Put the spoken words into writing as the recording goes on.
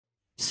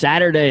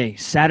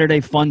Saturday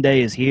fun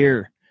day is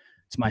here.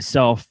 It's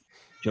myself,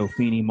 Joe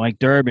Feeney, Mike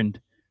Durband,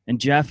 and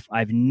Jeff.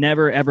 I've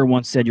never ever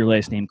once said your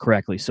last name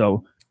correctly.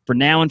 So for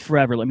now and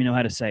forever, let me know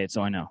how to say it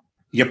so I know.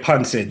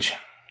 Yapuncich.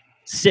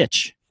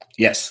 Sitch.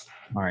 Yes.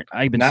 All right.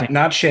 I've been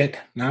not shit,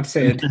 not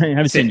Sid. I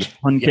haven't seen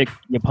Yapuncich.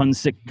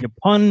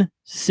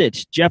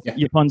 Jeff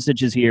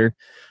Yapuncich is here.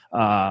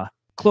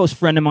 Close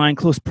friend of mine,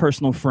 close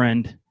personal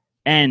friend,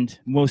 and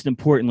most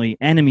importantly,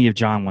 enemy of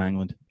John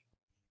Wangland.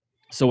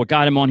 So what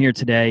got him on here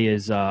today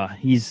is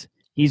he's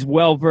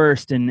well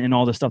versed in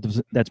all the stuff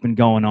that's been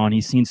going on.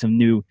 He's seen some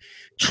new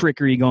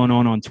trickery going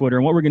on Twitter.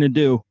 And what we're gonna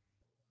do,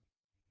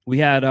 we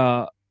had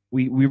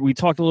we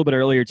talked a little bit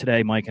earlier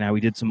today, Mike and I. We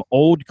did some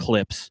old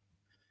clips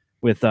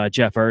with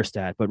Jeff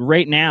Erstad, but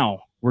right now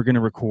we're gonna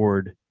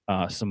record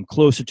some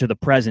closer to the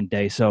present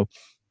day. So,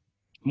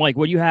 Mike,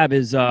 what you have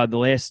is the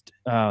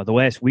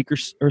last week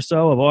or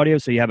so of audio.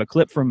 So you have a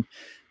clip from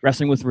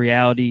Wrestling with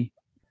Reality,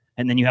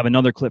 and then you have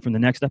another clip from the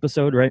next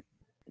episode, right?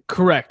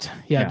 Correct.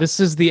 Yeah, this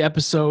is the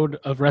episode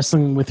of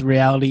Wrestling with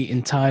Reality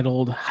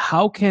entitled,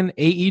 How Can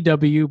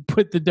AEW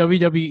Put the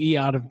WWE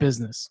Out of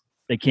Business?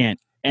 They can't.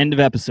 End of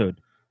episode.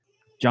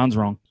 John's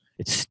wrong.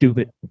 It's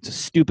stupid. It's a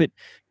stupid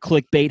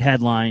clickbait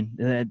headline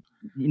that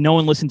no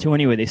one listened to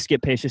anyway. They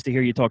skip past just to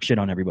hear you talk shit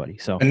on everybody.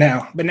 So, But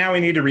now we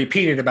need to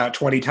repeat it about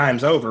 20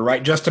 times over,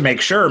 right? Just to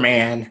make sure,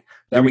 man,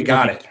 that we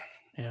got it.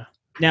 Yeah.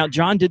 Now,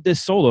 John did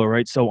this solo,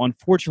 right? So,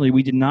 unfortunately,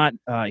 we did not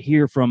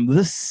hear from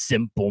the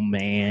Simple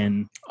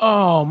Man.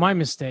 Oh, my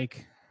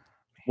mistake.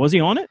 Was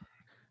he on it?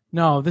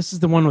 No, this is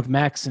the one with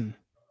Maxon.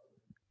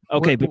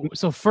 Okay,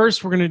 so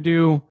first we're going to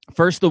do...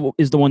 First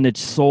is the one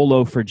that's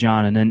solo for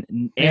John, and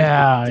then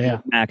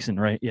Maxon,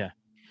 right? Yeah.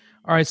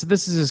 All right, so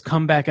this is his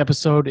comeback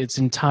episode. It's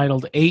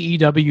entitled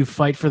AEW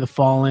Fight for the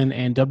Fallen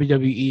and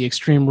WWE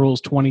Extreme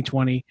Rules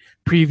 2020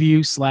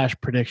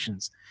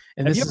 Preview/Predictions.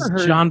 And this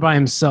is John by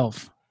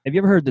himself. Have you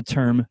ever heard the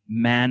term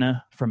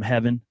manna from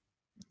heaven?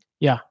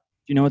 Yeah. Do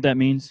you know what that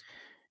means?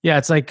 Yeah,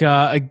 it's like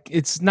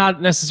it's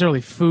not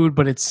necessarily food,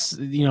 but it's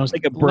it's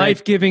like a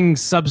life-giving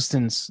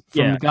substance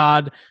from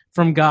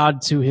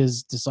God to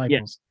his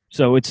disciples. Yeah.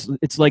 So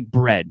it's like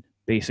bread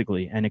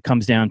basically, and it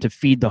comes down to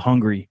feed the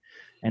hungry,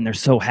 and they're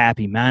so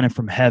happy, manna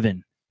from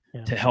heaven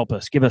to help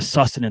us, give us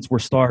sustenance. We're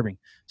starving.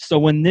 So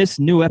when this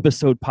new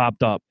episode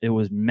popped up, it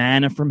was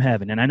manna from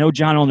heaven, and I know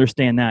John will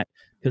understand that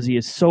because he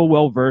is so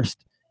well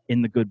versed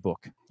in the good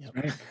book.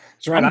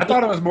 That's right. I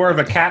thought it was more of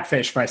a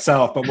catfish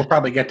myself, but we'll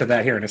probably get to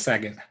that here in a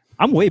second.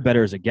 I'm way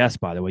better as a guest,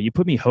 by the way. You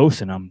put me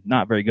host, and I'm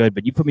not very good,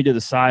 but you put me to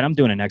the side. I'm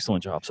doing an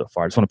excellent job so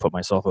far. I just want to put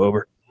myself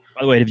over.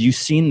 By the way, have you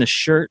seen the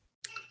shirt?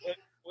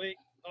 Wait.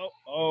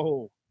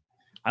 Oh.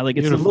 I like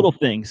it's the little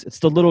things. It's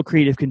the little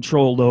Creative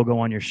Control logo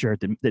on your shirt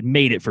that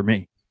made it for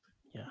me.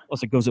 Yeah.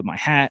 Plus, it goes with my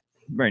hat.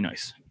 Very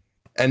nice.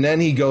 And then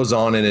he goes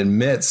on and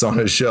admits on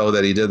his show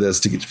that he did this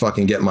to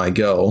fucking get my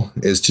go,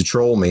 is to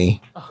troll me.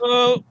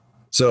 Oh.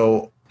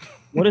 So.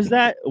 What is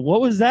that?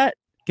 What was that?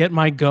 Get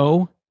my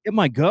go? Get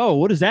my go?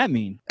 What does that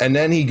mean? And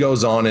then he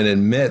goes on and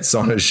admits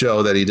on his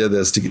show that he did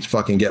this to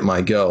fucking get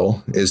my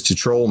go, is to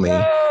troll me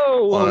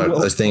on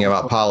this thing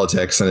about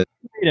politics. And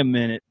wait a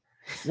minute.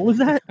 What was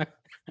that?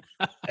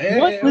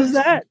 What was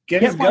that?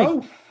 Get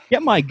go?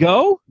 Get my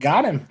go?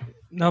 Got him.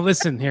 Now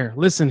listen here.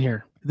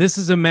 This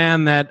is a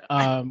man that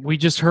we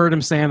just heard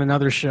him say on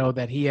another show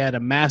that he had a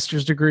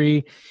master's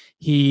degree.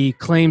 He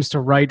claims to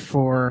write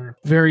for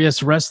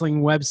various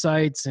wrestling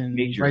websites and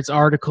he writes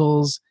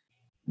articles.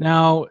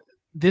 Now,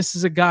 this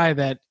is a guy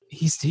that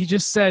he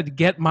just said,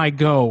 get my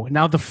go.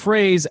 Now, the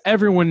phrase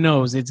everyone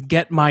knows, it's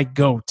get my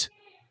goat.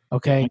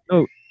 Okay? My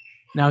goat.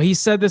 Now, he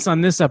said this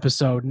on this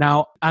episode.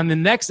 Now, on the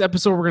next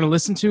episode we're going to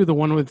listen to, the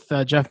one with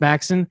Jeff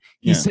Maxon,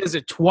 he says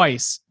it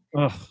twice.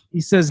 Ugh.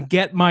 He says,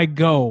 get my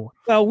go.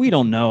 Well, we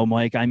don't know,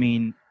 Mike. I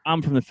mean,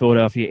 I'm from the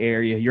Philadelphia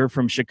area. You're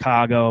from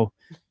Chicago.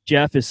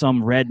 Jeff is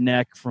some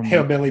redneck from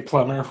Hillbilly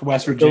Plumber from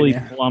West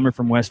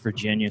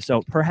Virginia.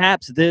 So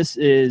perhaps this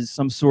is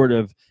some sort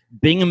of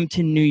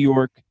Binghamton, New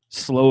York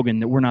slogan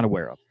that we're not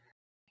aware of.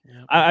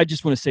 Yeah. I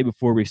just want to say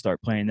before we start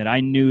playing that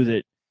I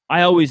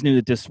always knew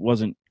that this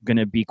wasn't going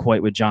to be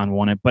quite what John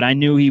wanted, but I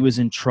knew he was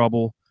in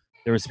trouble.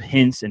 There was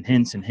hints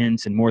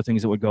and more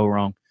things that would go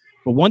wrong.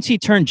 But once he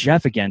turned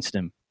Jeff against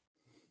him,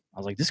 I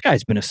was like, this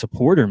guy's been a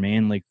supporter,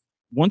 man. Like,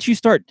 once you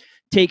start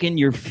taking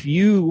your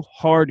few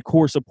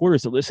hardcore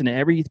supporters that listen to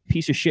every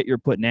piece of shit you're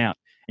putting out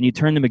and you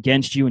turn them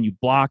against you and you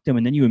block them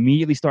and then you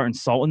immediately start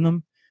insulting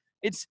them,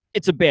 it's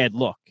a bad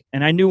look.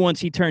 And I knew once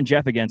he turned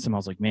Jeff against him, I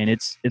was like, man,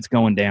 it's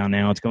going down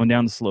now. It's going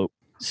down the slope.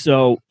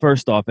 So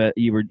first off,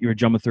 you were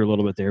jumping through a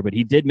little bit there, but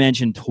he did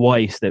mention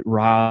twice that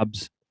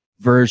Rob's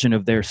version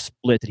of their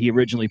split that he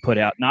originally put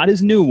out, not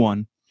his new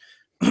one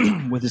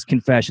with his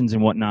confessions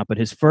and whatnot, but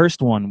his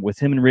first one with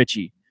him and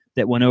Richie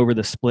that went over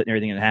the split and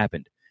everything that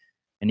happened.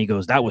 And he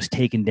goes, that was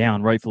taken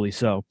down, rightfully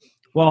so.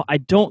 Well, I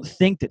don't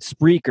think that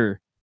Spreaker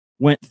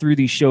went through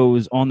these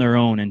shows on their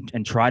own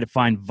and tried to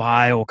find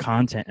vile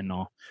content and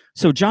all.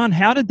 So, John,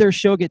 how did their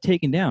show get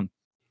taken down?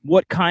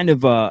 What kind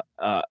of a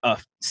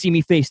see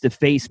me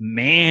face-to-face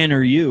man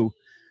are you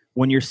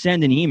when you're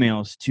sending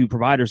emails to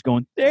providers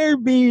going, they're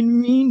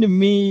being mean to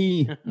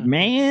me,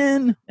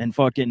 man, and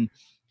fucking,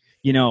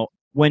 you know,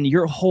 when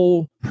your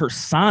whole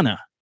persona,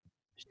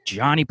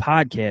 Johnny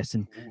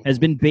Podcasting, has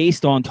been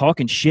based on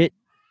talking shit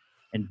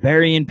and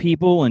burying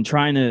people and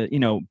trying to, you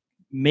know,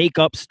 make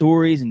up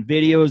stories and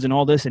videos and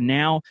all this, and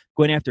now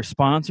going after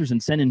sponsors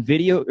and sending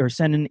video or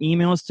sending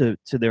emails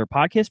to their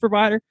podcast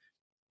provider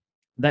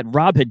that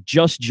Rob had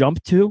just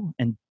jumped to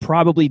and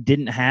probably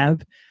didn't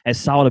have as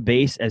solid a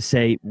base as,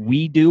 say,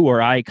 we do,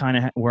 or I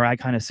kind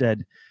of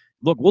said,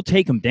 look, we'll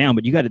take them down,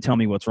 but you got to tell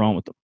me what's wrong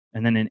with them.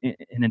 And then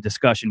in a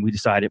discussion, we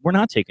decided we're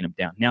not taking them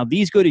down. Now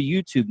these go to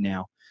YouTube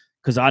now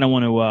because I don't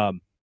want to.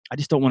 I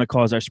just don't want to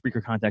cause our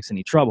Spreaker contacts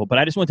any trouble. But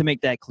I just want to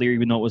make that clear,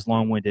 even though it was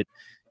long-winded.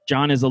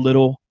 John is a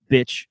little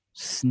bitch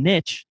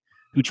snitch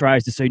who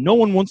tries to say no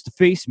one wants to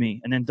face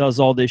me, and then does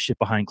all this shit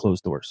behind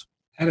closed doors.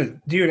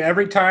 Dude,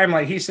 every time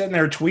like he's sitting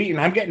there tweeting,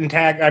 I'm getting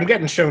tagged, I'm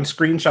getting shown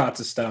screenshots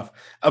of stuff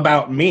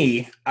about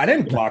me. I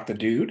didn't block the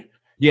dude.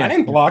 Yeah, I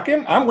didn't block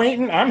him. I'm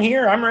waiting. I'm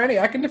here. I'm ready.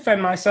 I can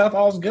defend myself.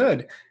 All's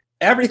good.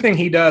 Everything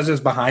he does is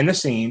behind the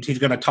scenes. He's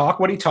going to talk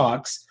what he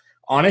talks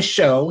on his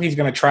show. He's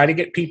going to try to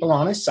get people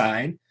on his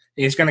side.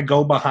 He's going to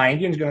go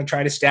behind you and he's going to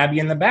try to stab you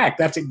in the back.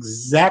 That's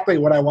exactly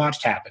what I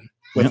watched happen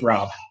with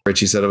Rob.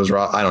 Richie said it was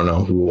Rob. I don't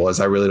know who it was.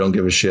 I really don't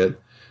give a shit.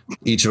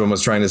 Each of them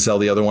was trying to sell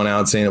the other one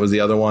out, saying it was the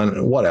other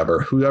one.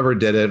 Whatever. Whoever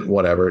did it,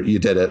 whatever. You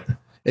did it.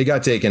 It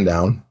got taken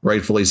down,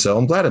 rightfully so.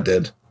 I'm glad it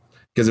did,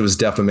 because it was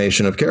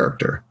defamation of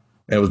character.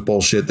 And it was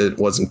bullshit that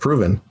wasn't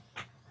proven.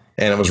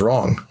 And it was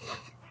wrong.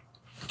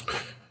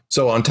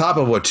 So on top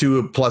of a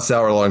 2+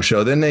 hour long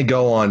show, then they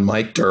go on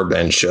Mike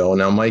Durband's show.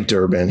 Now, Mike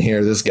Durband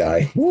here, this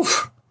guy,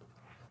 woof.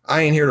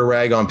 I ain't here to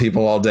rag on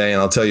people all day,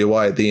 and I'll tell you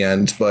why at the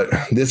end. But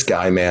this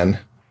guy, man,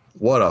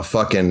 what a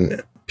fucking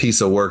piece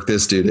of work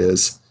this dude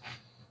is.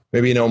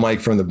 Maybe you know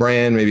Mike from the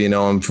brand. Maybe you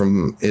know him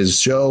from his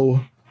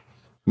show.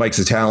 Mike's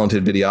a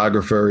talented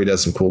videographer. He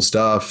does some cool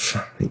stuff.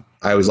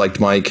 I always liked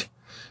Mike.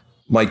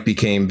 Mike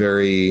became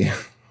very,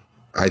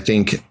 I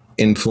think,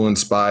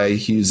 influenced by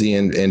Hughezy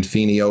and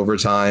Feeney over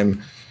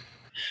time.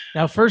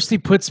 Now, first he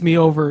puts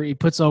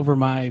over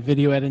my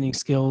video editing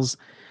skills.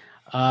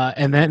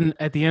 And then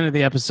at the end of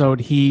the episode,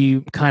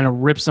 he kind of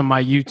rips on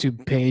my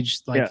YouTube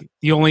page.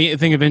 The only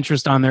thing of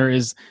interest on there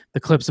is the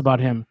clips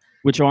about him,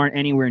 which aren't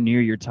anywhere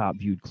near your top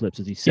viewed clips,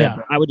 as he said. Yeah.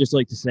 But I would just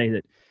like to say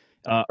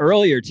that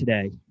earlier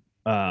today,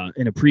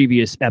 in a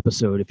previous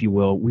episode, if you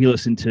will, we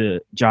listened to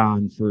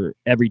John for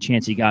every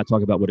chance he got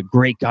talk about what a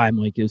great guy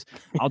Mike is.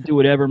 I'll do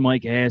whatever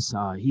Mike asks.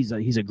 He's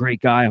a great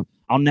guy.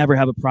 I'll never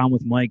have a problem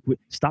with Mike.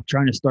 Stop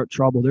trying to start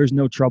trouble. There's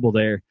no trouble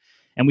there.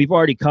 And we've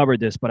already covered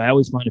this, but I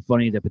always find it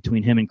funny that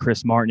between him and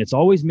Chris Martin, it's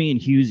always me and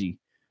Hughezy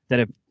that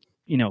have,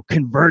 you know,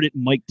 converted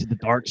Mike to the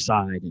dark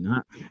side.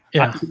 And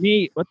to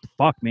me, what the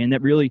fuck, man?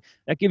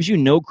 That gives you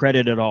no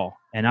credit at all.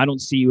 And I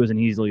don't see you as an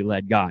easily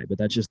led guy, but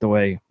that's just the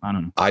way, I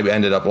don't know. I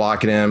ended up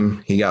blocking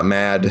him. He got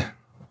mad.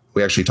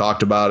 We actually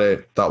talked about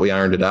it, thought we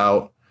ironed it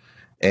out.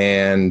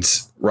 And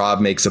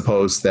Rob makes a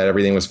post that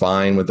everything was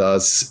fine with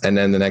us. And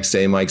then the next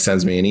day, Mike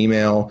sends me an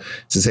email,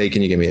 says, hey,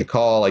 can you give me a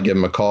call? I give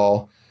him a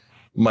call.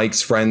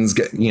 Mike's friends,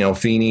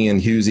 Feeney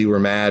and Hughezy were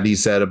mad, he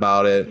said,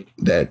 about it,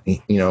 that,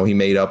 he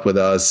made up with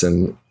us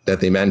and that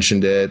they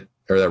mentioned it,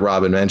 or that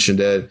Robin mentioned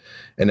it,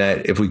 and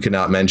that if we could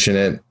not mention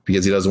it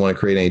because he doesn't want to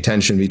create any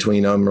tension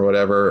between them or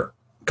whatever,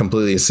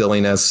 completely a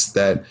silliness,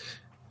 that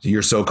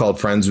your so-called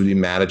friends would be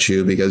mad at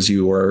you because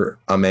you were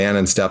a man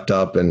and stepped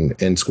up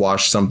and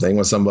squashed something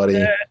with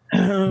somebody.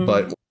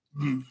 But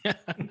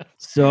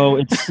so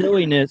it's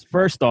silliness.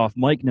 First off,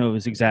 Mike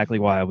knows exactly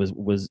why I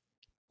was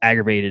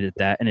aggravated at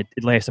that, and it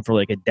lasted for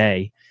like a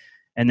day.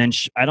 And then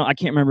I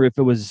can't remember if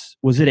it was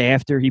it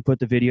after he put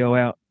the video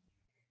out.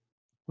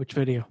 Which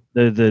video?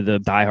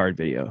 The Die Hard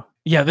video.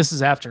 Yeah, this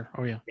is after.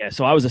 Oh yeah. Yeah,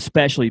 so I was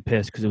especially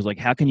pissed because it was like,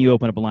 how can you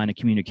open up a line of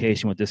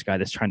communication with this guy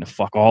that's trying to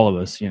fuck all of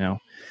us, Yeah.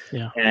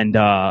 And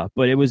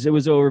but it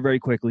was over very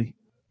quickly,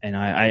 and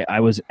I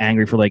was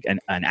angry for like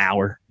an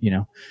hour,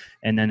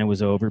 and then it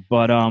was over.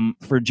 But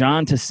for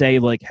John to say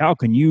like, how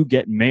can you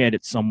get mad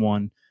at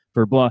someone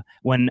for blah,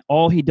 when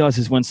all he does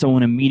is when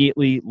someone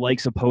immediately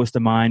likes a post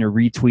of mine or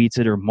retweets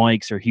it or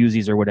Mike's or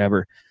Hughezy's or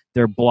whatever,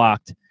 they're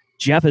blocked.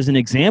 Jeff is an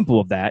example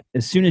of that.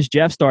 As soon as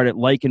Jeff started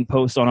liking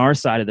posts on our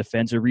side of the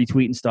fence or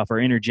retweeting stuff or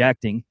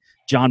interjecting,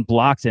 John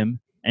blocked him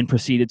and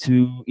proceeded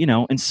to,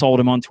 insult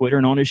him on Twitter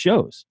and on his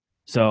shows.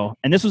 So,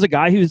 and this was a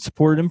guy who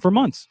supported him for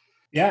months.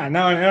 Yeah,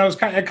 no,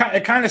 and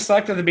it kind of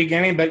sucked at the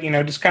beginning, but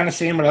just kind of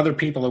seeing what other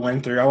people have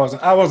went through,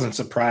 I wasn't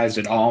surprised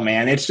at all,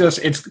 man. It's just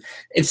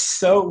it's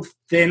so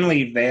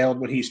thinly veiled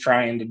what he's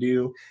trying to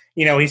do.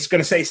 He's going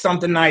to say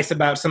something nice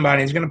about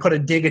somebody. He's going to put a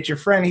dig at your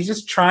friend. He's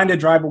just trying to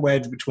drive a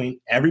wedge between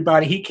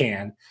everybody he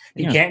can.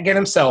 He can't get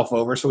himself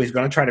over, so he's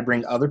going to try to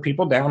bring other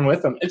people down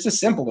with him. It's as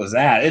simple as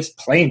that. It's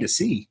plain to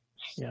see.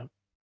 Yeah.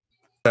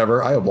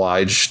 Whatever. I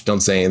oblige.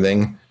 Don't say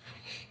anything.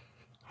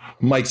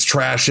 Mike's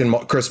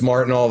trashing Chris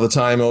Martin all the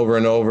time over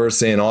and over,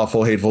 saying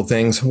awful, hateful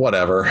things,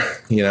 whatever,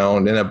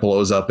 and then it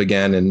blows up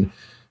again. And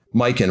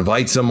Mike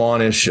invites him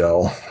on his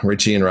show,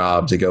 Richie and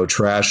Rob, to go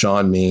trash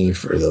on me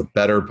for the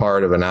better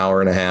part of an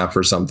hour and a half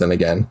or something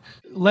again.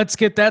 Let's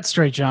get that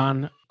straight,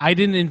 John. I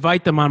didn't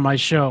invite them on my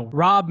show.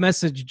 Rob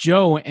messaged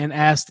Joe and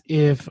asked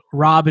if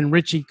Rob and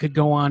Richie could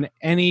go on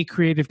any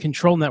Creative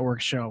Control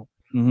Network show.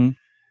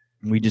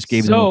 Mm-hmm. We just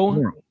gave them the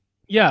forum.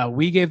 Yeah,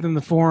 we gave them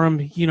the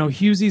forum. You know,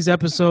 Hughezy's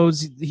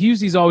episodes,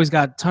 Hughezy's always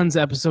got tons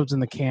of episodes in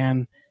the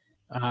can.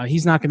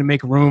 He's not going to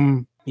make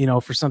room, you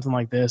know, for something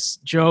like this.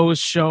 Joe's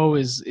show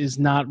is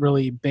not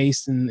really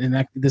based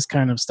in this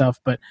kind of stuff,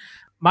 but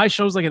my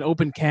show's like an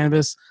open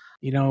canvas.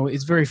 You know,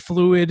 it's very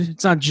fluid.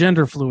 It's not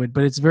gender fluid,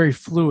 but it's very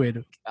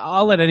fluid.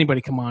 I'll let anybody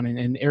come on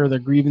and air their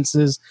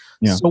grievances.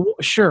 Yeah. So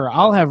sure,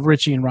 I'll have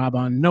Richie and Rob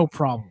on, no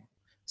problem.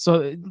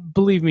 So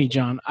believe me,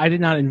 John, I did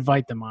not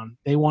invite them on.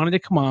 They wanted to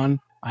come on.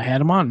 I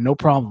had them on, no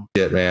problem.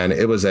 Shit, man.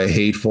 It was a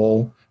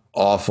hateful,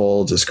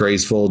 awful,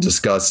 disgraceful,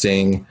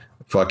 disgusting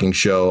fucking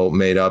show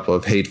made up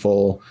of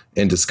hateful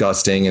and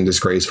disgusting and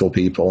disgraceful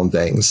people and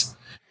things.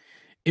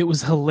 It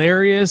was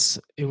hilarious.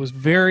 It was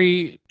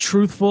very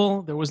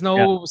truthful. There was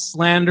no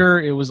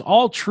slander. It was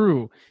all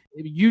true.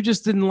 You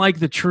just didn't like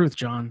the truth,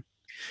 John.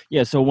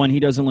 Yeah, so when he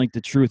doesn't like the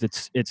truth,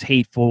 it's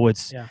hateful,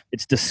 it's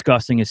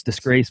disgusting, it's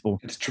disgraceful.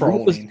 It's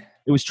trolling.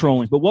 It was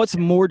trolling. But what's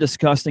more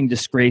disgusting,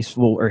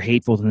 disgraceful, or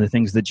hateful than the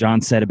things that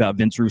John said about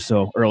Vince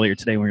Russo earlier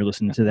today when you're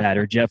listening to that,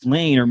 or Jeff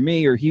Lane, or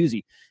me, or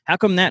Hughezy? How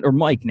come that, or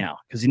Mike now?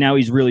 Because now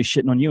he's really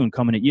shitting on you and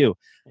coming at you.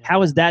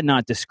 How is that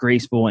not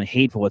disgraceful and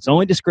hateful? It's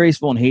only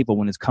disgraceful and hateful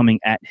when it's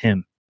coming at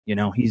him. You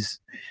know, he's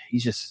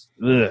just...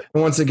 Ugh.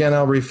 Once again,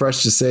 I'll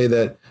refresh to say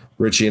that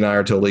Richie and I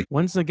are totally...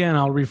 Once again,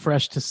 I'll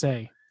refresh to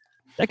say...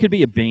 That could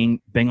be a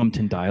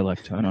Binghamton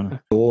dialect. I don't know.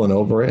 Cool and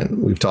over it.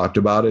 We've talked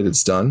about it.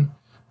 It's done.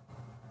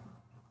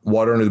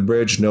 Water under the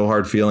bridge. No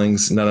hard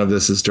feelings. None of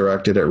this is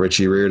directed at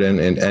Richie Reardon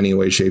in any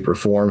way, shape, or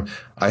form.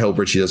 I hope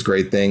Richie does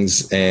great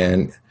things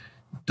and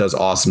does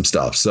awesome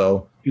stuff.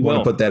 So we want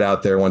to put that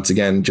out there once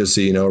again, just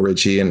so you know,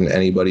 Richie, and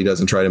anybody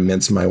doesn't try to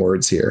mince my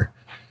words here.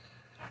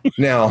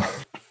 Now...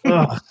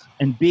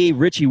 And B,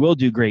 Richie will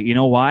do great. You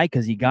know why?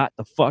 Because he got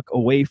the fuck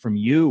away from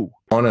you.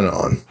 On and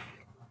on.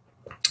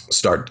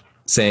 Start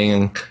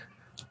saying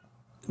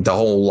the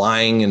whole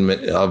lying and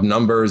of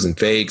numbers and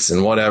fakes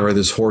and whatever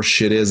this horse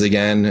shit is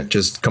again,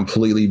 just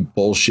completely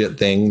bullshit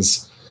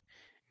things.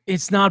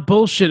 It's not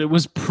bullshit. It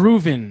was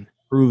proven.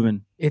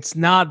 It's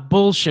not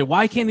bullshit.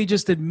 Why can't he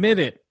just admit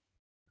it?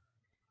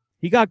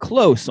 He got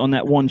close on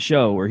that one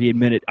show where he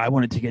admitted, I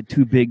wanted to get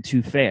too big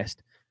too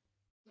fast.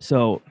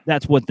 So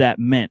that's what that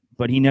meant.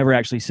 But he never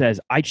actually says,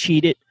 I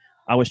cheated.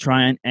 I was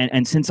trying.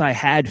 And since I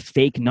had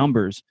fake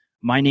numbers,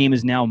 my name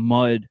is now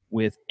mud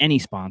with any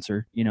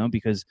sponsor, you know,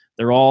 because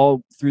they're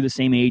all through the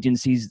same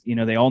agencies. You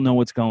know, they all know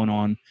what's going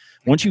on.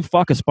 Once you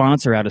fuck a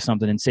sponsor out of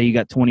something and say you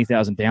got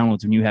 20,000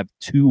 downloads when you have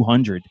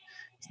 200,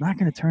 it's not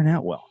going to turn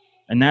out well.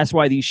 And that's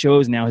why these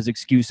shows now, his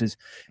excuse is,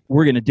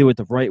 we're going to do it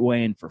the right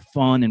way and for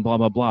fun and blah,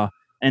 blah, blah.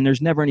 And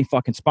there's never any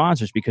fucking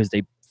sponsors because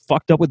they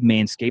fucked up with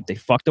Manscaped, they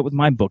fucked up with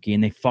my bookie,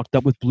 and they fucked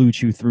up with Blue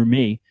Chew through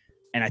me.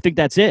 And I think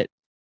that's it,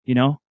 you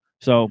know?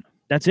 So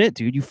that's it,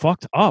 dude. You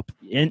fucked up.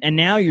 And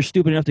now you're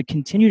stupid enough to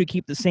continue to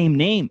keep the same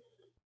name.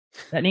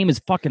 That name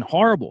is fucking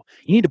horrible.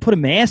 You need to put a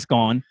mask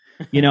on,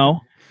 you know?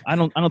 I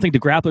don't think the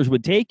grapplers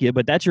would take you,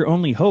 but that's your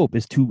only hope,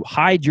 is to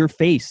hide your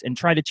face and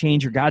try to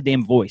change your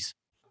goddamn voice.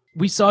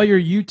 We saw your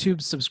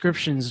YouTube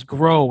subscriptions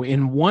grow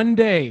in one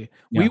day.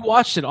 Yeah. We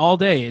watched it all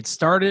day. It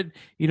started,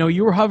 you know,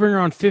 you were hovering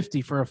around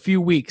 50 for a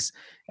few weeks.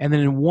 And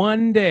then in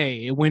one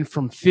day, it went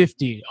from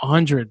 50,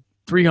 100,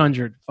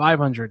 300,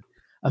 500,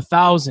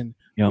 1,000.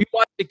 Yep. We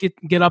watched it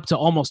get up to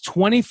almost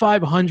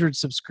 2,500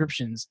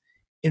 subscriptions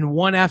in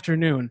one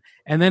afternoon.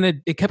 And then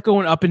it kept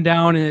going up and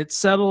down, and it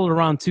settled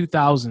around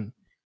 2,000,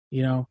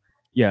 you know?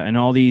 Yeah, and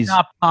all these... It's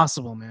not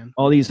possible, man.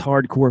 All these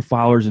hardcore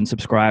followers and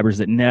subscribers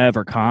that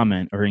never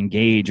comment or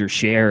engage or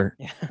share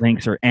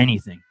links or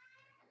anything.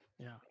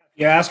 Yeah.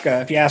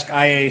 If you ask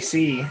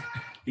IAC,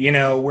 you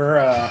know,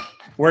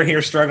 we're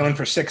here struggling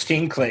for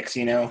 16 clicks,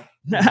 you know.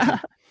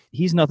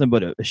 He's nothing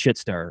but a shit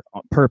stir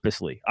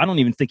purposely. I don't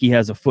even think he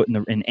has a foot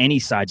in any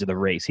sides of the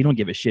race. He don't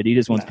give a shit. He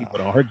just wants people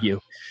to argue.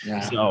 Yeah.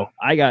 So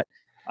I got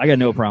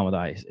no problem with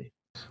IAC.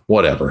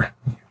 Whatever.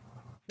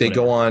 They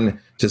go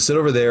on to sit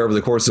over there over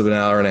the course of an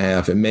hour and a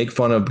half and make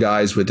fun of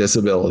guys with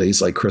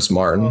disabilities like Chris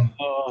Martin.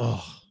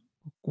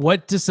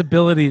 What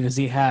disability does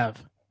he have?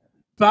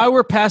 If I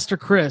were Pastor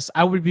Chris,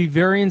 I would be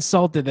very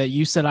insulted that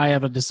you said I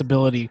have a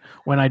disability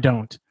when I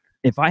don't.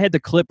 If I had the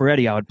clip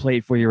ready, I would play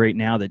it for you right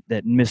now.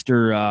 That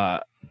Mr.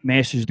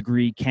 Master's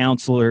degree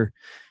counselor,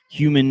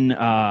 human,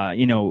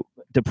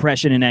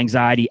 depression and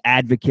anxiety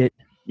advocate,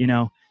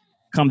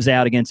 comes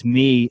out against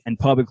me and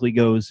publicly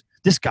goes,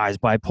 "This guy's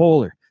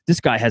bipolar. This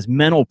guy has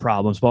mental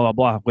problems, blah, blah,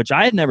 blah," which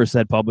I had never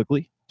said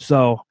publicly.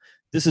 So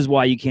this is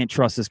why you can't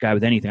trust this guy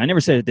with anything. I never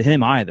said it to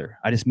him either.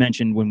 I just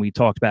mentioned when we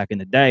talked back in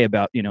the day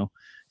about,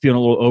 feeling a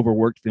little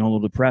overworked, feeling a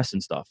little depressed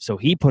and stuff. So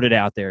he put it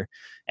out there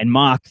and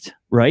mocked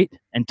right?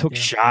 And took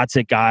shots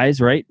at guys,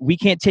 right? We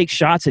can't take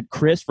shots at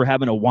Chris for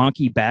having a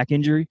wonky back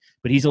injury,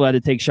 but he's allowed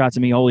to take shots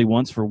at me all he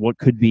wants for what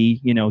could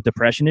be,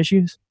 depression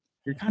issues.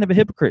 You're kind of a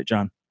hypocrite,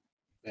 John.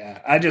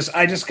 Yeah,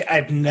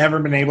 I've never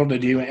been able to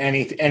do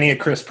any of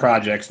Chris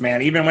projects,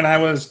 man. Even when I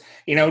was,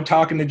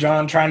 talking to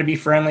John, trying to be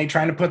friendly,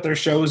 trying to put their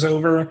shows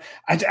over,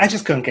 I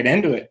just couldn't get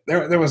into it.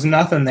 There was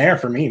nothing there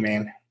for me,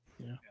 man.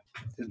 Yeah.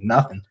 There's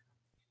nothing.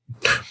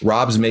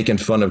 Rob's making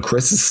fun of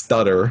Chris's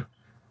stutter.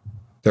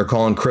 They're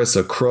calling Chris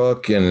a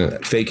crook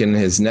and faking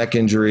his neck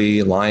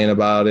injury, lying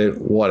about it,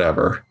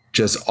 whatever.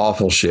 Just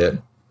awful shit.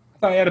 I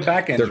thought he had a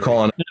back injury. They're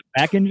calling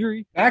back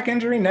injury? Back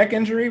injury, neck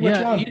injury? Which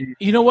one?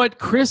 You know what?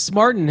 Chris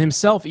Martin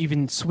himself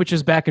even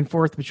switches back and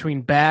forth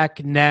between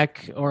back,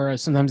 neck, or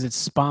sometimes it's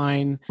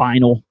spine.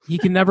 Spinal. He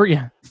can never,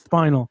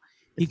 spinal.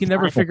 He can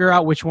never figure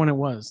out which one it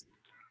was.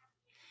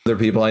 other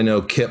people. I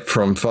know Kip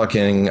from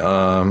fucking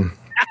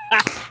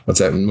what's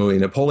that movie?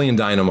 Napoleon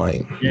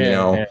Dynamite.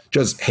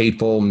 Just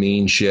hateful,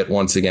 mean shit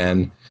once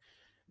again.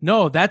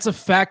 No, that's a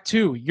fact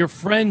too. Your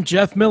friend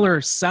Jeff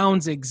Miller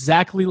sounds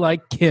exactly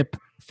like Kip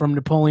from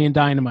Napoleon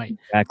Dynamite.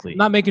 Exactly. I'm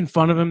not making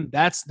fun of him.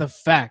 That's the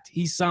fact.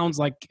 He sounds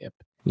like Kip.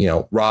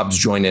 Rob's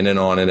joining in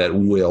on it at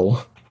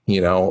will,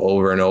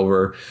 over and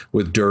over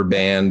with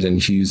Durband and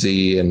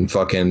Hughezy and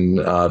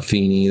fucking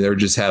Feeney. They're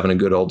just having a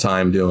good old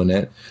time doing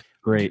it.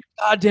 Great.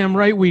 Goddamn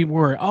right we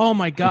were. Oh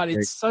my God,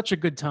 it's such a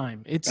good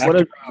time. It's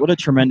what a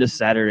tremendous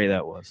Saturday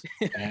that was.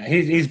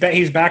 He's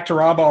back to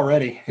Rob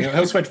already.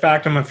 He'll switch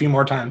back to him a few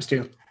more times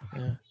too.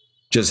 Yeah.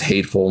 Just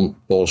hateful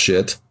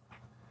bullshit.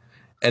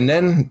 And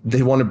then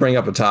they want to bring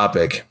up a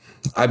topic.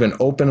 I've been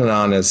open and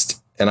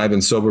honest, and I've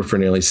been sober for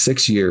nearly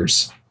 6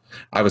 years.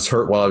 I was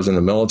hurt while I was in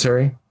the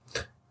military.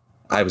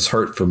 I was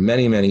hurt for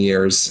many, many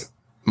years.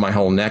 My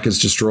whole neck is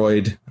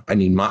destroyed. I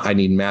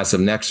need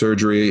massive neck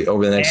surgery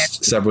over the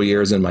next several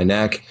years in my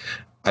neck.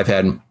 I've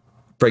had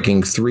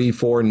breaking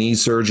 3-4 knee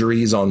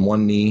surgeries on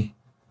one knee,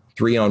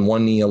 3 on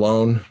one knee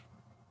alone.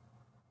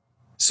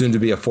 Soon to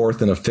be a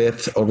 4th and a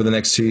 5th over the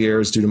next 2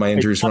 years due to my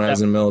injuries when I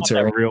was in the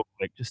military.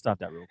 Just stop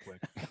that real quick.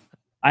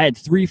 I had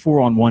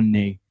 3-4 on one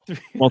knee.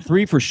 Well,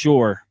 3 for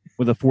sure,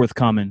 with a 4th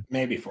coming.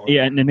 Maybe 4.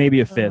 Yeah, and then maybe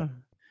a 5th.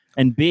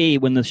 And B,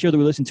 when the show that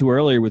we listened to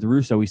earlier with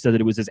Russo, he said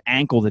that it was his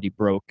ankle that he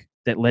broke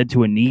that led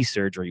to a knee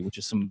surgery, which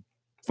is some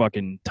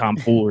fucking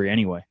tomfoolery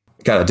anyway.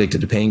 Got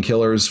addicted to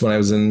painkillers when I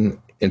was in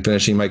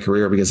finishing my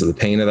career because of the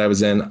pain that I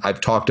was in.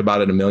 I've talked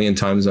about it a million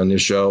times on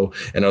this show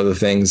and other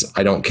things.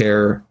 I don't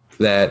care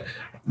that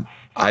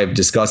I've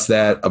discussed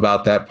that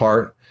about that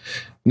part.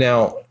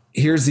 Now,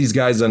 here's these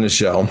guys on the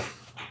show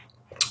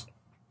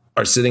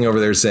are sitting over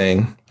there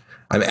saying,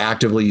 I'm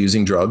actively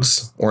using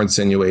drugs or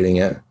insinuating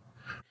it.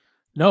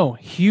 No,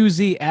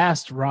 Hughezy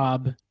asked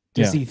Rob,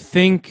 does he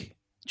think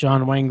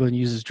John Wangland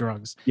uses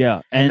drugs?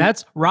 Yeah. And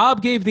that's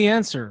Rob gave the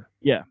answer.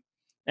 Yeah.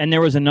 And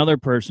there was another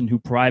person who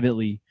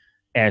privately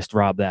asked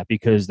Rob that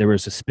because there were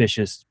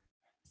suspicious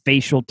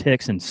facial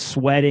tics and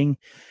sweating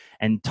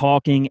and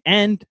talking.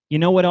 And you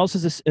know what else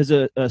is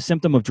a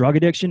symptom of drug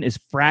addiction is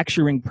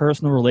fracturing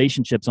personal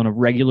relationships on a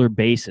regular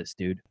basis,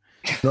 dude.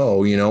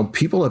 No,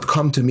 people have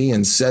come to me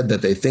and said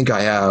that they think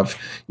I have,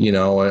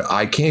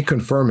 I can't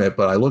confirm it,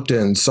 but I looked in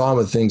and saw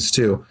with things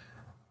too.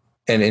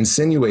 And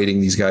insinuating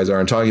these guys are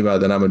and talking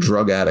about that I'm a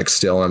drug addict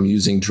still. I'm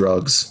using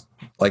drugs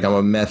like I'm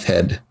a meth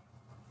head.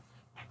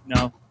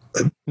 No.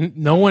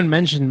 No one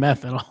mentioned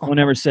meth at all. No one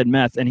ever said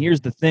meth. And here's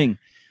the thing.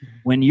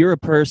 When you're a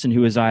person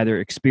who has either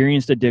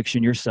experienced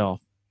addiction yourself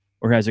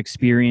or has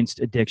experienced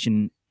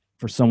addiction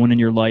for someone in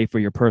your life or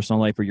your personal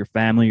life or your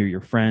family or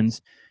your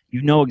friends,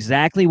 you know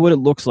exactly what it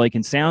looks like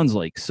and sounds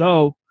like.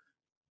 So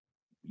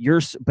your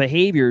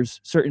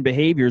certain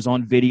behaviors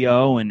on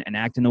video and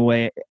acting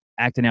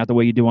out the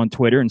way you do on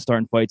Twitter and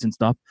starting fights and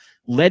stuff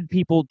led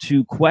people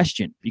to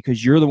question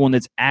because you're the one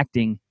that's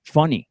acting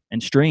funny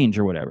and strange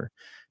or whatever.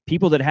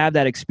 People that have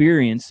that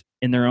experience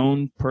in their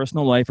own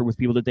personal life or with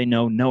people that they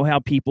know how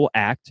people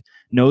act,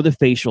 know the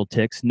facial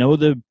tics, know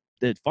the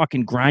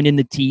fucking grinding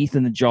the teeth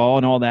and the jaw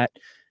and all that.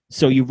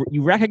 So you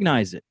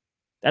recognize it.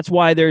 That's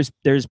why there's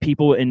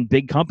people in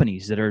big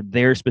companies that are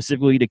there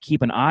specifically to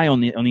keep an eye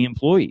on the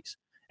employees.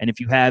 And if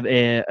you have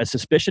a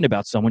suspicion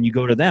about someone, you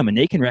go to them and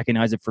they can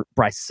recognize it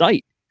by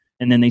sight.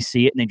 And then they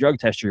see it and they drug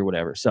test you or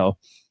whatever. So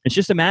it's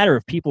just a matter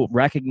of people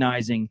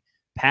recognizing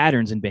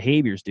patterns and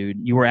behaviors, dude.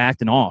 You were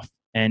acting off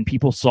and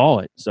people saw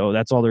it. So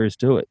that's all there is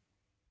to it.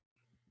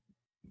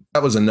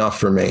 That was enough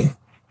for me.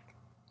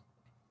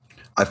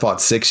 I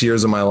fought 6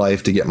 years of my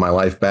life to get my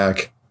life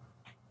back.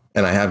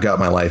 And I have got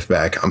my life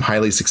back. I'm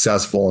highly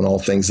successful in all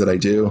things that I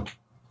do.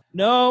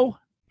 No,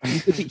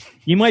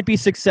 you might be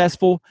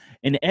successful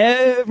in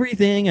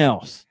everything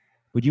else,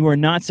 but you are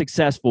not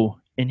successful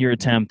in your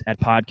attempt at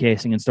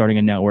podcasting and starting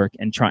a network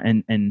and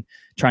trying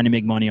to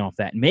make money off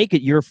that and make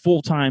it your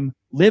full-time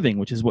living,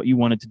 which is what you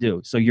wanted to do.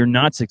 So you're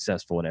not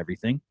successful at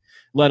everything,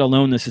 let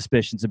alone the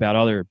suspicions about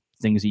other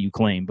things that you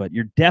claim, but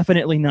you're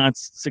definitely not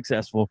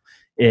successful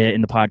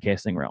in the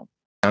podcasting realm.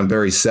 I'm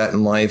very set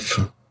in life.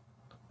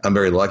 I'm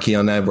very lucky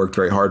on that. I've worked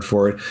very hard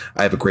for it.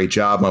 I have a great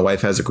job. My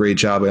wife has a great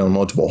job. I own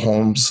multiple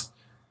homes.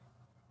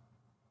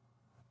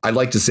 I'd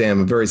like to say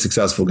I'm a very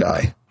successful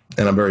guy,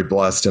 and I'm very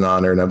blessed and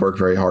honored, and I've worked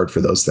very hard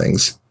for those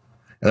things.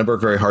 And I've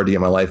worked very hard to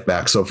get my life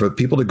back. So for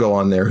people to go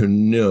on there who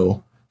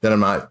knew that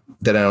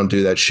that I don't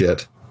do that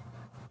shit,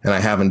 and I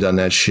haven't done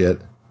that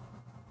shit,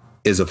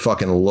 is a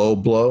fucking low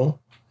blow.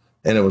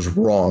 And it was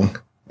wrong.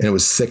 And it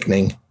was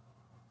sickening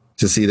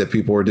to see that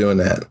people were doing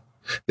that.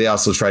 They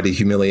also tried to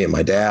humiliate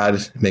my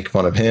dad, make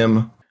fun of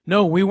him.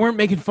 No, we weren't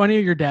making fun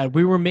of your dad.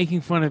 We were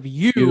making fun of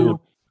you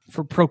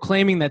for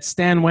proclaiming that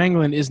Stan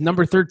Wangland is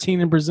number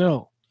 13 in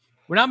Brazil.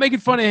 We're not making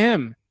fun of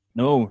him.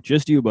 No,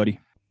 just you, buddy.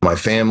 My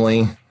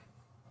family.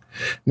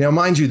 Now,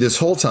 mind you, this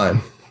whole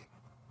time,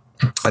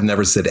 I've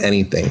never said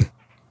anything.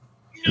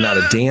 Not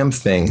a damn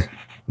thing.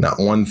 Not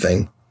one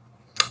thing.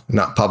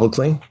 Not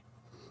publicly.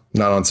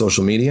 Not on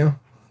social media.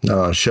 Not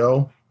on a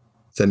show.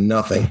 Said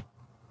nothing.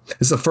 This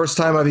is the first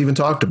time I've even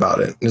talked about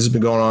it. This has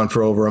been going on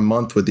for over a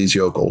month with these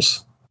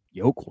yokels.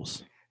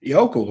 Yokels.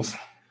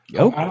 I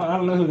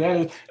don't know who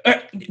that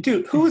is.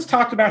 Dude, who has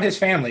talked about his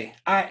family?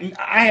 I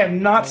have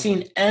not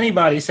seen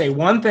anybody say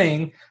one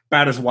thing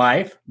about his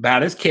wife,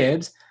 about his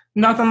kids,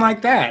 nothing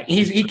like that.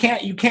 You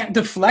can't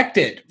deflect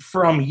it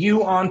from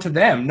you onto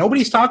them.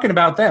 Nobody's talking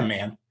about them,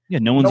 man. Yeah,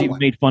 no one's even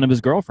made fun of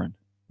his girlfriend.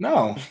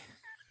 No.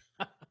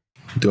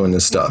 Doing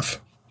this stuff.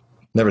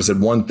 Never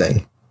said one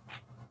thing.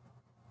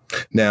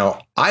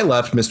 Now, I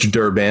left Mr.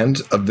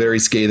 Durband a very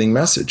scathing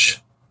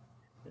message.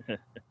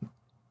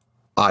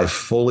 I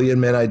fully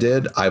admit I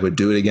did. I would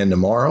do it again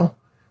tomorrow.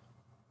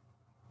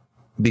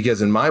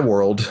 Because in my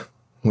world,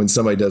 when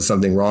somebody does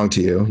something wrong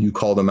to you, you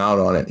call them out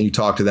on it and you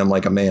talk to them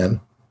like a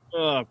man.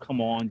 Oh, come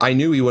on. I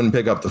knew he wouldn't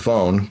pick up the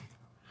phone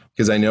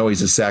because I know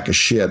he's a sack of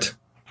shit.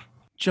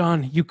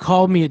 John, you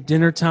called me at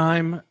dinner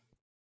time.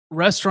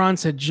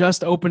 Restaurants had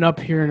just opened up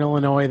here in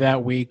Illinois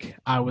that week.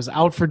 I was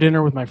out for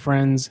dinner with my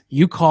friends.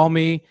 You call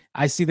me.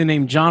 I see the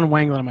name John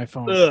Wangland on my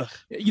phone. Ugh.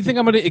 You think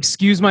I'm going to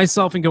excuse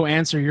myself and go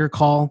answer your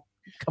call?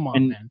 Come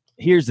on, man.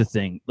 Here's the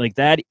thing. Like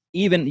that,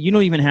 even you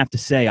don't even have to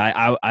say,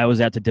 I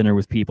was at the dinner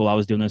with people. I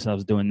was doing this. I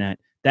was doing that.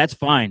 That's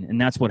fine. And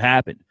that's what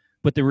happened.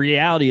 But the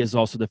reality is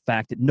also the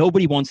fact that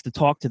nobody wants to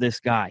talk to this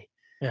guy.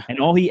 Yeah.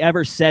 And all he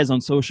ever says on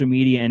social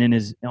media and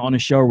on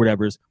his show or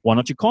whatever is, why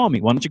don't you call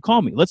me? Why don't you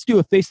call me? Let's do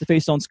a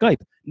face-to-face on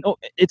Skype. No,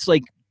 it's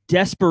like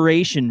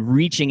desperation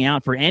reaching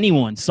out for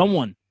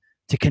someone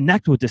to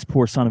connect with this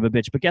poor son of a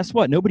bitch. But guess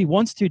what? Nobody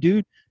wants to,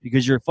 dude,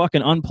 because you're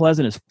fucking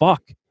unpleasant as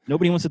fuck.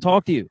 Nobody wants to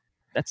talk to you.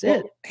 That's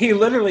it. He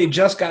literally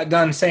just got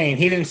done saying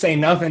he didn't say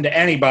nothing to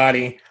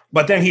anybody,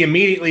 but then he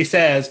immediately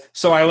says,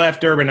 so I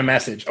left Durband a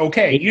message.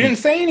 Okay, you didn't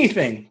say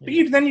anything, but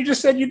then you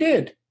just said you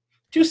did.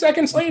 2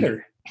 seconds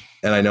later.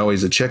 And I know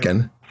he's a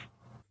chicken.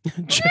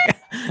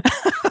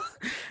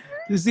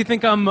 Does he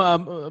think I'm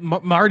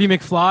Marty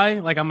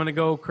McFly? Like I'm going to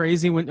go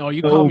crazy when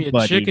you call me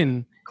a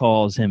chicken?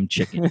 Calls him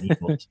chicken.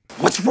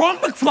 What's wrong,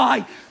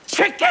 McFly?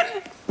 Chicken?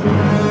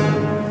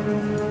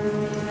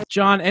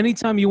 John,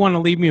 anytime you want to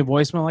leave me a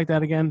voicemail like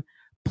that again,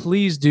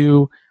 please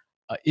do.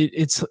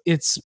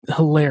 It's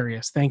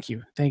hilarious. Thank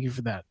you. Thank you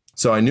for that.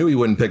 So I knew he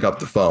wouldn't pick up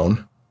the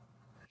phone,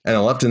 and I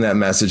left him that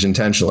message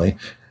intentionally.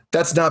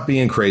 That's not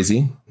being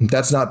crazy.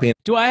 That's not being...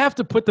 Do I have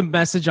to put the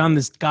message on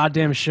this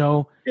goddamn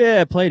show?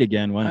 Yeah, play it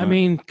again. Why not? I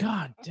mean,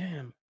 god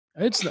damn.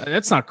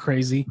 That's not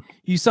crazy.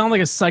 You sound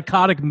like a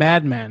psychotic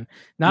madman.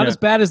 Not as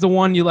bad as the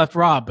one you left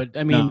Rob, but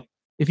I mean,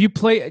 if you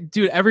play...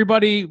 Dude,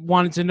 everybody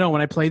wanted to know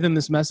when I played them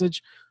this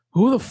message,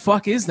 who the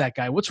fuck is that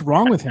guy? What's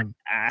wrong with him?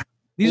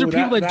 These are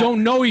people that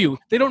don't know you.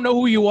 They don't know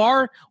who you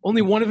are.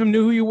 Only one of them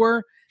knew who you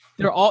were.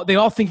 They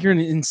all think you're an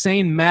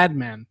insane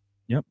madman.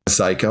 Yep.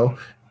 Psycho.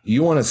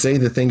 You want to say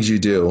the things you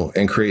do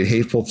and create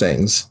hateful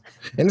things.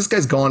 And this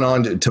guy's going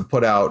on to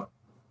put out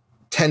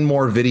 10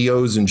 more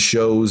videos and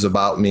shows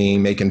about me,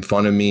 making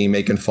fun of me,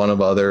 making fun of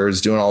others,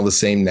 doing all the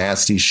same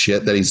nasty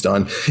shit that he's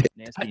done.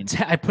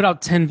 I put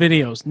out 10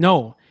 videos.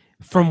 No,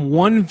 from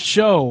one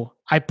show,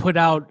 I put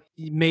out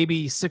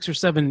maybe 6 or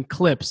 7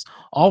 clips,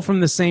 all from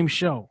the same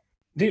show.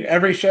 Dude,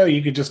 every show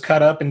you could just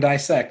cut up and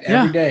dissect.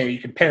 Every day you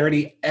could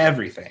parody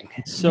everything.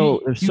 There's so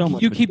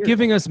much. You keep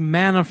giving us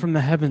manna from the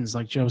heavens,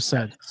 like Joe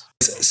said.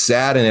 It's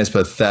sad and it's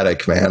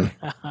pathetic, man,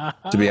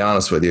 to be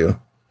honest with you,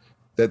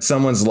 that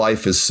someone's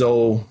life is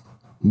so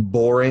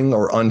boring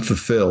or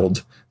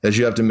unfulfilled that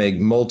you have to make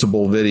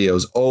multiple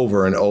videos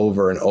over and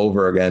over and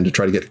over again to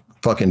try to get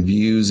fucking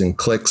views and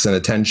clicks and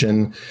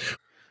attention.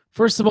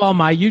 First of all,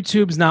 my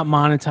YouTube's not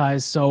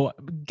monetized, so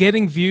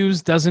getting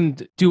views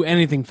doesn't do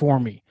anything for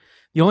me.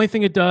 The only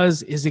thing it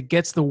does is it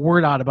gets the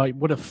word out about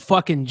what a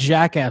fucking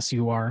jackass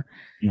you are.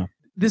 Yeah.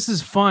 This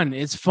is fun.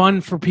 It's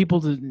fun for people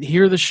to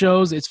hear the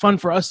shows. It's fun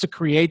for us to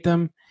create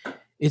them.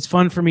 It's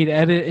fun for me to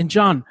edit. And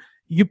John,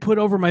 you put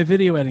over my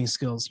video editing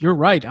skills. You're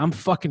right. I'm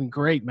fucking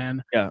great,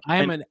 man. Yeah.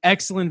 I am an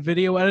excellent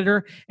video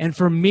editor. And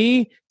for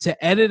me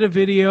to edit a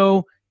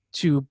video,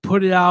 to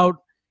put it out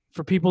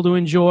for people to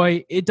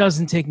enjoy, it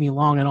doesn't take me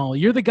long at all.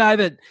 You're the guy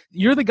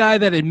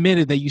that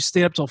admitted that you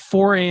stayed up till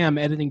 4 a.m.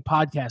 editing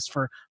podcasts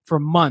for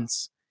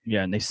months.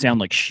 Yeah, and they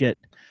sound like shit.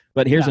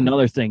 But here's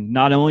another thing.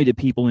 Not only do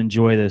people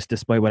enjoy this,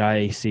 despite what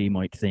IAC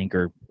might think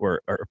or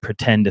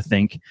pretend to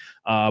think,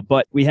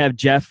 but we have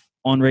Jeff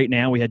on right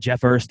now. We had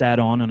Jeff Erstad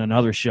on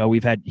another show.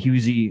 We've had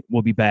Hughezy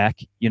will be back,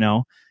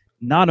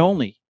 Not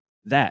only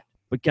that,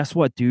 but guess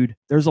what, dude?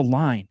 There's a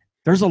line.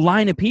 There's a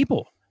line of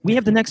people. We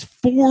have the next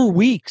 4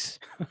 weeks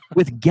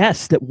with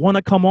guests that want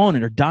to come on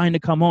and are dying to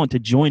come on to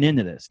join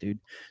into this, dude.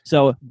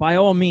 So by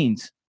all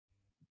means,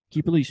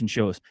 keep releasing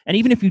shows. And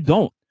even if you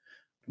don't,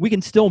 we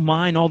can still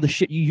mine all the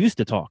shit you used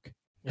to talk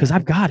because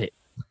I've got it.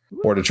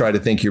 Or to try to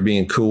think you're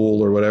being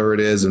cool or whatever it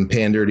is and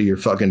pander to your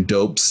fucking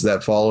dopes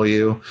that follow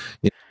you.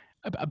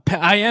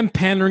 I am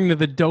pandering to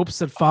the dopes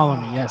that follow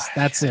me. Yes,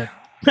 that's it.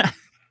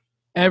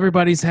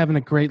 Everybody's having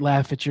a great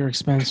laugh at your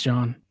expense,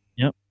 John.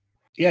 Yep.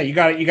 Yeah, you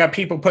got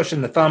people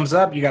pushing the thumbs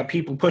up, you got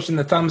people pushing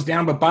the thumbs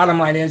down, but bottom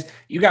line is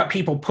you got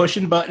people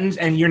pushing buttons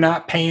and you're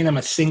not paying them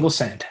a single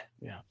cent.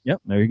 Yeah.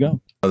 Yep, there you go.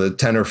 The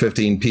 10 or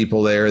 15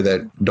 people there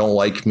that don't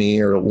like me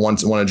or want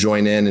to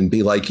join in and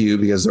be like you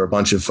because they're a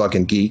bunch of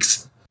fucking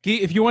geeks.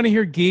 If you want to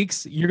hear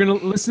geeks, you're going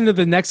to listen to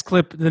the next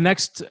clip, the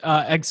next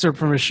excerpt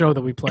from a show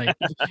that we play.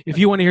 If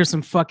you want to hear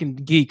some fucking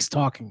geeks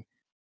talking.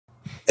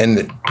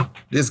 And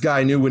this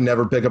guy knew would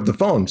never pick up the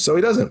phone, so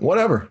he doesn't.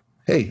 Whatever.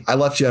 Hey, I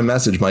left you a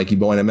message, Mikey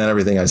boy, and I meant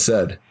everything I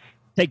said.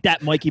 Take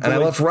that, Mikey boy. And I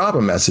left Rob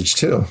a message,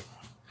 too.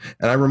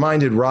 And I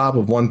reminded Rob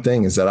of one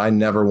thing, is that I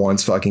never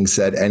once fucking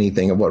said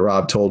anything of what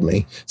Rob told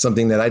me,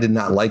 something that I did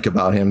not like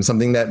about him,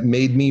 something that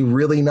made me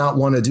really not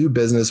want to do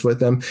business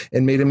with him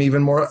and made him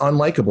even more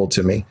unlikable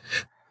to me.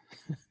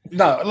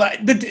 No,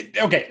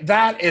 okay,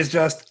 that is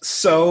just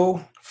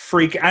so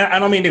freaking, I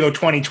don't mean to go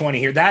 2020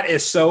 here. That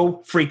is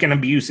so freaking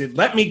abusive.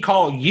 Let me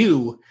call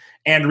you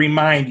and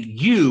remind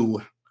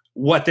you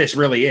what this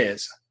really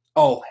is.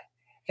 Oh,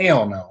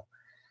 hell no.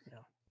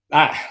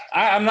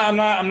 I'm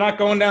not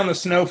going down the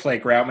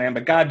snowflake route, man.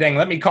 But god dang,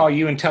 let me call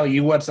you and tell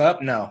you what's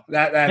up. No,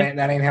 that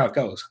ain't how it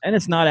goes. And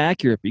it's not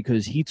accurate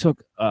because he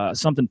took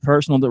something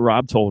personal that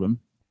Rob told him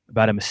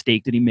about a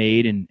mistake that he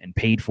made and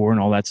paid for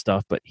and all that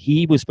stuff. But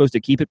he was supposed to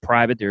keep it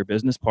private. They were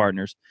business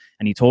partners,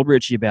 and he told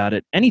Richie about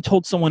it, and he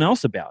told someone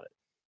else about it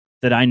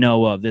that I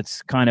know of.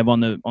 That's kind of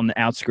on the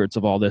outskirts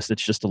of all this.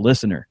 That's just a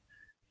listener.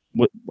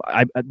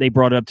 They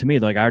brought it up to me.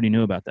 They're like, I already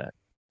knew about that.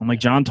 I'm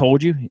like, John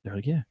told you? They're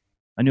like, yeah,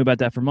 I knew about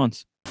that for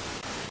months.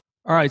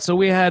 All right, so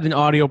we had an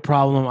audio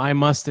problem. I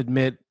must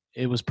admit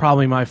it was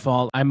probably my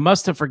fault. I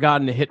must have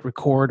forgotten to hit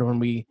record when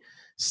we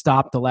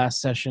stopped the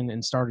last session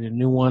and started a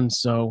new one.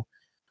 So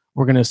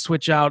we're going to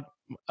switch out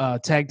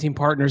tag team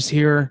partners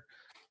here.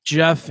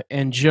 Jeff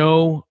and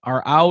Joe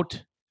are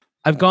out.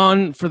 I've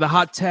gone for the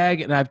hot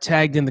tag, and I've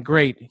tagged in the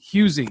great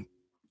Hughezy.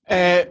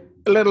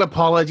 Little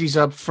apologies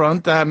up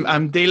front.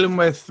 I'm dealing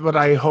with what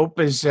I hope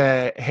is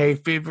hay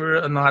fever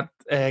and not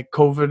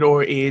COVID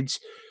or AIDS.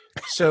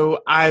 So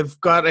I've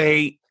got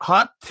a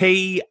hot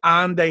tea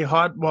and a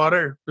hot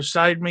water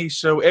beside me.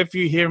 So if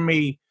you hear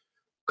me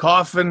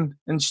coughing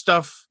and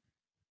stuff,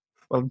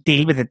 well,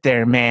 deal with it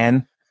there,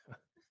 man.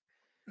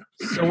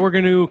 So we're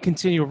going to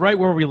continue right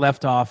where we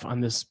left off on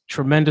this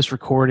tremendous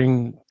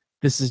recording.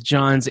 This is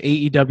John's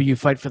AEW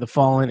Fight for the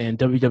Fallen and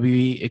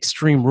WWE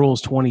Extreme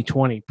Rules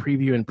 2020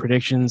 preview and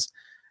predictions.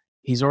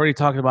 He's already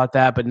talking about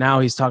that, but now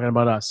he's talking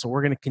about us. So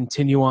we're going to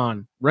continue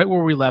on right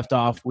where we left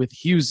off with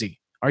Hughezy.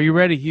 Are you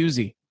ready,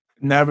 Hughezy?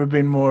 Never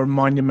been more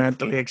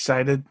monumentally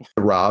excited.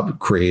 Rob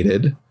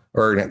created,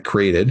 or not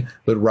created,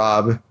 but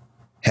Rob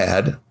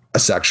had a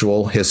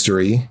sexual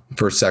history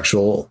for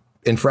sexual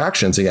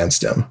infractions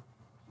against him.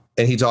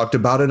 And he talked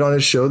about it on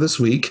his show this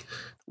week.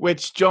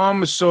 Which John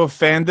was so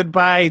offended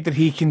by that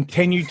he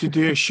continued to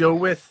do a show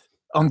with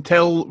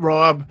until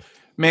Rob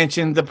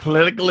mentioned the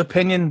political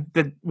opinion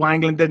that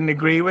Wangland didn't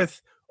agree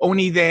with.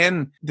 Only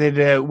then did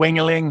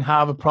Wingling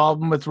have a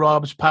problem with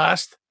Rob's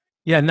past.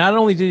 Yeah, not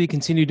only did he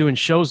continue doing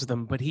shows with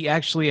him, but he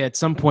actually at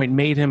some point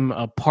made him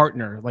a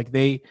partner. Like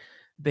they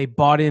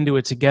bought into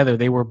it together.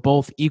 They were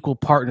both equal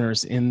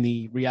partners in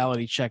the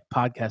Reality Check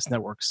podcast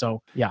network.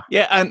 So yeah.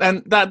 Yeah,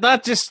 and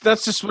that's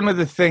just one of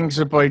the things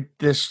about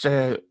this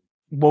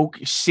woke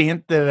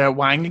saint that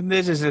Wangland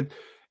is that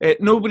I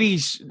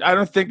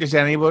don't think there's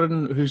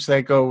anyone who's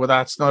like, oh, well,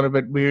 that's not a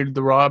bit weird,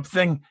 the Rob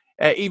thing.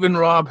 Even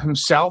Rob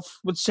himself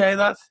would say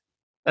that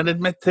and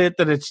admit to it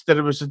that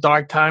it was a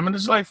dark time in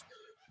his life.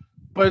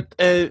 But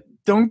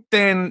don't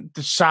then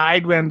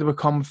decide when to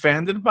become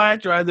offended by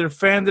it. You're either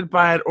offended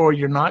by it or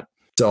you're not.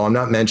 So I'm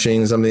not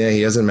mentioning something that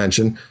he hasn't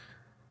mentioned.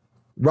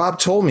 Rob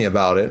told me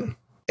about it,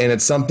 and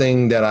it's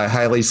something that I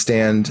highly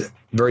stand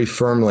very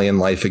firmly in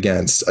life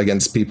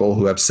against people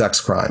who have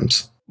sex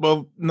crimes.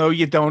 Well, no,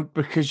 you don't,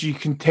 because you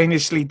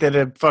continuously did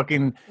a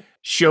fucking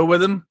show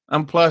with him.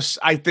 And plus,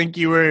 I think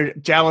you were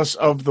jealous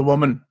of the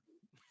woman.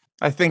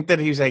 I think that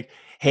he's like,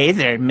 hey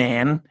there,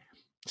 man.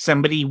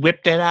 Somebody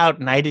whipped it out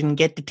and I didn't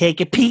get to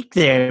take a peek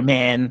there,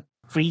 man.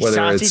 Free Whether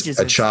sausages. It's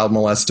a child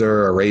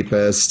molester, a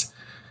rapist,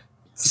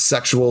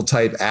 sexual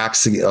type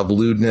acts of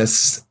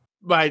lewdness.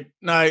 Right.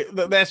 Now,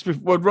 that's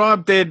what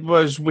Rob did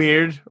was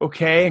weird,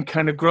 okay, and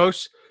kind of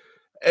gross.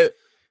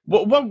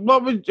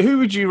 Who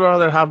would you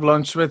rather have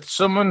lunch with?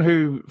 Someone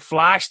who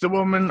flashed a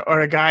woman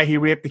or a guy who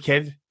raped a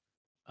kid?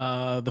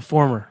 The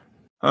former.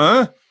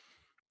 Huh?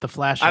 The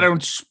flasher. I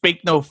don't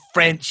speak no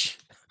French.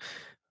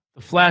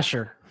 The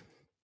flasher.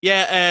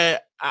 Yeah,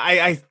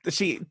 I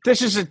see.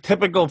 This is a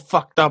typical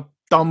fucked up,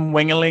 dumb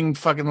wingling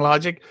fucking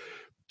logic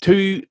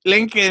to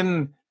link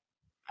in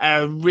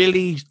a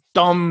really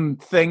dumb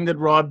thing that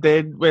Rob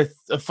did with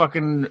a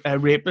fucking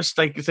rapist.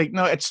 Like, it's like,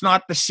 no, it's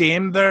not the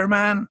same there,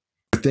 man.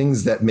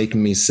 Things that make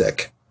me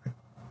sick.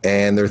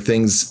 And they're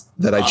things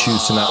that I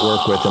choose to not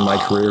work with in my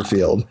career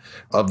field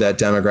of that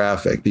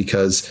demographic,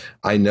 because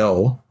I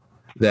know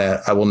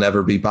that I will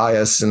never be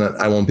biased and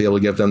I won't be able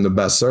to give them the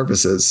best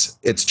services.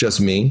 It's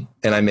just me.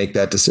 And I make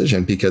that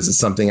decision because it's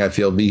something I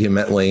feel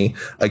vehemently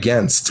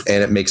against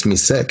and it makes me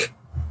sick.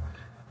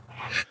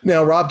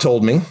 Now, Rob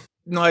told me.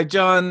 Now,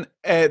 John,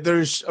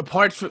 there's,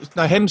 apart from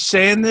now him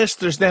saying this,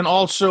 there's then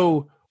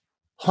also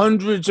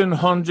hundreds and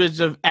hundreds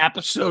of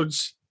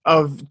episodes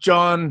of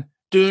John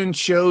doing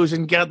shows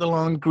and getting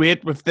along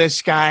great with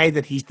this guy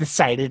that he's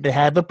decided to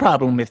have a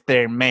problem with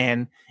there,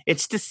 man.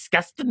 It's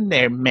disgusting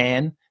there,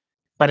 man.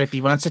 But if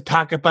he wants to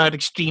talk about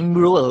extreme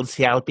rules,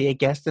 he'll be a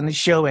guest on the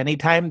show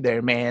anytime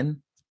there,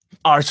 man.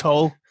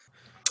 Arsehole.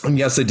 And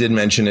yes, I did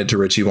mention it to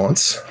Richie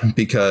once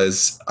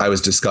because I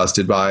was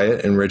disgusted by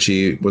it, and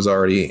Richie was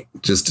already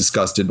just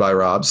disgusted by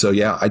Rob. So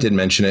yeah, I did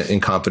mention it in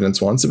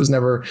confidence once. It was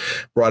never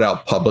brought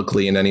out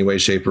publicly in any way,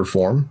 shape, or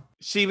form.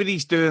 See what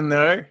he's doing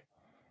there?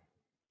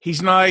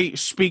 He's now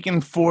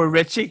speaking for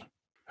Richie,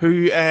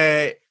 who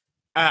who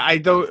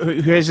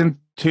isn't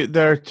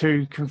there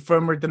to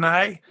confirm or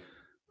deny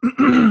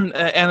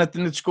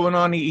anything that's going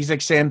on. He's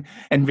like saying,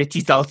 and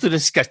Richie's also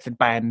disgusted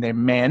by him there,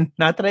 man.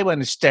 Not that I want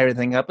to stir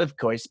anything up, of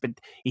course, but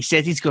he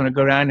says he's going to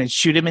go around and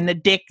shoot him in the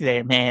dick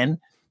there, man.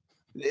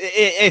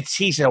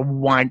 He's a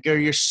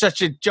wanker. You're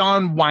such a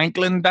John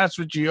Wangland. That's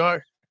what you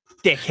are,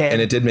 dickhead. And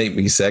it did make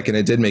me sick, and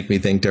it did make me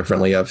think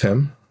differently of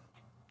him.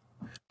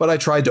 But I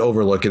tried to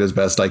overlook it as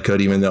best I could,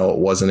 even though it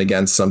wasn't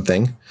against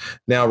something.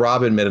 Now,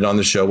 Rob admitted on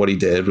the show what he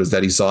did was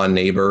that he saw a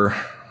neighbor.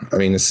 I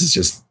mean, this is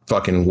just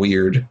fucking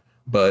weird.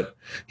 But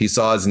he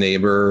saw his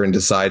neighbor and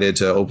decided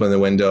to open the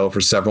window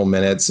for several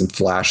minutes and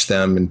flash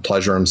them and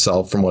pleasure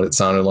himself from what it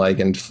sounded like.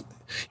 And,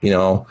 you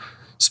know,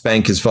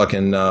 spank his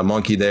fucking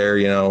monkey there,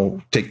 you know,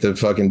 take the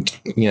fucking,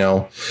 you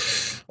know,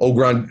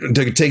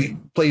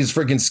 play his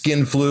freaking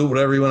skin flute,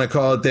 whatever you want to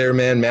call it there,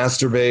 man.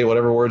 Masturbate,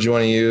 whatever words you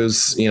want to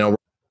use, you know.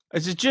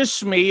 Is it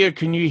just me, or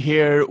can you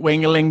hear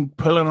Wingling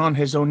pulling on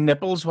his own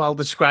nipples while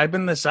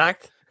describing this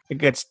act? It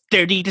gets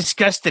dirty,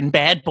 disgusting,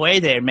 bad boy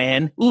there,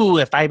 man. Ooh,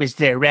 if I was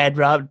there, Rad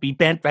Rob would be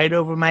bent right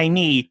over my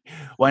knee.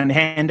 One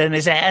hand on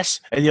his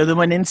ass, and the other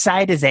one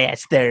inside his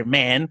ass there,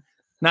 man.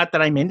 Not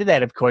that I'm into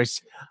that, of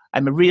course.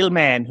 I'm a real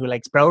man who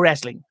likes pro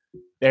wrestling.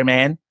 There,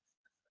 man.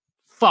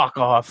 Fuck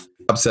off.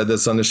 Bob said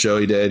this on the show.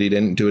 He did. He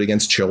didn't do it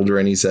against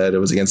children. He said it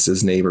was against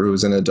his neighbor who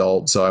was an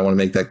adult. So I want to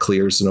make that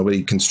clear so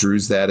nobody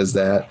construes that as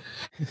that.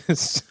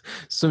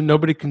 So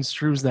nobody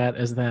construes that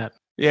as that.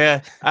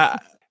 Yeah.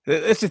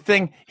 That's the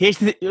thing.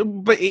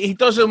 But he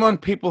doesn't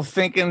want people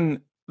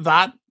thinking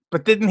that.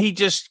 But didn't he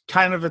just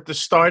kind of at the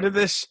start of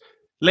this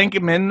link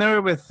him in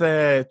there with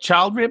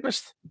child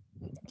rapist?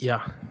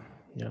 Yeah.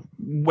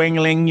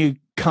 Wingling, you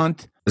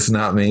cunt. It's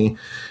not me.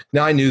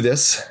 Now, I knew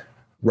this.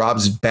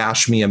 Rob's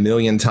bashed me a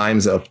million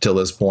times up till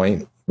this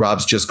point.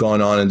 Rob's just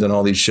gone on and done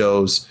all these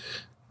shows,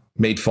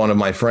 made fun of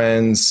my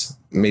friends,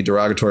 made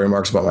derogatory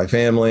remarks about my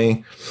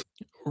family.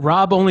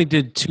 Rob only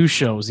did 2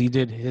 shows. He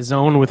did his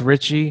own with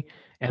Richie,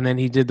 and then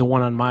he did the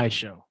one on my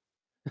show.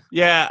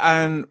 Yeah,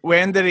 and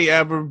when did he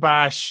ever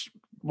bash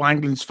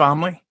Wangland's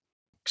family?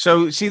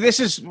 So, see, this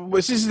is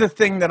the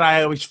thing that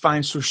I always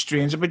find so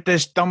strange about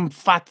this dumb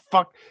fat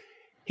fuck.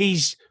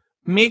 He's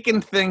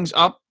making things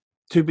up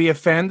to be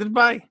offended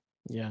by.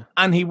 Yeah.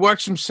 And he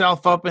works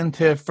himself up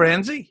into a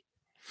frenzy.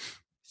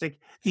 It's like,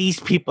 these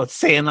people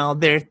saying all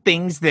their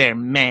things there,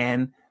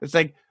 man. It's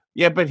like,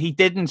 yeah, but he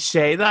didn't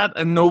say that,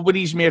 and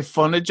nobody's made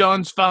fun of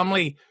John's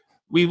family.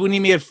 We've only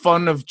made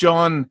fun of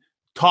John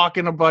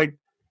talking about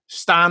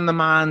Stan the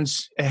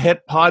Man's a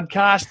hit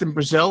podcast in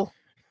Brazil,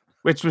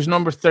 which was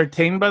number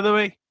 13, by the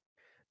way.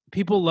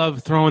 People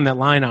love throwing that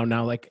line out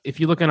now. Like, if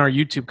you look in our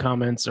YouTube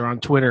comments or on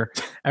Twitter,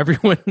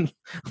 everyone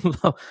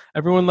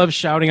loves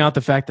shouting out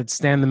the fact that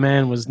Stan the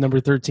Man was number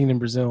 13 in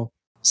Brazil.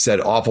 Said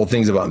awful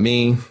things about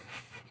me.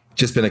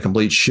 Just been a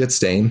complete shit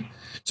stain.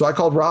 So I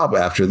called Rob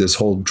after this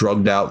whole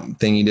drugged out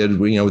thing he did,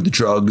 you know, with the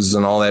drugs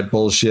and all that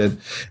bullshit.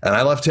 And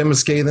I left him a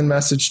scathing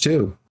message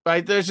too.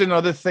 Right, there's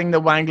another thing that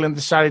Wangland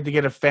decided to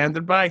get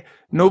offended by.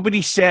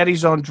 Nobody said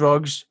he's on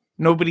drugs.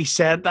 Nobody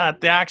said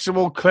that. The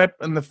actual clip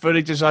and the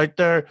footage is out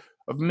there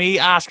of me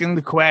asking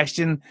the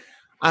question,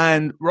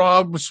 and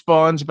Rob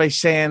responds by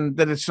saying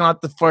that it's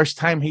not the first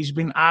time he's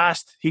been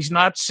asked. He's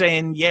not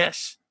saying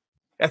yes.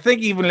 I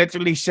think he even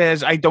literally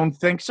says, I don't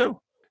think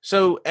so.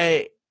 So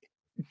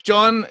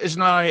John is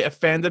now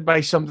offended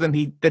by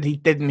something that he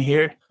didn't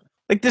hear.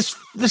 Like,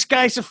 this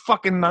guy's a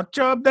fucking nut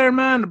job there,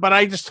 man. But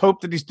I just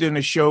hope that he's doing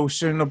a show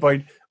soon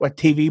about what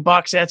TV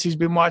box sets he's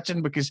been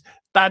watching, because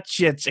That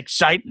shit's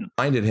exciting.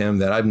 I reminded him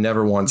that I've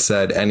never once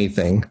said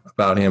anything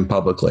about him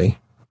publicly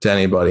to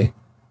anybody.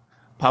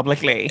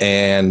 Publicly.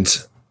 And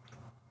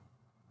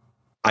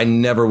I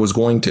never was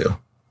going to.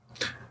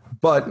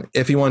 But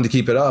if he wanted to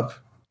keep it up,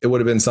 it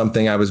would have been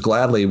something I was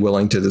gladly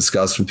willing to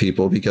discuss with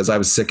people, because I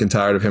was sick and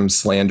tired of him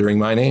slandering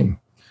my name,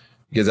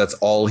 because that's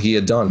all he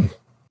had done.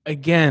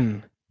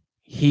 Again,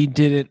 he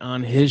did it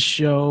on his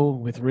show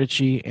with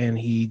Richie, and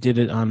he did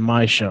it on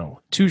my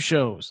show. 2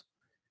 shows.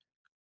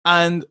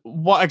 And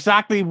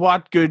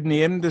what good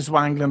name does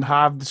Wangland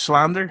have to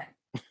slander?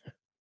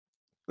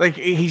 Like,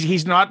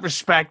 he's not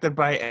respected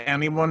by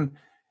anyone.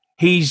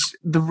 He's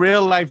the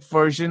real life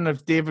version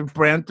of David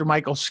Brent or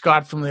Michael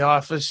Scott from The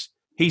Office.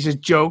 He's a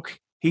joke.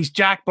 He's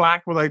Jack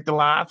Black without the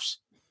laughs.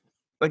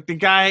 Like, the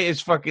guy is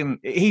fucking,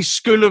 he's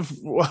School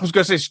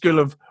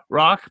of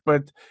Rock,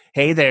 but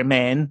hey there,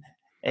 man.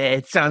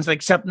 It sounds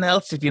like something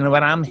else, if you know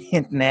what I'm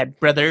hinting at,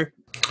 brother.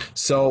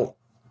 So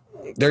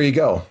there you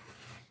go.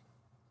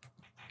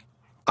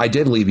 I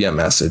did leave you a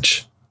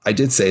message. I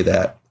did say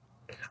that.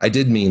 I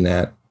did mean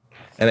that.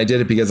 And I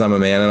did it because I'm a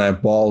man and I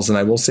have balls, and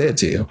I will say it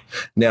to you.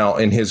 Now,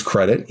 in his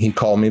credit, he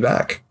called me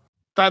back.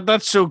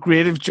 That's so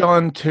great of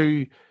John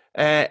to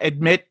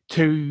admit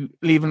to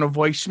leaving a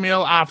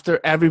voicemail after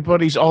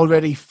everybody's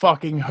already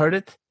fucking heard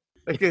it.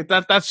 Like,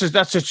 that's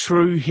a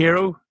true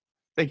hero.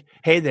 Like,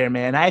 hey there,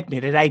 man, I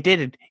admit it, I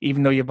did it,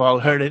 even though you've all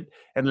heard it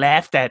and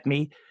laughed at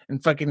me,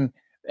 and fucking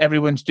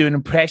everyone's doing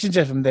impressions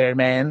of him there,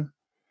 man.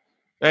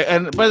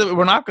 And by the way,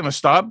 we're not going to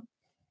stop.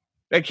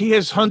 Like, he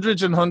has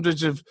hundreds and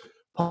hundreds of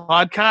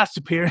podcast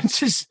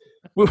appearances.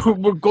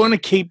 We're going to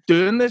keep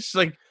doing this.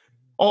 Like,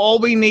 all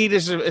we need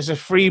is a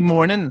free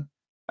morning,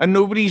 and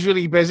nobody's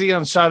really busy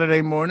on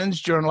Saturday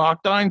mornings during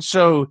lockdown,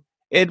 so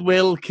it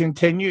will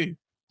continue.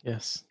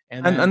 Yes.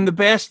 And the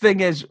best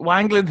thing is,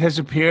 Wangland has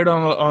appeared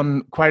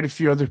on quite a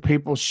few other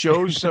people's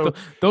shows. So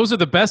those are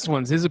the best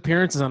ones. His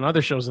appearances on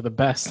other shows are the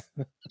best.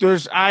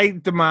 I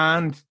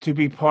demand to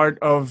be part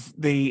of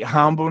the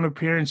Hambone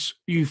appearance.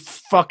 You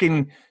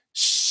fucking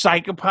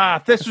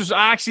psychopath. This was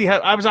actually,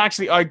 I was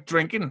actually out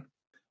drinking,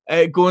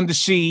 going to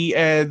see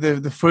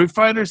the Foo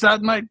Fighters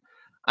that night.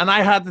 And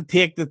I had to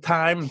take the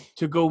time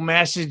to go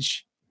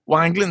message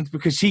Wangland,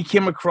 because he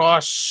came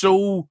across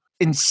so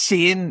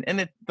insane in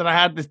it that I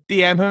had to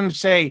DM him and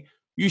say,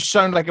 you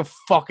sound like a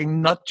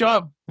fucking nut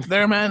job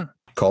there, man.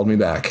 Called me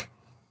back.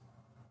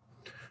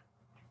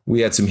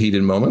 We had some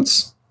heated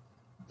moments.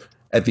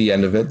 At the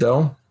end of it,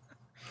 though,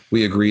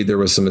 we agreed there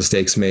was some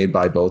mistakes made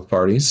by both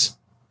parties,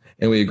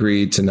 and we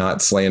agreed to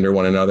not slander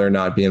one another,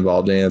 not be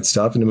involved in that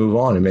stuff, and to move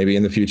on. And maybe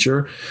in the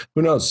future,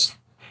 who knows?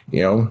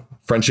 You know,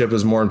 friendship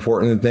is more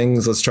important than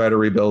things. Let's try to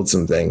rebuild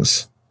some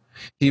things.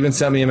 He even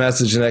sent me a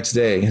message the next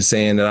day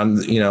saying that I'm,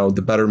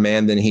 the better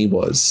man than he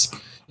was,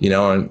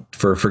 and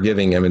for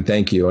forgiving him and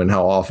thank you, and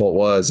how awful it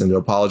was, and to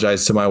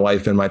apologize to my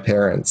wife and my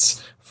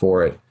parents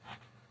for it.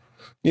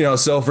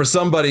 So for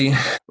somebody,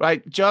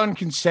 right, John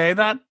can say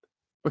that,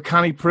 but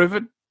can he prove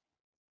it?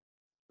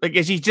 Like,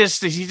 is he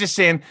just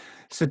saying,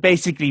 so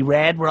basically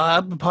Red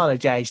Rob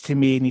apologized to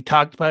me and he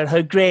talked about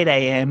how great I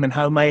am and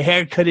how my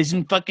haircut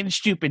isn't fucking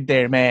stupid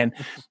there, man.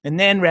 And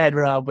then Red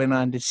Rob went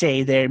on to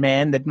say there,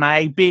 man, that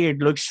my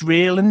beard looks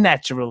real and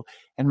natural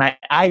and my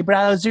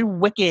eyebrows are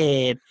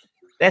wicked.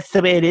 That's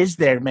the way it is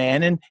there,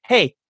 man. And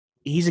hey,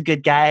 he's a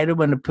good guy. I don't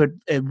want to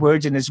put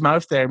words in his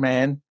mouth there,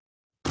 man.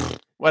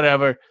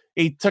 Whatever.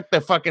 He took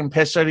the fucking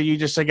piss out of you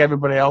just like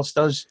everybody else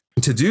does.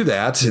 To do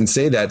that and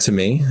say that to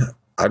me,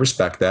 I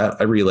respect that.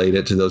 I relayed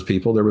it to those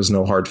people. There was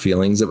no hard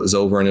feelings. It was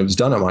over and it was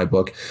done in my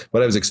book.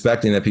 But I was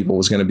expecting that people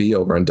was going to be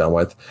over and done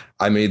with.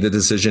 I made the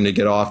decision to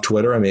get off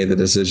Twitter. I made the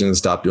decision to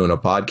stop doing a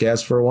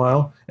podcast for a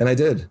while. And I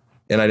did.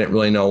 And I didn't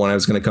really know when I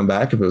was going to come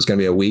back, if it was going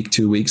to be a week,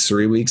 2 weeks,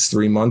 3 weeks,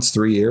 3 months,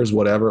 3 years,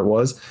 whatever it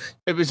was.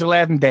 It was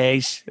 11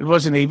 days. It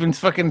wasn't even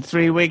fucking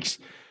 3 weeks.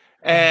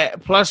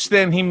 Plus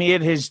then he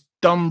made his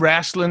dumb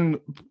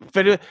wrestling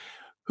video.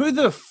 Who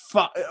the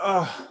fuck?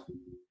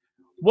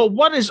 Well,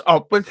 what is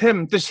up with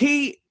him? Does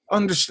he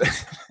understand?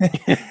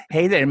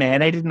 Hey there,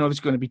 man. I didn't know it was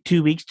going to be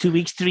 2 weeks,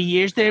 3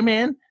 years there,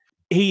 man.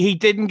 He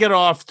didn't get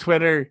off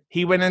Twitter.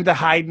 He went into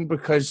hiding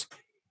because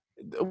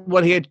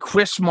what he had,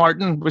 Chris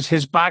Martin, was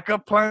his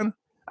backup plan.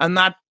 And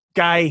that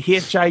guy,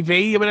 HIV,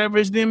 or whatever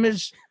his name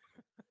is.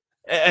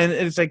 And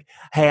it's like,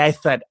 hey, I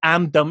thought,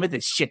 I'm done with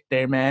this shit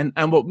there, man.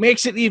 And what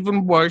makes it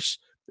even worse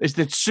is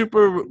that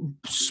super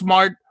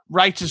smart,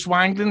 righteous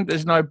Wangland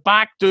is now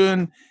back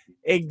doing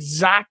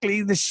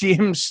exactly the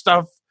same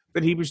stuff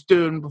that he was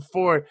doing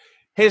before.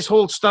 His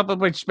whole stuff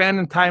about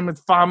spending time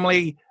with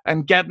family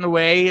and getting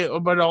away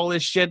about all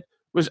this shit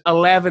was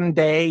 11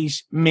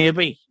 days,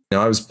 maybe.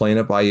 I was playing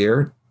it by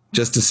ear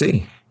just to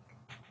see.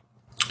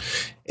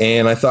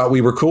 And I thought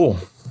we were cool.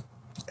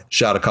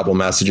 Shot a couple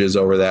messages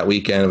over that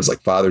weekend. It was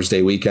like Father's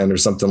Day weekend or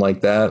something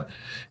like that.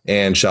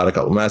 And shot a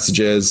couple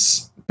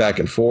messages back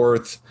and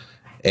forth.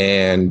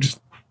 And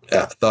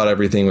thought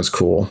everything was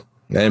cool.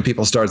 And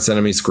people started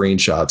sending me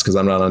screenshots because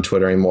I'm not on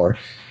Twitter anymore.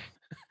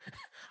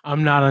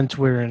 I'm not on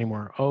Twitter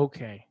anymore.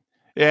 Okay.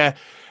 Yeah.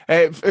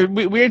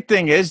 Weird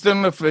thing is,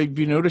 don't know if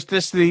you noticed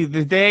this, the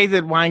day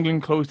that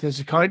Wangland closed his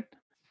account,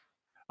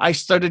 I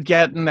started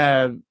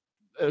getting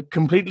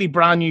completely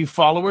brand new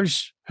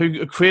followers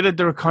who created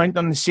their account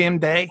on the same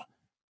day.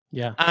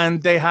 Yeah.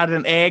 And they had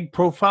an egg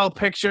profile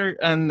picture,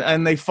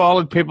 and they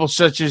followed people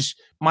such as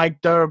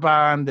Mike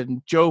Durband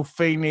and Joe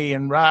Feeney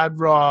and Rad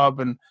Rob,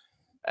 and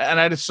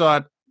I just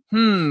thought,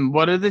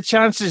 what are the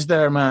chances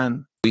there,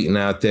 man? Tweeting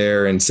out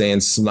there and saying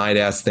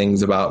snide-ass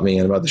things about me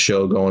and about the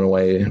show going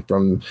away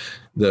from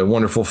the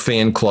wonderful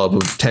fan club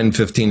of 10,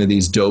 15 of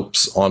these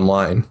dopes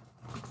online.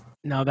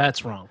 Now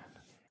that's wrong.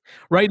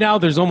 Right now,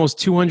 there's almost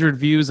 200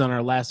 views on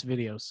our last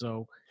video.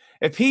 So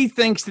if he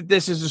thinks that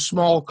this is a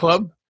small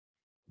club,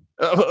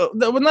 well,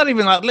 not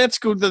even that. Let's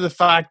go to the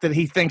fact that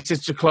he thinks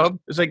it's a club.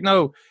 It's like,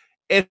 no,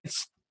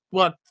 it's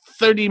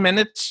 30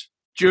 minutes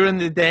during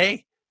the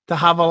day to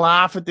have a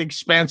laugh at the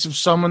expense of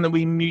someone that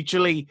we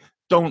mutually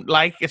don't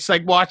like. It's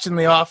like watching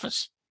The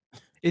Office.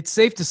 It's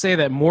safe to say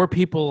that more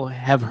people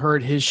have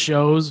heard his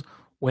shows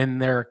when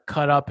they're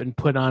cut up and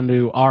put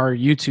onto our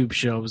YouTube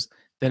shows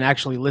than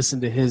actually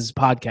listen to his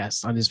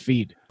podcast on his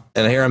feed.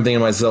 And here I'm thinking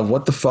to myself,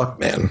 what the fuck,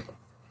 man?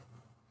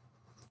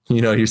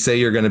 You know, you say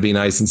you're going to be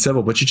nice and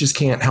civil, but you just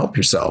can't help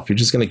yourself. You're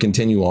just going to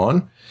continue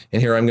on.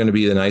 And here I'm going to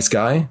be the nice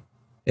guy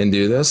and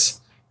do this.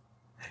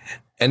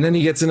 And then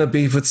he gets in a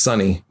beef with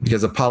Sonny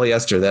because of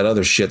polyester, that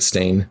other shit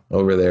stain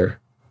over there.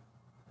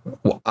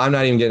 Well, I'm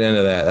not even getting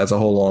into that. That's a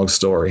whole long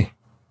story.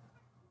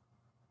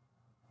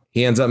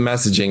 He ends up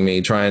messaging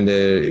me, trying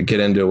to get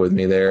into it with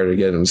me there to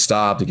get him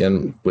stopped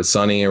again with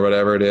Sonny or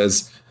whatever it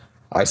is.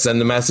 I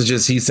send the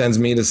messages he sends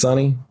me to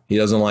Sonny. He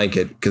doesn't like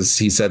it because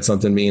he said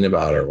something mean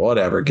about her.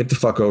 Whatever. Get the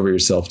fuck over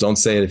yourself. Don't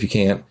say it if you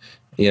can't,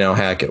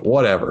 hack it.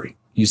 Whatever.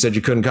 You said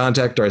you couldn't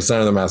contact her. I sent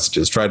her the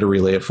messages. Tried to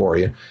relay it for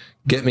you.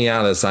 Get me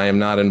out of this. I am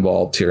not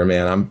involved here,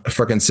 man. I'm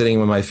fucking sitting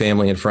with my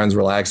family and friends,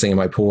 relaxing in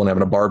my pool and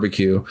having a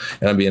barbecue,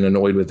 and I'm being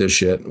annoyed with this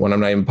shit when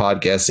I'm not even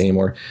podcasting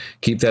anymore.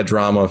 Keep that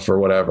drama for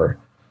whatever.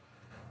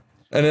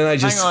 And then I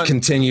just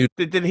continued.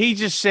 Did he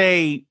just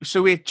say,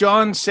 so wait,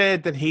 John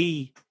said that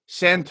he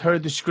sent her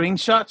the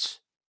screenshots,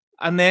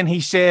 and then he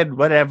said,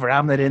 whatever,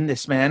 I'm not in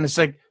this, man. It's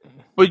like,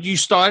 but you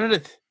started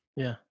it.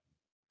 Yeah.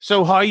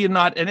 So how are you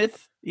not in it?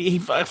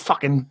 He's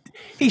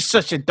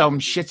such a dumb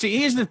shit. See,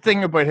 here's the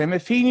thing about him.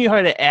 If he knew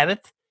how to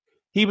edit,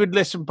 he would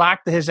listen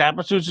back to his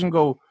episodes and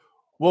go,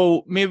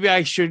 well, maybe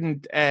I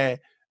shouldn't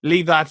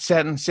leave that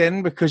sentence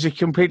in because it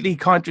completely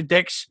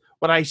contradicts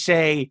what I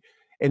say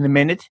in a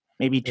minute,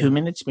 maybe 2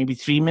 minutes, maybe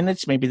 3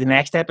 minutes, maybe the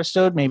next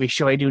episode, maybe a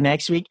show I do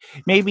next week,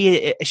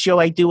 maybe a show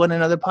I do on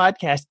another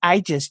podcast. I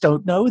just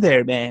don't know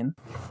there, man.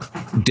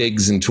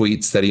 Digs and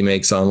tweets that he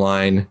makes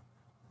online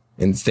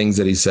and things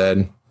that he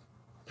said.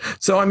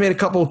 So I made a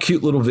couple of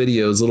cute little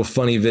videos, little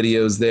funny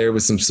videos there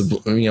with some,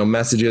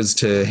 messages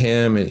to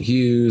him and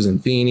Hughes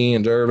and Feeney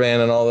and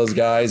Durband and all those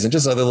guys and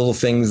just other little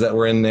things that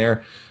were in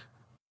there.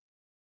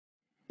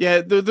 Yeah,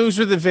 those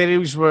were the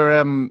videos where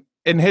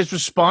in his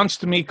response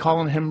to me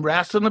calling him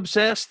wrestling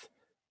obsessed,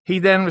 he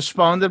then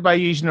responded by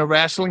using a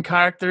wrestling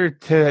character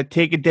to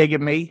take a dig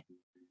at me.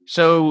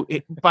 So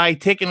by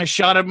taking a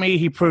shot at me,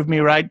 he proved me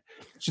right.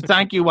 So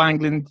thank you,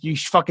 Wangland, you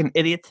fucking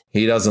idiot.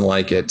 He doesn't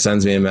like it.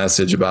 Sends me a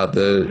message about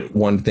the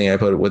one thing I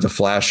put with a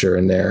flasher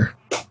in there.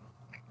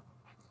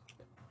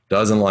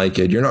 Doesn't like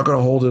it. You're not going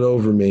to hold it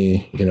over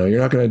me. You're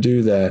not going to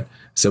do that. I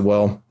said,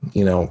 well,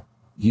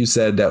 you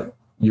said that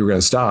you were going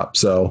to stop.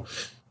 So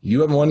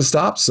you haven't wanted to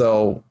stop.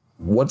 So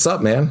what's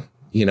up, man?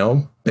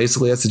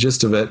 Basically that's the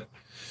gist of it.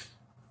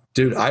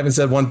 Dude, I haven't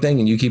said one thing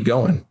and you keep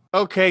going.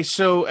 Okay,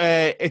 so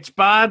it's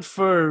bad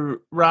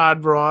for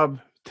Rad Rob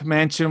to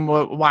mention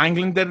what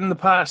Wangland did in the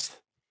past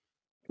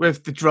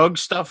with the drug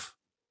stuff.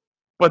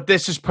 But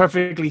this is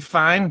perfectly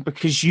fine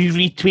because you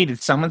retweeted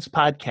someone's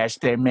podcast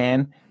there,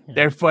 man. Yeah.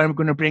 Therefore, I'm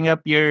going to bring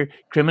up your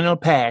criminal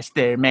past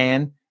there,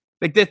 man.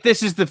 Like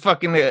this is the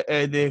fucking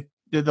the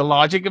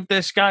logic of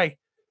this guy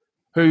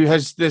who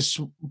has this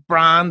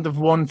brand of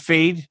one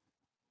feed,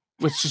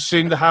 which is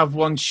soon to have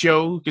one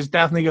show because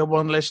definitely got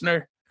one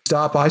listener.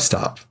 Stop, I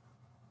stop.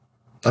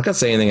 I'm not going to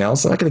say anything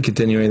else. I'm not going to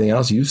continue anything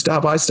else. You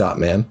stop, I stop,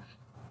 man.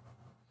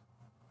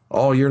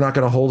 Oh, you're not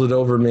going to hold it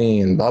over me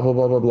and blah, blah,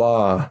 blah, blah,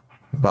 blah.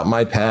 About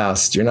my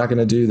past. You're not going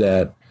to do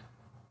that.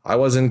 I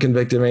wasn't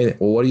convicted of anything.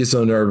 Well, what are you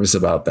so nervous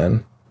about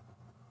then?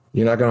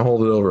 You're not going to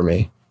hold it over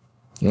me.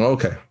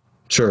 Okay,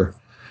 sure.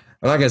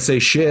 I'm not going to say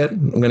shit.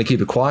 I'm going to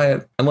keep it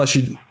quiet unless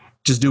you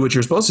just do what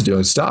you're supposed to do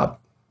and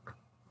stop.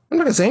 I'm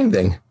not going to say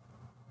anything.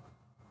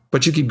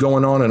 But you keep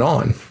going on and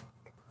on.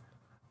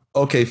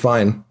 Okay,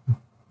 fine.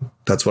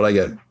 That's what I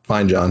get.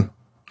 Fine, John.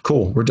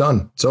 Cool. We're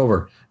done. It's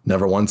over.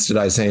 Never once did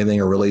I say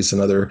anything or release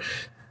another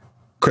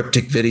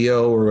cryptic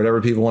video or whatever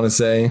people want to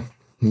say,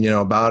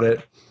 about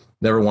it.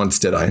 Never once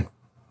did I.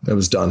 It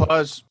was done.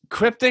 Because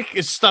cryptic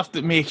is stuff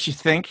that makes you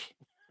think.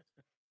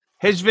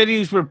 His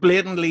videos were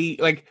blatantly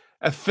like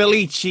a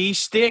Philly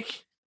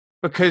cheesesteak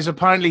because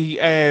apparently,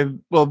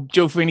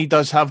 Joe Feeney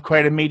does have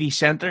quite a meaty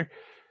center.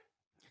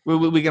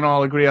 We can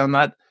all agree on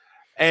that.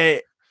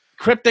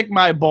 Cryptic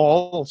my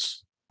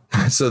balls.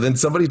 So then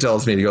somebody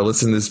tells me to go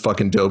listen to this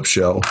fucking dope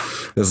show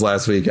this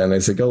last weekend. I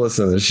said, go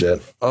listen to this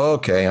shit.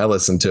 Okay, I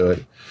listened to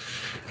it.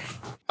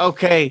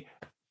 Okay.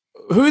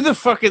 Who the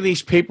fuck are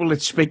these people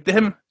that speak to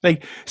him?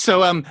 Like,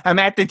 so I'm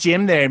at the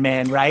gym there,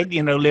 man, right?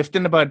 You know,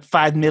 lifting about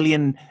 5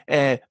 million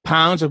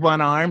pounds with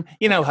one arm.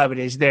 You know how it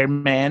is there,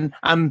 man.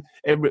 I'm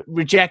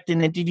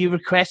rejecting interview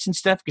requests and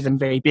stuff because I'm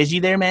very busy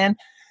there, man.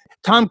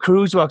 Tom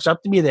Cruise walks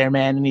up to me there,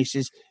 man, and he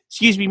says,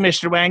 excuse me,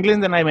 Mr.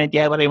 Wangland. And I went,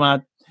 yeah, what do you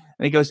want?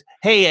 And he goes,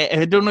 hey,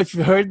 I don't know if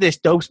you've heard this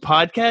Dopes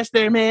podcast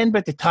there, man,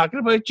 but they're talking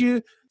about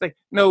you. Like,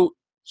 no,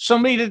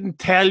 somebody didn't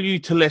tell you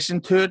to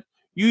listen to it.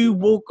 You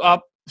woke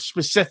up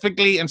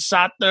specifically and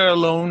sat there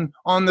alone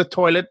on the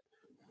toilet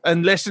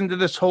and listened to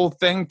this whole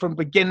thing from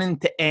beginning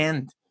to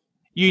end.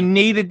 You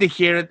needed to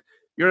hear it.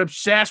 You're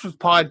obsessed with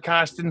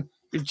podcasting.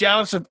 You're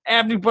jealous of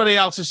everybody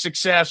else's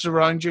success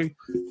around you.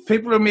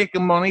 People are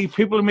making money.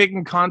 People are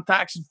making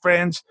contacts and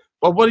friends.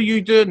 Well, what are you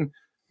doing?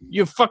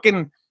 You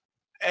fucking...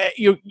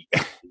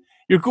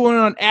 You're going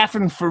on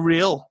effing for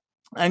real,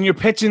 and you're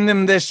pitching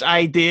them this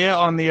idea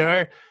on the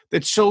air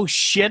that's so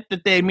shit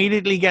that they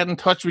immediately get in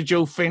touch with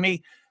Joe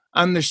Feeney,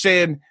 and they're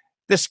saying,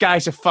 this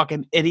guy's a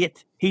fucking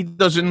idiot. He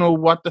doesn't know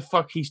what the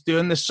fuck he's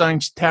doing. This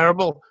sounds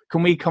terrible.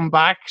 Can we come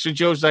back? So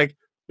Joe's like,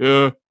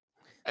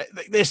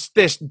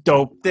 this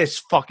dope, this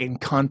fucking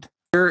cunt.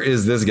 Here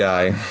is this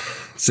guy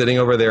sitting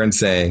over there and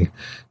saying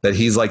that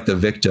he's like the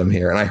victim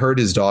here. And I heard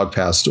his dog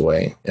passed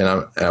away.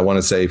 And I want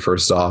to say,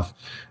 first off,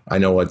 I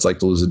know what it's like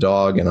to lose a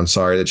dog, and I'm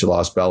sorry that you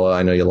lost Bella.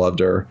 I know you loved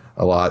her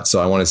a lot. So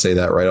I want to say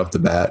that right off the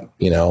bat,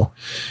 you know.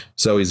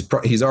 So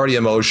he's already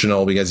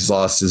emotional because he's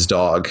lost his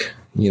dog,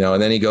 you know,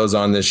 and then he goes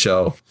on this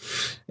show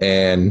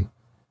and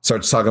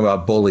starts talking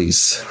about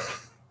bullies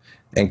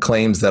and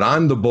claims that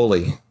I'm the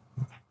bully.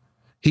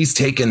 He's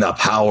taking the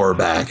power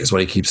back is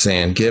what he keeps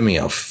saying. Give me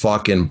a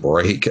fucking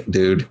break,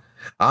 dude.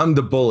 I'm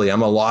the bully.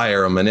 I'm a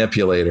liar, a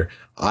manipulator.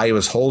 I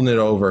was holding it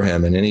over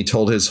him. And then he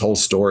told his whole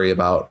story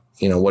about,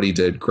 you know, what he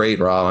did. Great,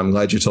 Rob. I'm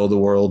glad you told the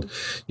world,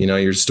 you know,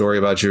 your story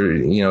about your,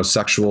 you know,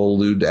 sexual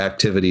lewd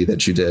activity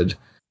that you did.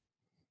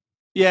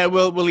 Yeah,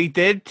 well, he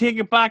did take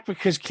it back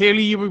because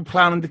clearly you were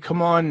planning to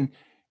come on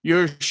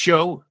your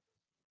show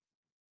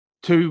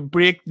to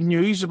break the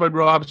news about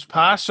Rob's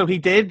past. So he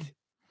did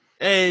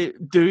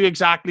do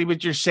exactly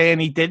what you're saying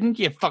he didn't,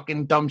 you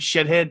fucking dumb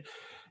shithead.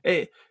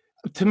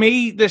 To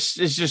me, this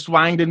is just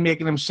Wangland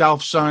making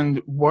himself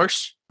sound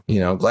worse. You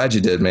know, glad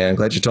you did, man.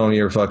 Glad you told me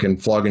you were fucking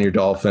flogging your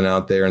dolphin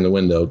out there in the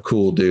window.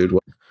 Cool, dude.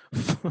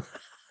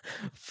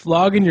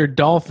 Flogging your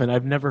dolphin.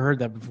 I've never heard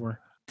that before.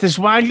 Does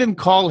Wangland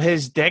call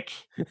his dick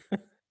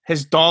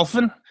his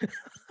dolphin?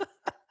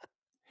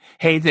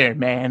 Hey there,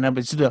 man. I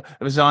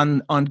was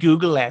on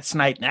Google last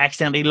night and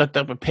accidentally looked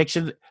up a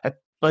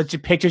bunch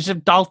of pictures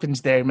of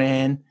dolphins there,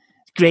 man.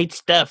 Great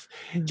stuff.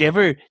 Did you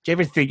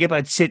ever think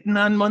about sitting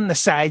on one the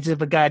size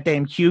of a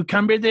goddamn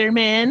cucumber there,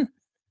 man?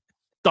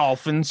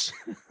 Dolphins.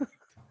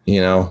 You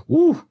know,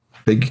 woo,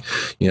 big,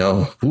 you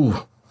know, woo.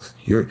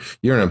 You're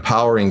an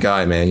empowering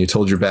guy, man. You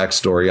told your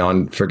backstory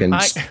on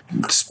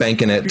freaking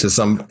spanking it to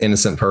some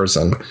innocent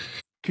person.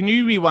 Can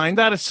you rewind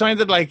that? It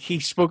sounded like he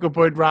spoke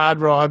about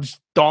Rob's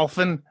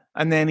dolphin,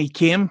 and then he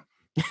came.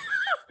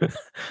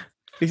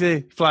 He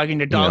said, flogging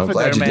your dolphin, you know,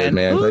 glad there, you did,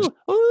 man.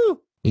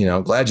 You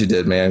know, glad you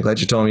did, man. Glad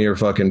you told me you were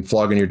fucking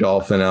flogging your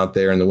dolphin out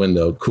there in the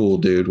window. Cool,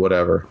 dude.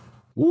 Whatever.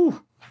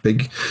 Woo,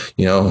 big,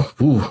 you know,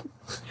 woo.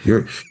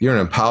 You're an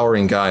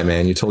empowering guy,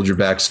 man. You told your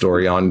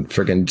backstory on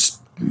freaking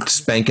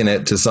spanking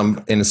it to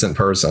some innocent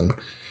person.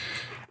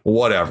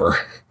 Whatever.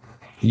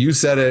 You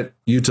said it.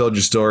 You told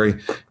your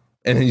story.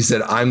 And then you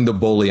said, I'm the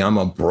bully. I'm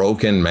a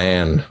broken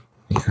man.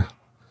 Yeah.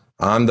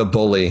 I'm the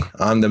bully.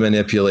 I'm the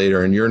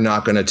manipulator. And you're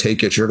not going to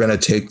take it. You're going to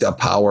take the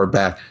power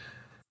back.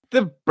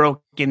 The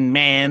broken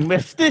man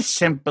with the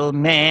simple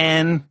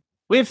man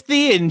with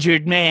the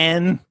injured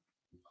man.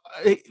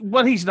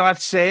 What he's not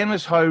saying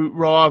is how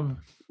Rob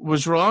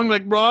was wrong.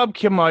 Like, Rob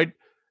came out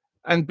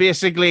and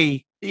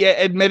basically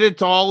admitted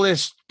to all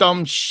this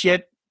dumb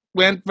shit,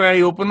 went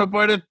very open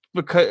about it,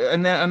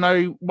 and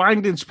now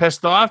Wangland's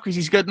pissed off because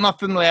he's got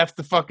nothing left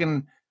to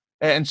fucking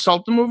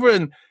insult him over,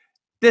 and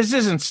this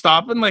isn't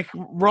stopping. Like,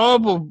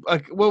 Rob will,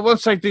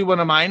 once I do one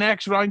of my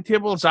next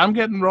roundtables, I'm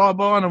getting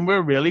Rob on, and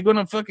we're really going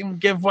to fucking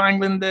give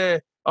Wangland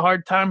a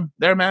hard time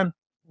there, man.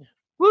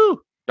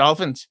 Woo!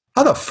 Dolphins.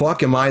 How the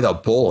fuck am I the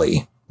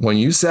bully? When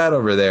you sat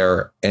over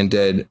there and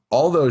did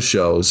all those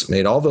shows,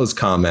 made all those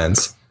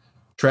comments,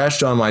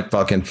 trashed on my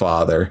fucking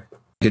father,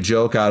 a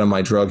joke out of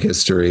my drug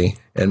history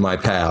and my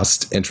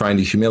past and trying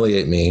to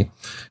humiliate me,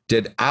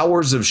 did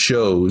hours of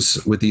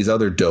shows with these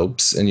other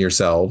dopes and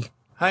yourself.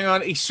 Hang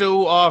on, he's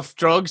so off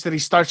drugs that he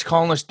starts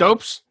calling us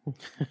dopes?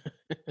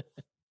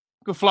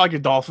 Go flog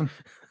your dolphin.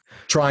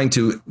 Trying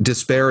to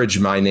disparage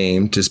my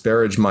name,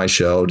 disparage my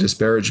show,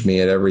 disparage me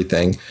at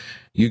everything.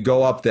 You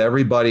go up to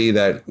everybody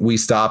that we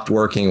stopped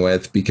working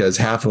with because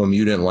half of them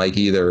you didn't like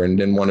either and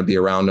didn't want to be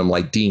around them,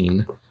 like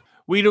Dean.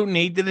 We don't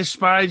need to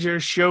disparage your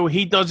show.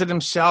 He does it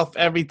himself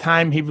every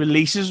time he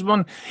releases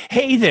one.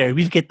 Hey there,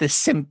 we've got the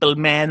simple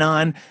man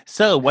on.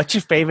 So what's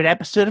your favorite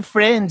episode of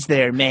Friends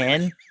there,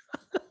 man?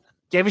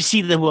 you ever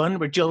see the one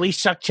where Jolie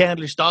sucked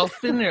Chandler's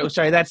dolphin? Oh,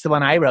 sorry, that's the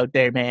one I wrote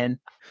there, man.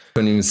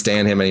 Couldn't even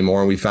stand him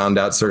anymore. And we found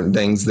out certain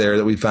things there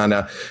that we found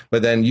out.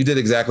 But then you did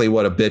exactly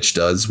what a bitch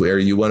does, where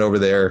you went over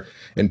there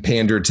and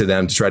pandered to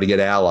them to try to get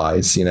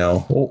allies. You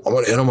know, oh, I'm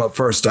going to hit them up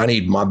first. I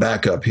need my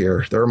backup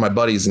here. They're my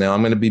buddies now.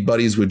 I'm going to be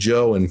buddies with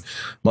Joe and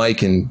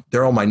Mike, and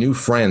they're all my new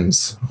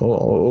friends.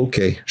 Oh,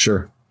 okay,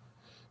 sure.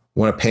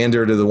 Want to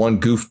pander to the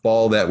one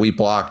goofball that we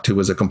blocked, who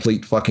was a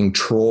complete fucking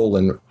troll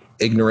and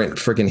ignorant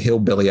freaking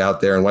hillbilly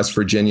out there in West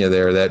Virginia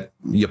there, that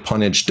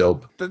Yapuncich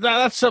dope.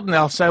 That's something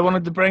else I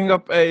wanted to bring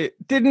up.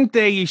 Didn't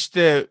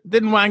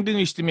Wangland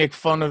used to make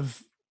fun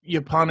of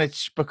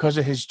Yapuncich because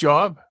of his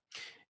job?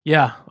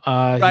 Yeah.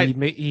 Right.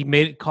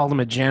 He called him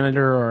a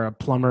janitor or a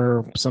plumber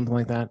or something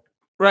like that.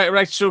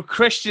 Right. So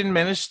Christian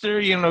minister,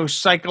 you know,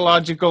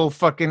 psychological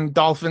fucking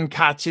dolphin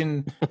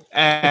catching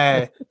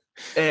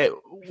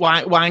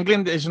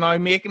Wangland is now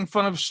making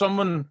fun of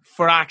someone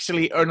for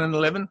actually earning a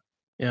living.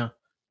 Yeah.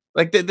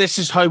 Like, this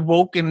is how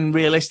woke and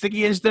realistic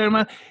he is there,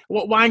 man.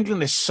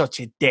 Wangland is such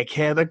a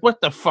dickhead. Like,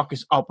 what the fuck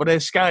is up with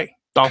this guy?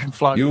 Dolphin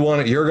Flog.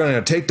 You're going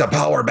to take the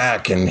power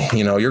back, and,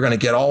 you know, you're going to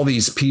get all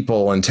these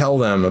people and tell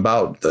them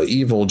about the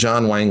evil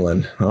John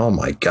Wangland. Oh,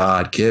 my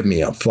God. Give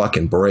me a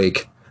fucking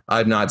break.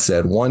 I've not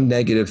said one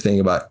negative thing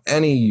about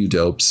any of you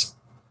dopes.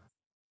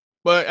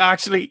 But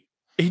actually,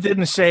 he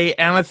didn't say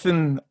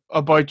anything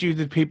about you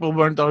that people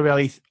weren't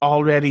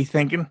already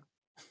thinking.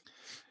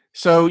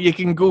 So you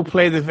can go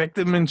play the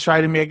victim and try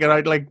to make it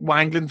out like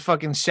Wangland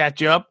fucking set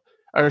you up.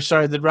 Or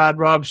sorry, that Rad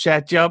Rob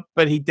set you up,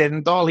 but he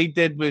didn't. All he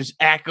did was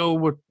echo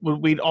what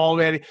we'd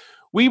already...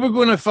 We were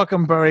going to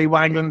fucking bury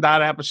Wangland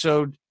that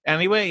episode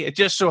anyway. It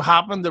just so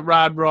happened that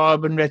Rad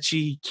Rob and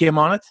Richie came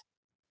on it.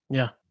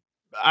 Yeah.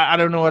 I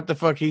don't know what the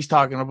fuck he's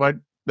talking about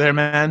there,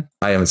 man.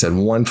 I haven't said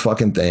one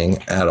fucking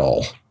thing at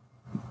all.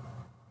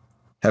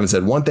 Haven't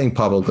said one thing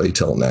publicly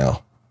till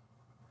now.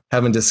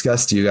 Haven't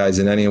discussed you guys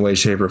in any way,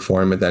 shape, or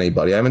form with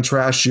anybody. I haven't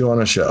trashed you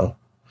on a show.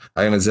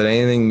 I haven't said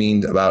anything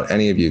mean about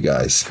any of you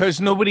guys.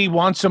 Because nobody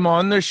wants him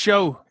on their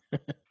show.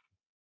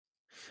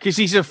 Because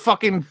he's a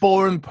fucking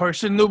boring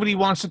person. Nobody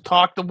wants to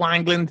talk to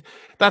Wangland.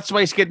 That's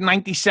why he's getting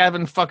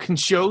 97 fucking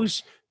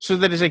shows. So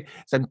that it's like,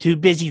 I'm too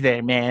busy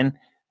there, man.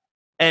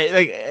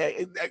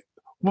 Well,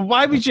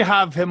 why would you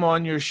have him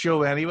on your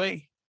show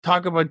anyway?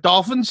 Talk about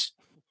dolphins?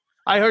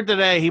 I heard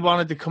today he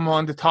wanted to come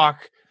on to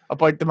talk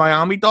about the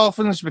Miami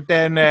Dolphins, but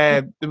then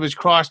there was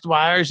crossed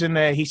wires, and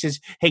he says,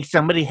 hey,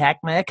 somebody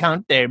hacked my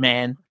account there,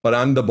 man. But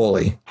I'm the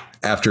bully.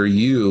 After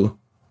you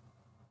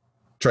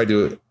tried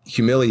to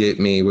humiliate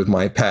me with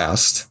my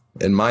past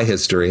and my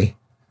history,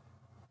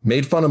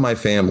 made fun of my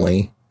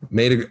family,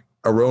 made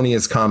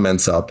erroneous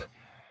comments up,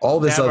 all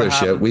this other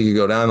shit, we could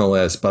go down the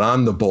list, but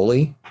I'm the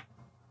bully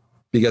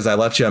because I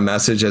left you a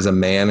message as a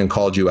man and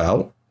called you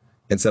out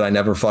and said I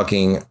never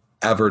fucking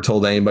ever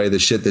told anybody the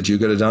shit that you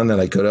could have done that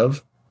I could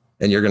have.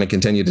 And you're going to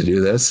continue to do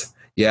this?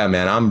 Yeah,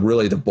 man, I'm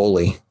really the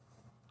bully.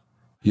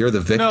 You're the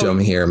victim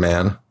here,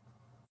 man.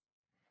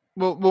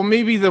 Well,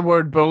 maybe the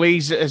word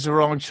bullies is the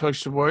wrong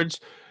choice of words.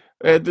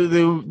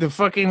 The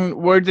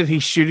fucking word that he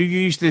should have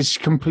used is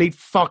complete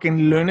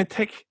fucking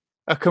lunatic.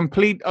 A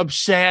complete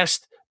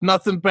obsessed,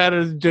 nothing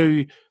better to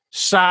do,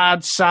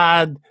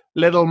 sad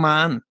little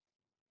man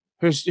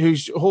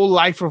whose whole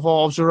life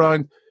revolves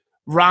around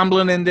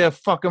rambling into a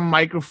fucking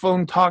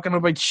microphone talking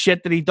about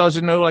shit that he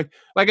doesn't know. Like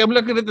I'm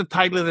looking at the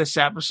title of this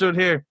episode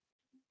here.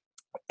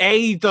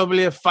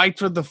 AEW Fight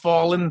for the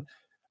Fallen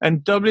and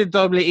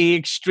WWE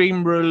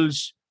Extreme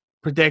Rules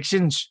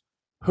predictions.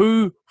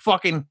 Who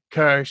fucking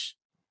cares?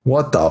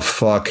 What the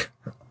fuck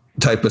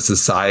type of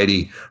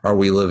society are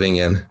we living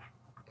in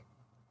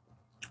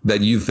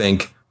that you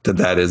think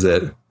that is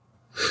it?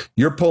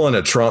 You're pulling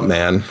a Trump,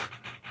 man.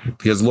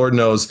 Because Lord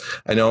knows,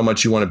 I know how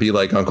much you want to be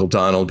like Uncle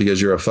Donald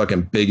because you're a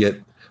fucking bigot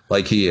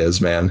like he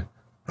is, man.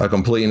 A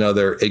complete and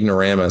utter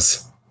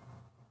ignoramus.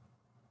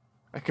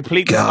 A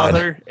complete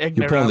other ignoramus.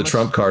 You're pulling the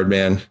Trump card,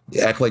 man.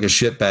 You act like a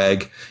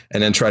shitbag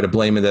and then try to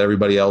blame it that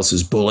everybody else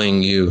is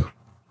bullying you.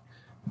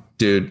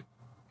 Dude,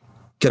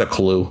 get a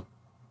clue.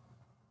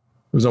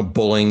 There was no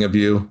bullying of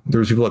you. There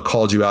was people that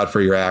called you out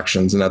for your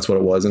actions, and that's what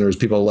it was. And there was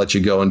people that let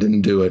you go and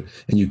didn't do it,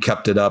 and you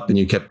kept it up, and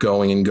you kept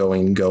going and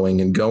going and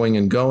going and going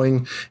and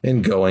going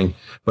and going.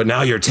 But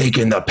now you're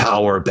taking the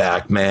power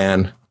back,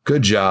 man.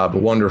 Good job.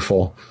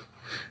 Wonderful.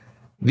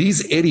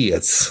 These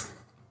idiots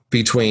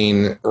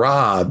between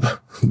Rob,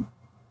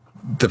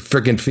 the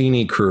freaking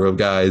Feeney crew of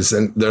guys,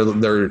 and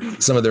they're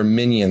some of their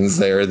minions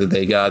there that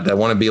they got that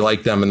want to be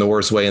like them in the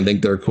worst way and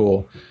think they're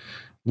cool.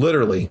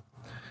 Literally,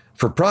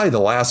 for probably the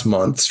last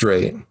month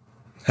straight,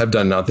 have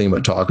done nothing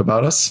but talk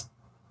about us.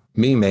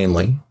 Me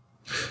mainly.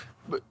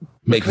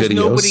 Make videos.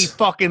 Nobody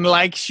fucking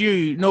likes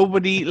you.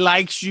 Nobody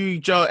likes you,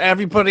 Joe.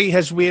 Everybody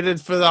has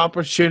waited for the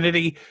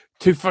opportunity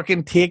to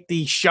fucking take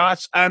these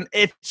shots, and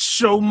it's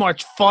so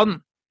much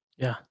fun.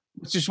 Yeah.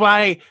 Which is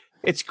why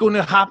it's going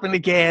to happen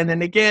again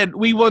and again.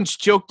 We once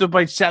joked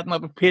about setting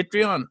up a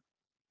Patreon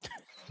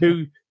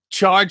to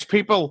charge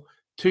people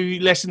to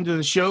listen to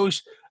the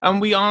shows. And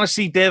we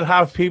honestly did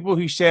have people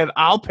who said,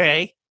 I'll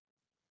pay.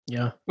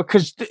 Yeah.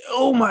 Because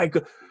oh my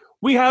god,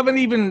 we haven't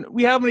even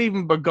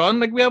begun.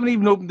 Like we haven't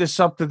even opened this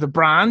up to the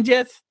brand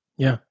yet.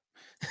 Yeah.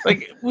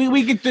 Like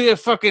we could do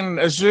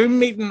a Zoom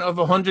meeting of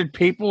 100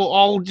 people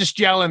all just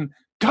yelling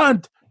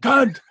cunt,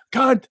 cunt,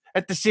 cunt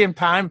at the same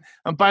time.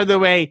 And by the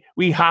way,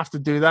 we have to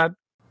do that.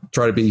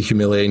 Try to be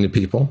humiliating to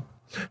people,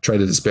 try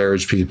to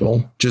disparage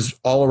people, just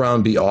all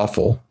around be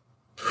awful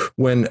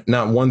when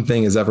not one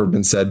thing has ever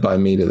been said by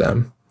me to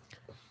them.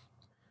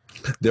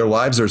 Their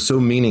lives are so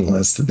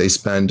meaningless that they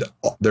spend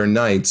their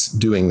nights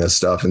doing this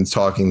stuff and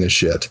talking this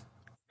shit.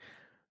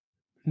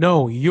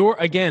 No, you're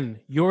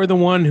the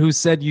one who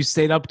said you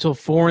stayed up till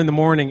 4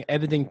 a.m.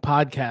 editing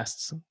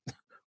podcasts.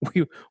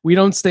 We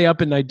don't stay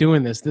up at night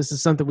doing this. This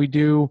is something we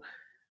do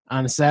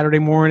on a Saturday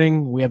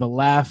morning. We have a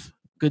laugh,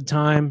 good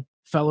time,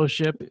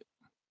 fellowship.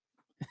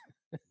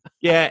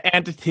 Yeah,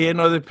 entertain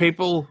other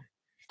people,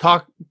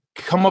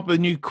 come up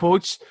with new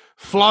quotes.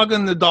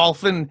 Flogging the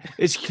Dolphin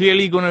is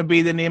clearly going to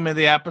be the name of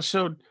the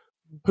episode.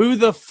 Who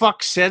the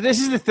fuck said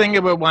this? Is the thing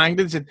about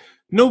Wangland.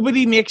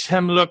 Nobody makes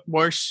him look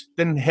worse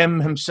than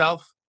him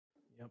himself.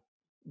 Yep.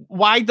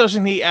 Why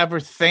doesn't he ever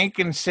think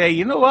and say,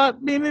 you know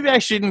what, maybe I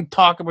shouldn't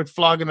talk about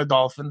flogging a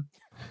dolphin?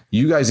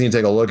 You guys need to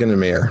take a look in the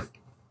mirror.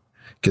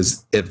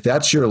 Because if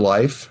that's your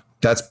life,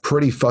 that's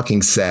pretty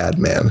fucking sad,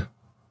 man.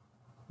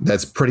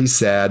 That's pretty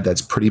sad.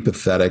 That's pretty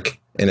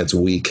pathetic. And it's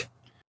weak.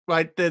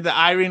 Right. The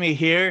irony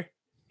here,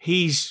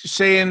 he's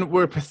saying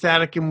we're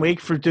pathetic and weak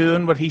for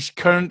doing what he's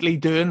currently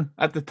doing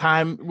at the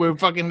time. We're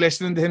fucking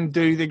listening to him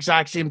do the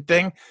exact same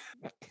thing.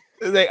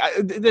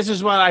 This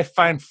is what I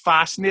find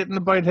fascinating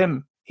about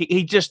him.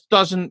 He just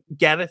doesn't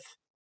get it.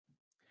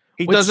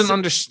 He doesn't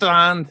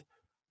understand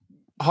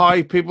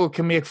how people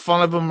can make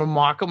fun of him and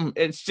mock him.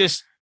 It's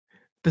just...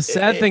 The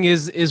sad thing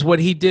is what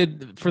he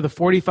did for the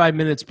 45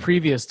 minutes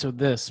previous to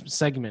this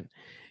segment.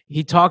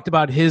 He talked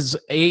about his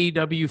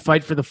AEW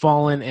Fight for the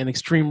Fallen and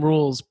Extreme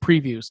Rules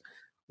previews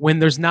when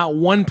there's not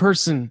one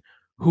person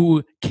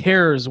who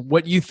cares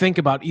what you think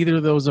about either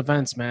of those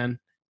events, man.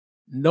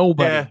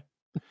 Nobody. Yeah.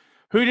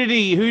 Who did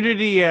he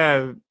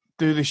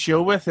do the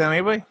show with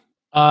anyway?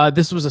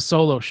 This was a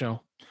solo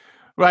show.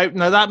 Right.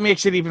 Now that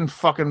makes it even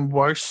fucking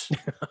worse.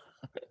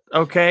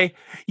 Okay,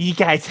 you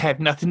guys have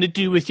nothing to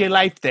do with your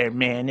life there,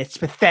 man. It's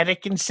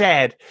pathetic and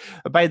sad.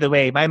 By the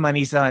way, my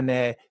money's on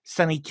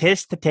Sonny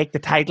Kiss to take the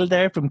title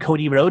there from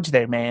Cody Rhodes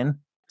there, man.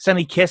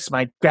 Sonny Kiss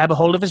might grab a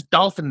hold of his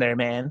dolphin there,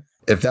 man.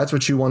 If that's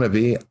what you want to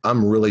be,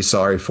 I'm really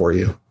sorry for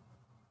you.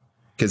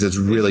 Because it's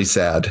really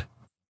sad.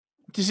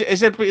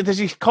 Does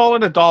he call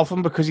it a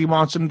dolphin because he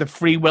wants him to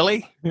free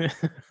willy?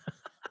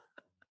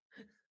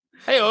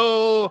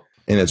 Hey-oh!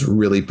 And it's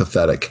really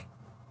pathetic.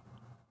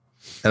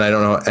 And I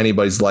don't know how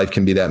anybody's life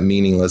can be that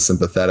meaningless and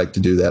pathetic to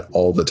do that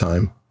all the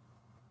time.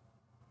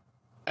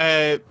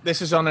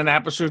 This is on an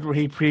episode where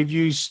he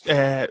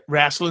previews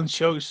wrestling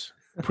shows,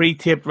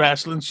 pre-taped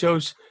wrestling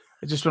shows.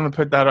 I just want to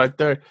put that out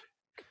there.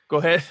 Go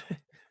ahead.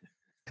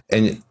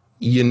 And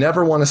you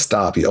never want to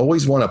stop. You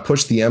always want to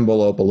push the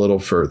envelope a little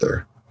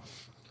further.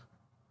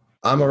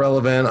 I'm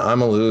irrelevant.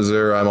 I'm a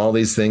loser. I'm all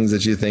these things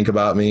that you think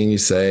about me and you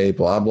say,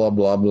 blah, blah,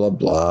 blah, blah,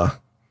 blah.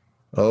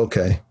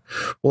 Okay.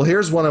 Well,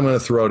 here's one I'm going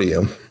to throw to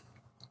you.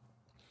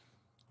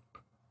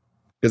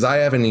 Because I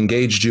haven't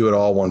engaged you at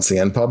all once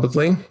again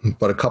publicly,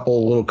 but a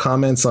couple little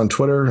comments on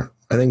Twitter,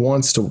 I think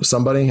once to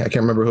somebody, I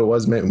can't remember who it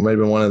was, maybe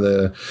been one of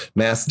the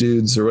mass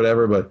dudes or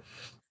whatever, but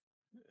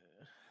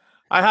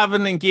I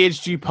haven't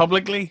engaged you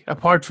publicly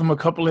apart from a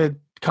couple of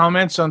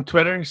comments on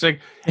Twitter. It's like,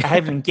 I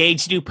haven't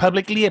engaged you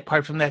publicly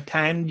apart from that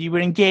time you were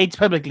engaged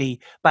publicly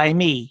by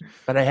me,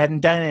 but I hadn't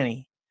done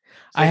any.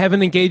 So I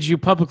haven't engaged you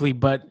publicly,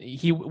 but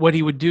what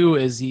he would do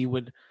is he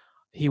would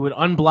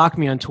unblock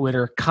me on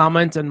Twitter,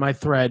 comment on my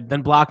thread,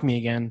 then block me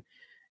again,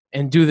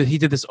 and do that. He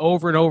did this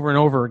over and over and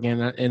over again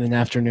in an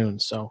afternoon.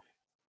 So,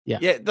 yeah.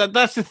 Yeah,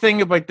 that's the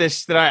thing about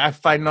this that I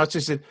find nuts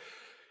is that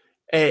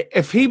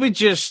if he would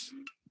just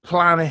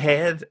plan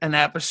ahead an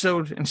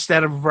episode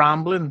instead of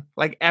rambling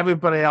like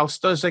everybody else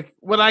does, like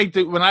what I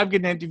do when I've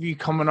got an interview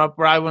coming up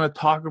where I want to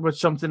talk about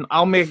something,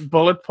 I'll make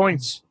bullet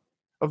points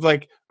of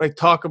like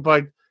talk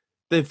about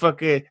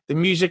the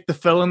music, the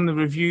film, the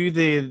review,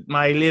 the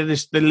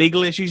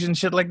legal issues and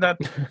shit like that.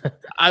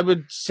 I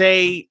would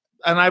say,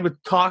 and I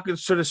would talk and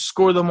sort of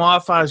score them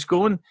off as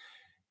going.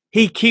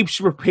 He keeps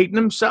repeating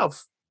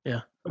himself.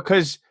 Yeah.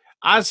 Because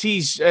as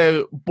he's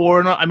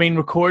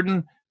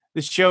recording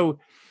the show,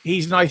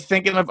 he's now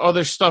thinking of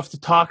other stuff to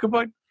talk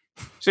about.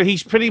 So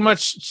he's pretty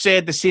much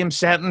said the same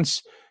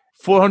sentence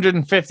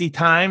 450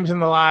 times in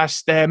the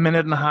last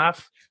minute and a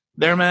half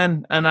there,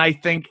 man. And I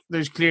think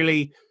there's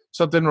clearly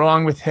something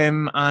wrong with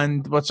him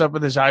and what's up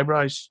with his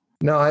eyebrows.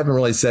 No, I haven't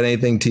really said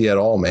anything to you at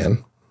all,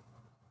 man.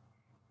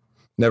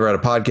 Never had a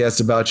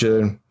podcast about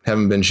you.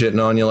 Haven't been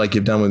shitting on you like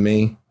you've done with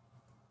me.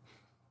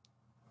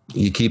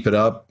 You keep it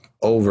up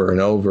over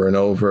and over and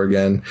over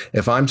again.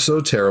 If I'm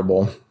so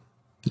terrible,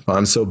 if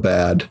I'm so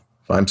bad,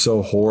 if I'm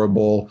so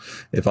horrible,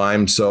 if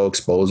I'm so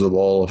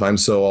exposable, if I'm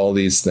so all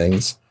these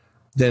things,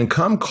 then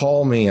come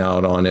call me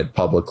out on it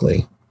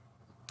publicly.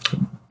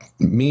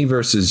 Me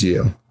versus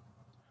you.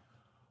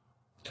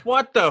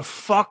 What the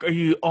fuck are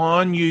you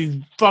on,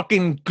 you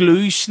fucking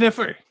glue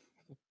sniffer?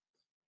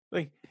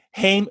 Like,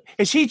 hey,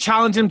 is he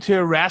challenging him to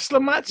a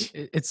wrestling match?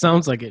 It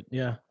sounds like it,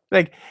 yeah.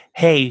 Like,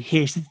 hey,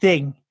 here's the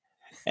thing.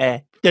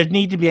 There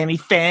need to be any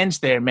fans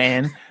there,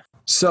 man.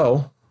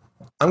 So,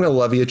 I'm going to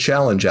levy a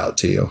challenge out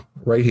to you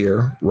right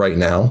here, right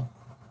now.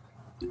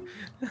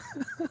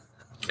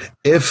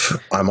 If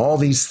I'm all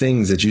these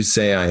things that you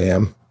say I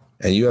am,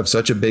 and you have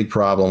such a big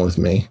problem with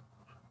me,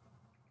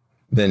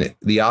 then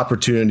the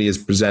opportunity is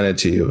presented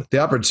to you. The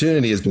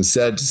opportunity has been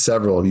said to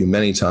several of you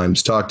many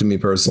times. Talk to me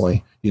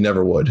personally. You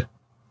never would.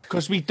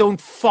 Because we don't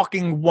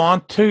fucking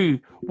want to.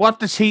 What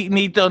does he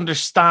need to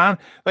understand?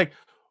 Like,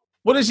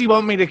 what does he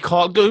want me to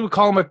call? Do we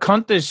call him a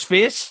cunt to his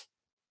face?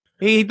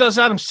 He does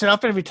that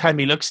himself every time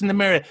he looks in the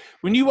mirror.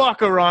 When you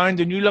walk around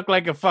and you look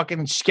like a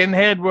fucking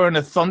skinhead wearing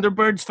a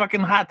Thunderbirds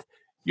fucking hat,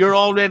 you're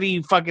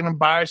already fucking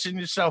embarrassing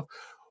yourself.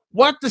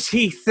 What does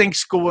he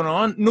think's going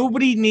on?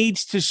 Nobody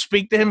needs to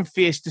speak to him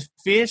face to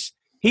face.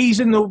 He's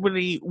a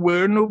nobody,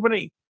 we're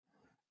nobody.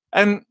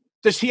 And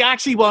does he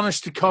actually want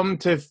us to come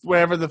to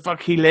wherever the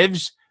fuck he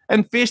lives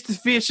and face to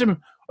face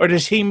him? Or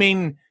does he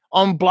mean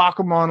unblock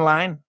him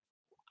online?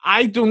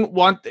 I don't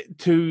want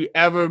to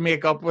ever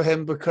make up with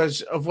him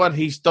because of what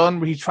he's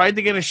done. He tried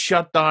to get us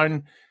shut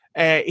down.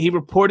 He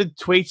reported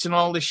tweets and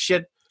all this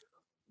shit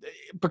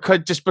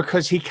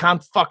because he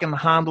can't fucking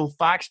handle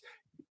facts.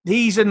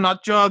 He's a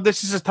nut job.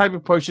 This is the type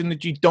of person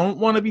that you don't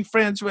want to be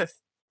friends with.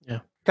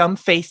 Yeah. Come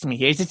face me.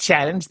 Here's a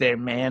challenge there,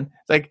 man.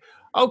 It's like,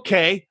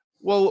 okay,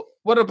 well,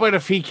 what about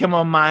if he came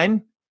on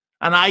mine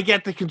and I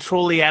get to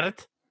control the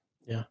edit?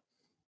 Yeah.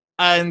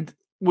 And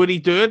would he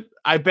do it?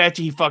 I bet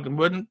you he fucking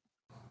wouldn't.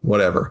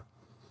 Whatever.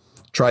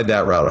 Tried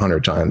that route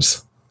 100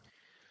 times.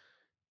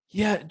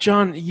 Yeah,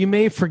 John, you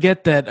may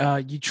forget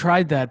that you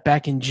tried that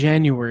back in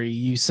January.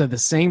 You said the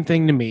same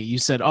thing to me. You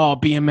said, oh,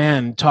 be a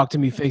man, talk to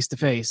me face to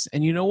face.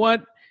 And you know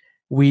what?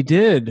 We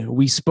did.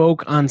 We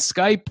spoke on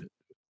Skype.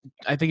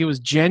 I think it was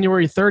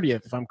January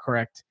 30th, if I'm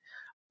correct.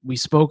 We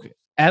spoke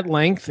at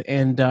length,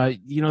 and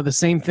the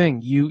same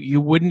thing. You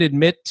wouldn't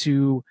admit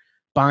to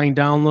buying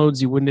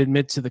downloads. You wouldn't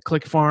admit to the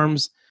click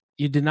farms.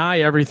 You deny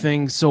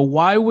everything. So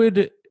why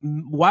would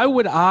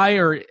I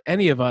or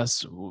any of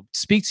us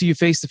speak to you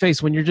face to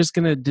face when you're just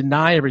going to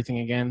deny everything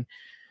again?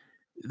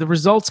 The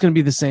result's going to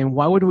be the same.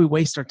 Why would we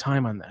waste our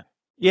time on that?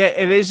 Yeah,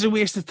 it is a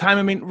waste of time.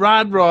 I mean,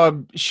 Rad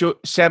Rob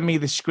sent me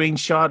the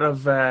screenshot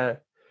of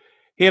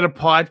he had a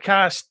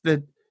podcast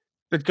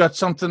that got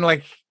something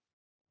like,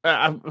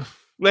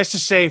 let's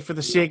just say for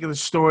the sake of the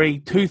story,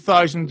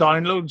 2,000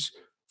 downloads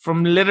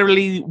from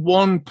literally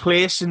one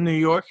place in New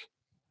York.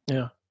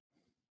 Yeah.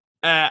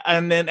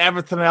 And then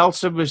everything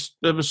else, it was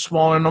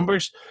smaller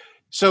numbers.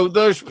 So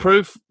there's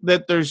proof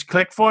that there's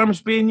click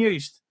farms being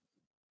used.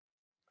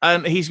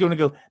 And he's going to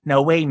go,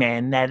 no way,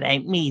 man, that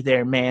ain't me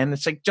there, man.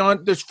 It's like,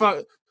 John,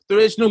 there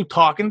is no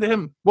talking to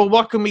him. Well,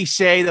 what can we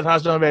say that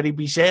hasn't already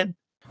been said?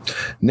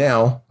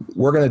 Now,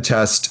 we're going to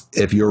test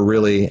if you're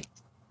really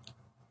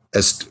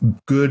as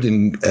good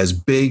and as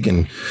big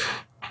and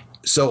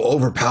so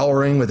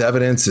overpowering with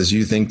evidence as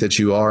you think that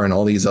you are and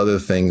all these other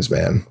things,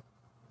 man.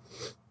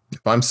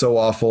 If I'm so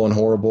awful and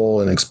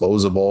horrible and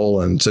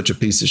exposable and such a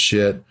piece of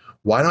shit,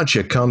 why don't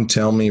you come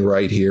tell me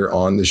right here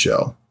on the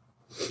show?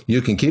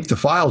 You can keep the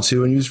file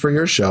too and use for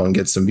your show and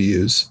get some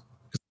views.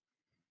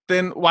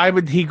 Then why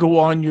would he go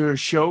on your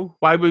show?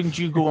 Why wouldn't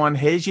you go on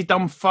his, you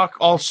dumb fuck?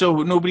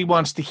 Also, nobody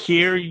wants to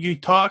hear you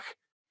talk.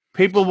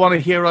 People want to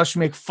hear us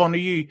make fun of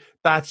you.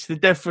 That's the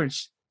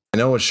difference. I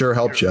know it sure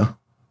helped you.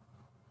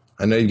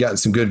 I know you've gotten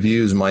some good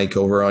views, Mike,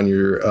 over on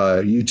your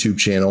YouTube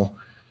channel.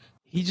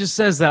 He just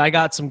says that I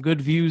got some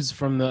good views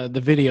from the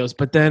videos,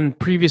 but then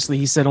previously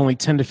he said only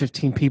 10 to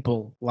 15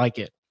 people like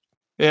it.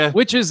 Yeah.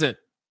 Which is it?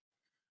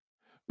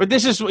 But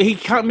this is, he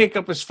can't make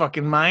up his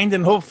fucking mind,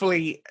 and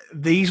hopefully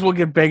these will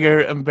get bigger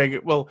and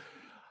bigger. Well,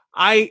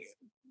 I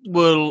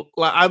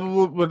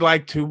would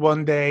like to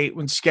one day,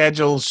 when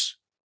schedules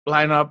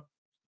line up,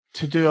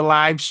 to do a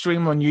live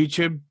stream on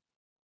YouTube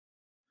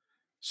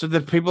so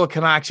that people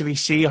can actually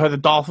see how the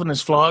dolphin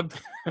is flogged.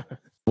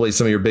 Probably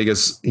some of your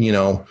biggest,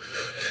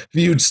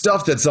 viewed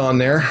stuff that's on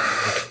there.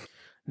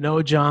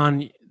 No,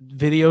 John,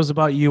 videos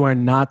about you are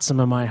not some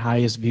of my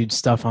highest viewed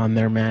stuff on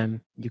there, man.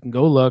 You can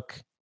go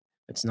look.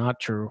 It's not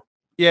true.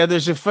 Yeah,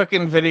 there's a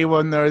fucking video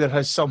on there that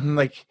has something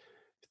like,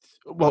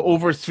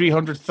 over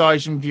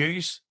 300,000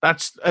 views.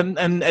 That's and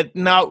at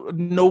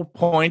no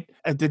point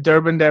did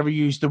Durband ever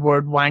use the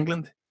word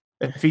Wangland.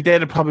 If he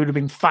did, it probably would have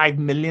been 5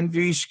 million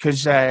views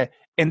because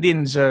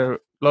Indians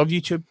love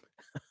YouTube.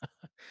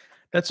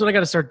 That's what I got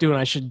to start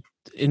doing.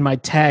 In my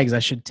tags, I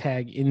should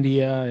tag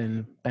India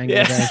and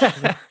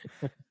Bangladesh.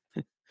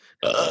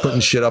 Yeah. Putting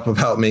shit up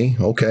about me.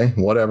 Okay,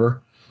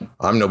 whatever.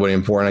 I'm nobody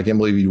important. I can't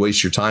believe you'd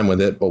waste your time with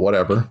it, but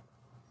whatever.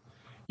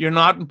 You're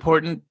not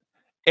important.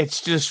 It's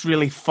just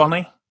really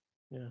funny.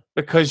 Yeah.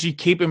 Because you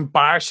keep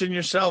embarrassing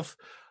yourself.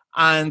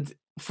 And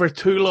for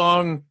too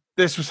long,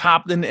 this was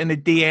happening in a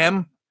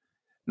DM.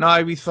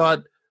 Now we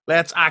thought,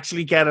 let's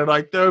actually get it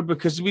out there,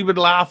 because we would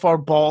laugh our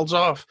balls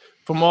off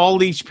from all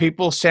these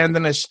people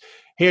sending us,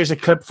 here's a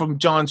clip from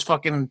John's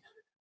fucking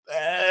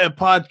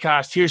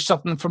podcast. Here's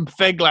something from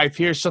Fig Life.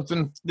 Here's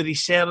something that he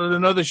said on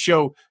another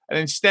show. And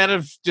instead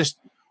of just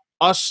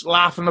us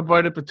laughing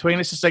about it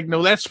between us, it's like, no,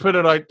 let's put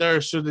it out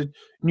there so that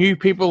new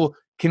people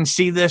can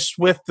see this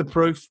with the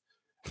proof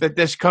that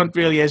this cunt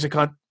really is a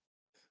cunt.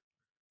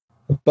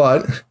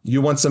 But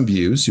you want some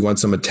views, you want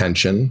some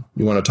attention,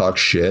 you want to talk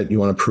shit, you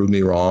want to prove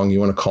me wrong, you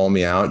want to call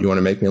me out, you want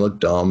to make me look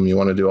dumb, you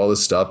want to do all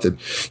this stuff that,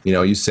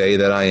 you say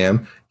that I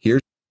am.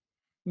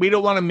 We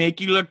don't want to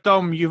make you look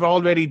dumb. You've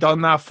already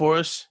done that for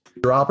us.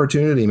 Your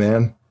opportunity,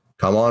 man.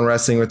 Come on,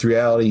 Wrestling with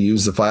Reality.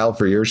 Use the file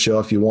for your show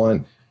if you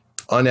want.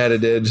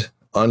 Unedited,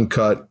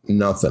 uncut,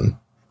 nothing.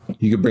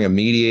 You can bring a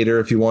mediator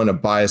if you want to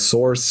buy a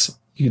source.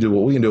 You can do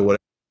what we can do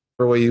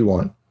whatever way you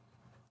want.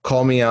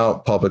 Call me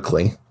out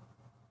publicly.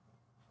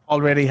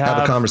 Already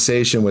have a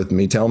conversation with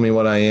me. Tell me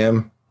what I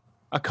am.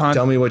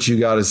 Tell me what you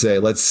got to say.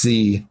 Let's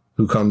see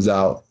who comes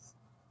out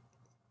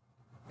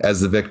as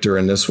the victor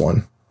in this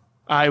one.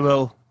 I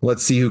will.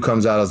 Let's see who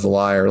comes out as the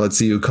liar. Let's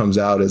see who comes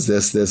out as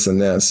this,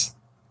 and this.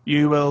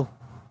 You will.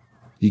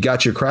 You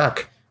got your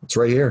crack. It's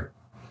right here.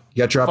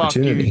 You got your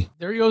opportunity. You.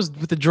 There he goes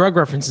with the drug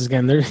references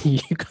again. There,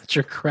 you got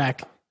your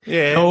crack.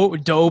 Yeah.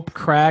 Dope,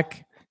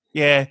 crack.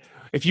 Yeah.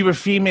 If you were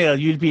female,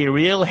 you'd be a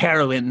real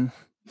heroine.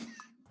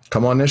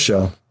 Come on this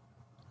show.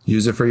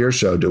 Use it for your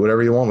show. Do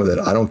whatever you want with it.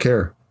 I don't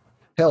care.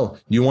 Hell,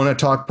 you want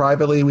to talk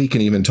privately? We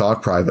can even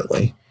talk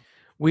privately.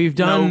 We've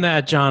done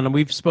that, John.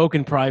 We've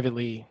spoken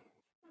privately.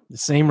 The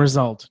same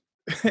result.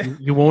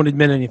 You won't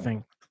admit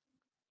anything.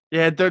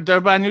 Yeah,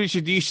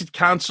 Durband, you should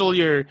cancel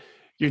your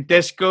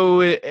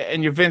disco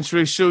and your Vince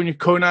Russo and your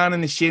Conan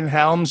and the Shane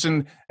Helms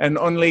and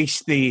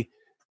unleash the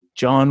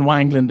John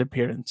Wangland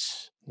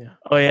appearance. Yeah.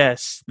 Oh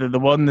yes, the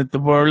one that the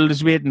world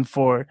is waiting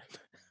for.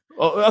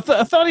 Oh,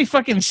 I thought he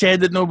fucking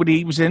said that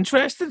nobody was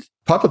interested.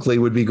 Publicly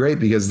would be great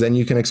because then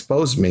you can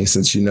expose me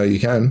since you know you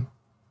can.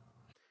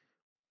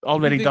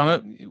 Already done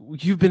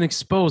it. You've been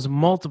exposed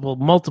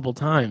multiple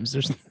times.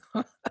 There's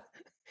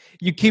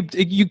you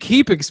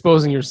keep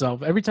exposing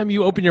yourself. Every time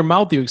you open your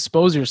mouth, you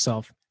expose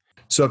yourself.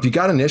 So if you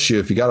got an issue,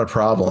 if you got a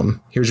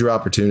problem, here's your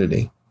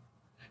opportunity.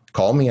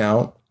 Call me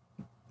out.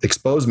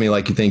 Expose me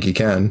like you think you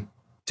can.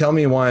 Tell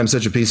me why I'm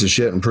such a piece of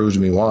shit and prove to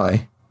me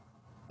why.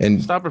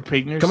 And stop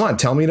repeating yourself. Come on,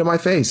 tell me to my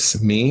face.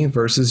 Me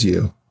versus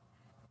you.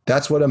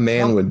 That's what a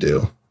man would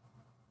do.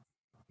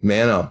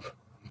 Man up.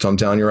 So I'm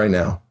telling you right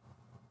now.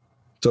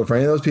 So for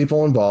any of those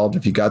people involved,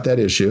 if you got that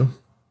issue,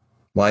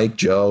 Mike,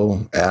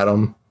 Joe,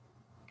 Adam,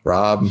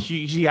 Rob,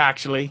 Hughezy,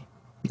 actually,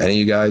 any of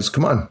you guys,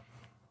 come on.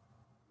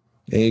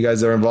 Any of you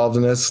guys that are involved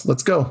in this,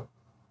 let's go.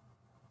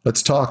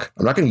 Let's talk.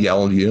 I'm not going to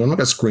yell at you. I'm not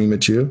going to scream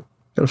at you. I'm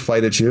going to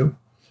fight at you.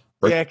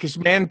 Yeah, because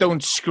men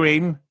don't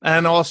scream.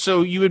 And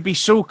also, you would be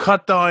so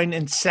cut down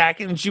in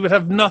seconds, you would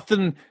have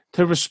nothing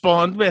to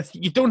respond with.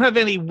 You don't have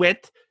any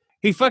wit.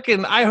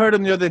 I heard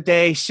him the other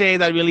day say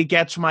that really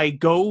gets my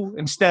go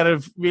instead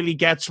of really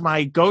gets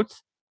my goat.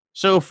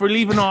 So if we're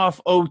leaving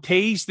off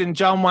OTs, then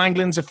John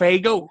Wangland's a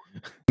fago.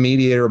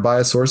 Mediator or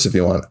bias source if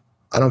you want.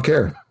 I don't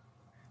care.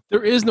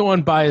 There is no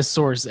unbiased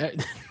source. Yeah,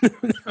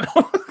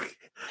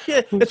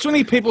 it's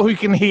only people who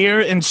can hear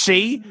and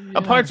see. Yeah.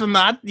 Apart from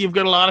that, you've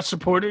got a lot of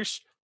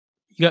supporters.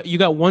 You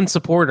got one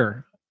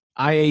supporter,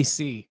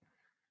 IAC.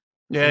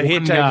 Yeah,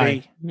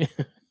 HIV.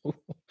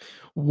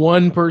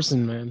 One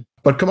person, man.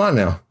 But come on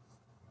now.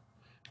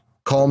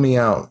 Call me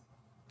out.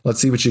 Let's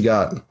see what you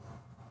got.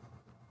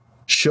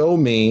 Show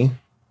me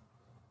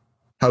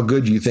how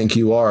good you think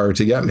you are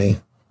to get me.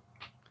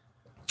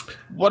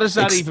 What does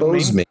that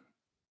Expose even mean? Me.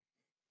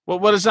 Well,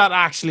 what does that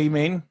actually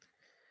mean?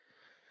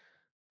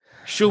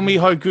 Show me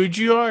how good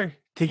you are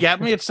to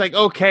get me. It's like,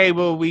 okay,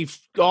 well, we've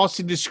all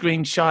seen the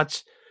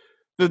screenshots.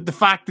 The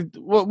fact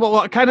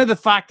that, kind of the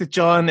fact that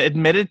John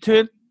admitted to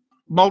it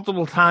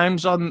multiple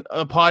times on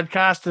a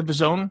podcast of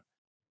his own.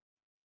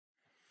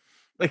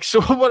 Like,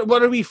 so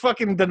what are we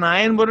fucking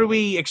denying? What are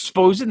we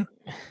exposing?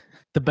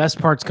 The best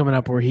part's coming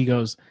up where he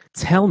goes,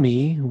 tell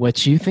me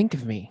what you think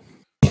of me.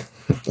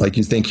 Like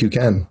you think you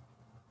can.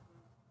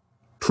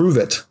 Prove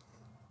it.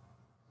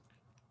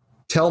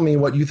 Tell me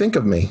what you think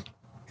of me.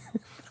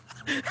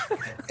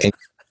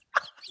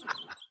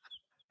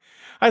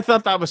 I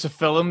thought that was a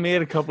film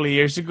made a couple of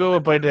years ago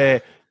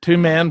about two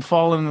men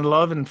falling in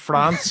love in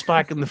France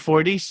back in the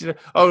 40s.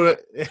 Oh,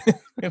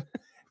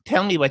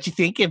 tell me what you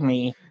think of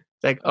me.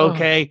 It's like,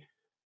 okay,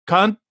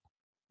 cunt,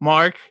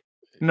 mark,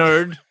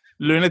 nerd,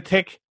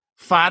 lunatic,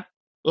 fat,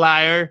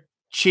 liar,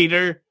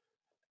 cheater,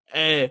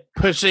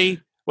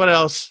 pussy. What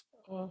else?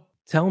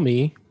 Tell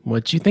me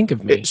what you think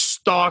of me.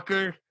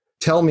 Stalker.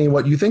 Tell me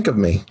what you think of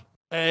me.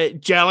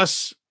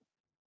 Jealous.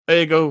 There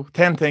you go.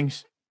 10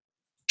 things.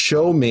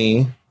 Show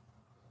me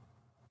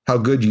how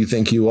good you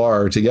think you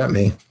are to get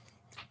me.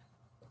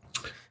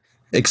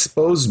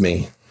 Expose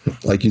me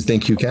like you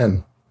think you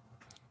can.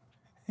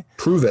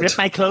 Prove it. Rip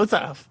my clothes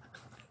off.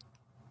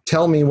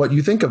 Tell me what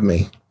you think of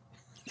me.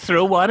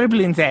 Throw water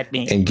balloons at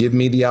me. And give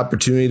me the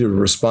opportunity to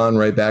respond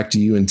right back to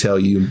you and tell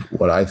you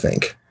what I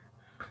think.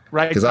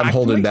 Right. Because I'm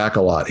holding back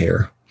a lot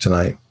here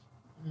tonight.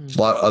 There's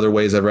a lot of other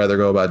ways I'd rather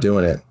go about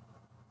doing it.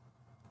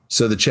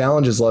 So the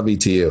challenge is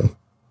levied to you.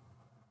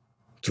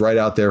 It's right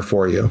out there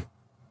for you.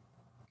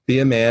 Be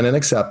a man and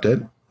accept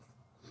it.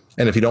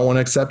 And if you don't want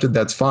to accept it,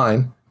 that's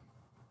fine.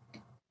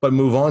 But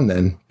move on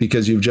then,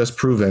 because you've just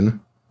proven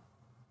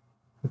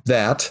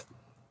that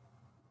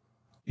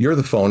you're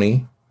the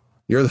phony,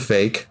 you're the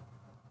fake,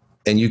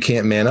 and you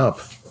can't man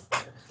up.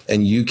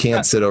 And you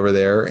can't sit over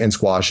there and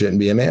squash it and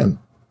be a man.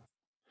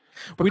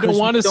 We don't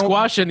want to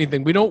squash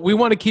anything. We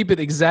want to keep it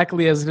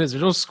exactly as it is.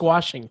 There's no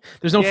squashing.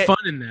 There's no fun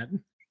in that.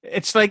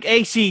 It's like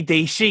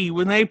AC/DC.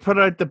 When they put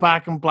out the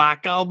Back in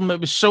Black album, it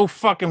was so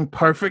fucking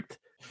perfect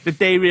that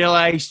they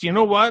realized, you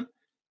know what?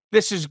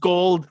 This is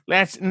gold.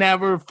 Let's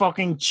never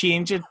fucking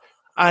change it.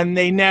 And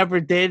they never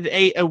did.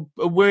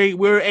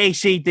 We're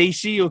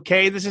AC/DC,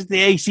 okay? This is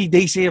the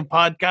AC/DC of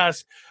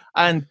podcasts.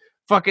 And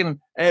fucking,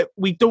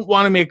 we don't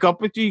want to make up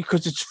with you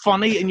because it's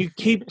funny and you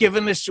keep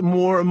giving us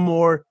more and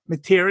more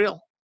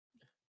material.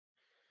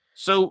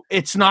 So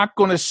it's not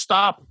going to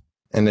stop.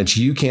 And that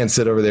you can't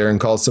sit over there and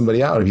call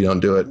somebody out if you don't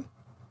do it.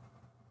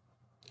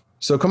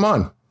 So come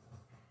on.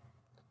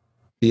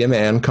 Be a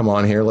man. Come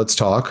on here. Let's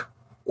talk.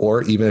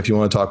 Or even if you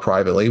want to talk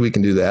privately, we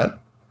can do that.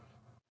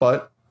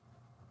 But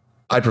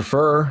I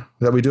prefer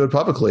that we do it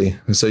publicly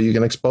so you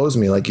can expose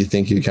me like you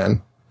think you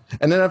can.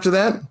 And then after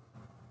that,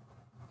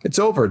 it's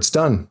over. It's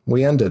done.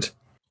 We end it.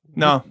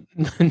 No.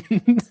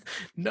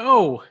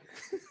 No.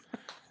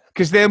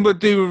 Because then we'll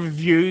do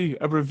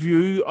a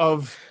review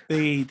of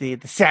the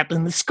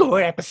Settling the Score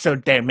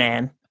episode there,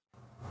 man.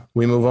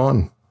 We move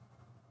on.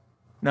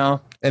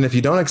 No. And if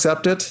you don't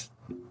accept it,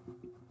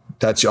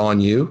 that's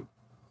on you.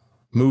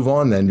 Move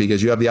on then,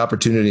 because you have the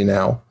opportunity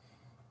now.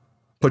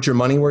 Put your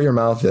money where your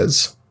mouth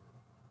is.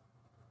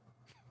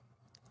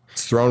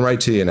 It's thrown right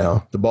to you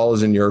now. The ball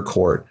is in your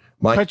court.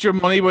 Put your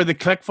money where the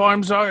click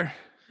farms are.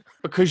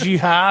 Because you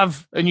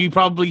have, and you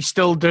probably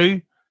still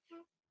do.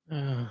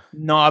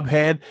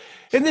 Knobhead.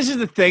 And this is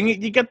the thing,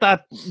 you get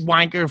that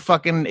wanker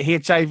fucking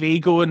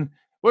HIV going.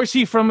 Where's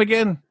he from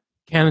again?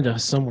 Canada,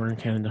 somewhere in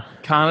Canada.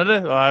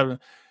 Canada?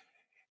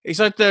 He's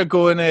out there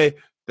going, the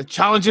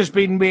challenge has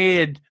been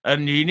made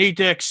and you need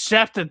to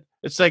accept it.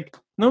 It's like,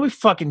 no, we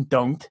fucking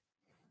don't.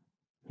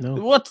 No.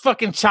 What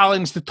fucking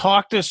challenge to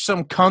talk to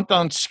some cunt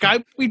on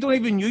Skype? We don't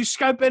even use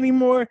Skype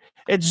anymore.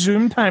 It's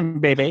Zoom time,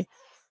 baby.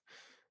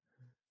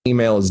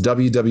 Email is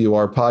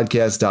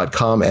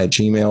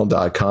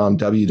wwrpodcast.com@gmail.com,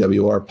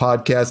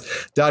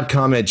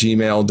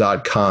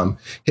 wwrpodcast.com@gmail.com.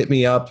 Hit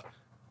me up.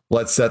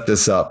 Let's set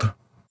this up.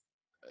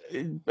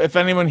 If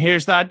anyone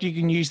hears that, you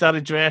can use that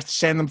address to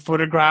send them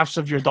photographs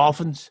of your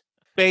dolphins.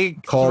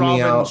 Big, call me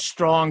out.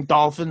 Strong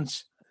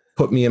dolphins.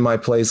 Put me in my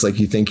place like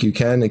you think you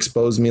can.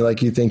 Expose me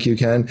like you think you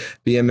can.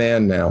 Be a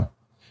man now.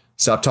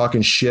 Stop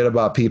talking shit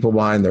about people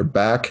behind their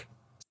back.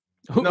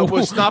 No,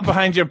 it's not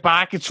behind your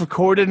back. It's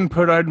recorded and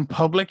put out in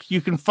public. You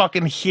can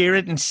fucking hear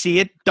it and see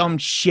it. Dumb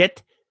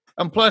shit.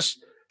 And plus,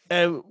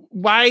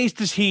 why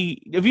does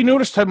he... Have you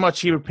noticed how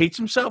much he repeats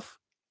himself?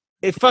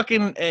 It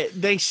fucking...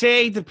 they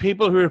say the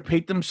people who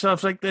repeat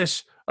themselves like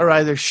this are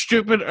either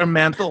stupid or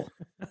mental.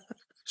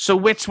 So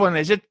which one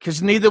is it?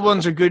 Because neither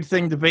one's a good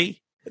thing to be.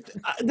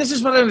 This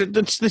is what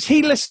does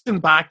he listen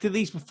back to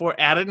these before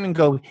editing and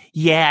go,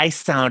 yeah, I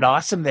sound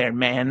awesome there,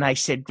 man. I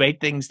said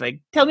great things like,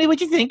 tell me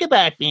what you think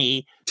about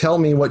me. Tell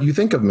me what you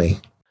think of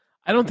me.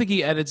 I don't think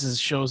he edits his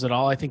shows at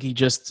all. I think he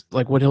just,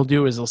 like, what he'll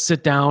do is he'll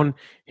sit down,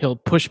 he'll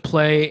push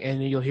play,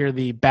 and you'll hear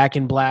the Back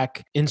in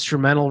Black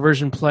instrumental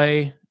version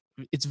play.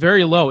 It's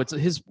very low. It's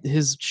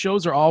his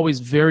shows are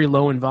always very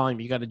low in volume.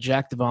 You got to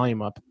jack the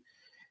volume up.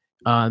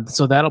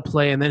 So that'll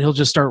play, and then he'll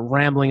just start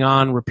rambling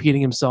on,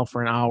 repeating himself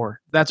for an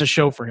hour. That's a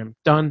show for him.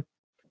 Done.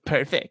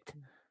 Perfect.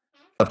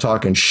 Of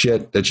talking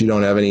shit that you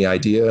don't have any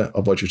idea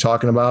of what you're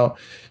talking about.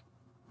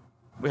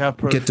 We have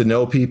proof. Get to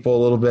know people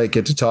a little bit,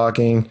 get to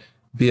talking,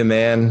 be a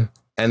man,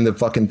 end the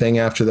fucking thing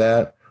after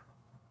that.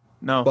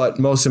 No. But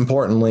most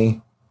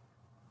importantly,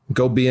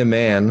 go be a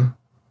man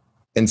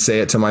and say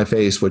it to my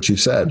face what you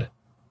said.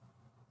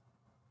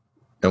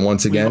 And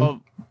once again,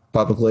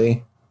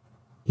 publicly,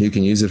 you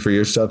can use it for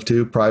your stuff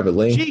too,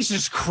 privately.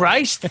 Jesus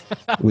Christ.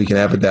 We can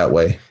have it that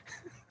way.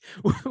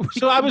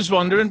 So I was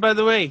wondering, by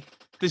the way,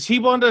 does he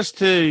want us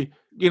to,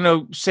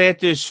 say it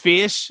to his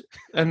face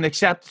and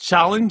accept the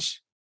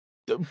challenge?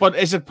 But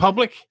is it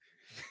public?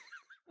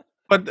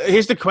 But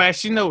here's the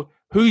question, though.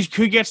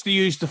 Who gets to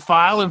use the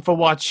file and for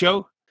what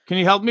show? Can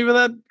you help me with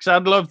that? Because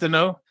I'd love to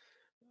know.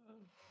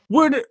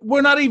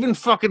 We're not even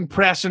fucking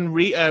pressing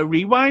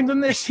rewind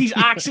on this. He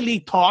actually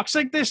talks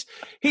like this.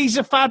 He's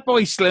a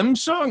Fatboy Slim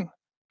song.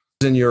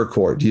 In your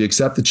court, do you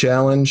accept the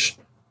challenge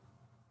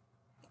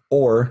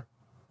or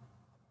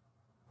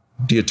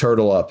do you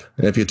turtle up?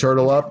 And if you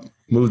turtle up,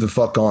 move the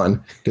fuck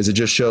on, because it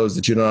just shows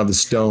that you don't have the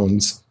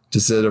stones to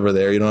sit over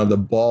there. You don't have the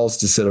balls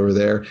to sit over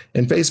there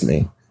and face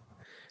me.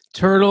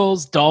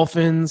 Turtles,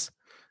 dolphins,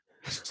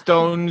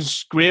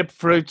 stones,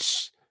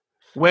 grapefruits,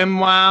 whim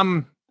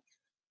wham.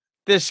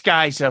 This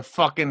guy's a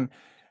fucking...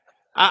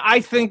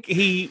 I think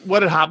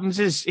what happens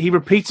is he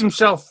repeats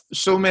himself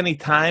so many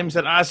times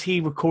that as he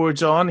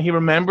records on, he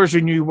remembers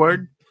a new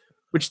word.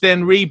 which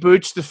then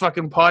reboots the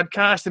fucking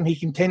podcast, and he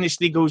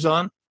continuously goes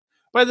on.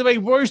 By the way,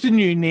 where's the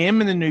new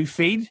name and the new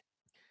feed?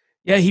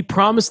 Yeah, he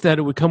promised that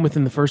it would come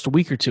within the first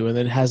week or two, and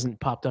then it hasn't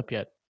popped up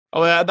yet.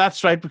 Oh, yeah,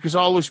 that's right, because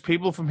all those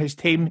people from his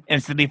team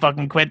instantly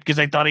fucking quit because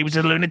they thought he was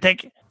a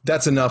lunatic.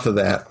 That's enough of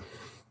that.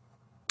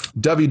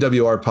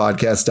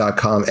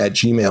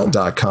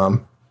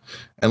 wwrpodcast.com@gmail.com.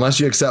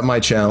 Unless you accept my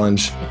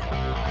challenge,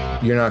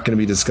 you're not going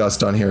to be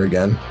discussed on here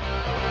again.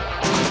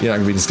 You're not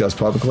going to be discussed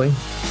publicly.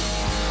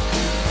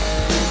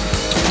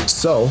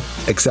 So,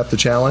 accept the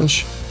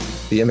challenge.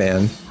 Be a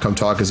man. Come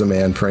talk as a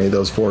man for any of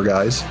those 4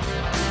 guys.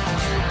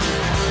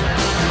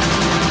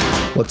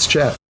 Let's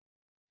chat.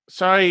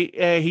 Sorry,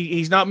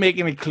 he's not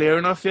making it clear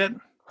enough yet.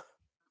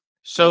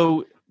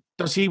 So,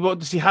 does he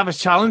have a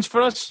challenge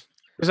for us?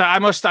 Because I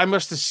must have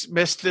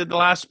missed the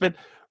last bit.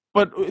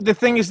 But the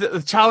thing is that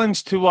the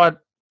challenge to what?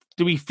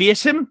 Do we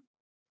face him?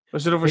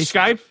 Was it over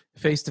Skype?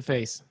 Face to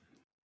face.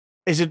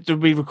 Is it to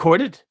be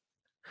recorded?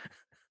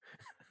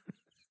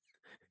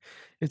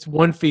 It's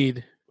one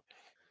feed.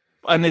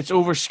 And it's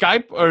over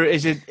Skype, or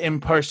is it in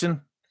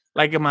person,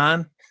 like a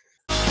man?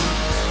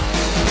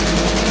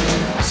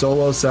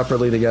 Solo,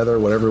 separately, together,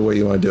 whatever way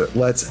you want to do it.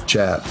 Let's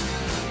chat.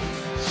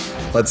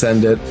 Let's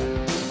end it.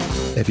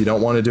 If you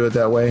don't want to do it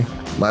that way,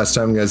 last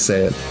time I'm going to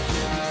say it.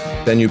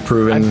 Then you've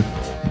proven...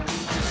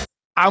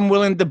 I'm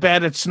willing to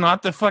bet it's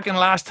not the fucking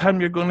last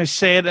time you're going to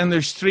say it, and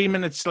there's 3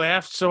 minutes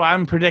left, so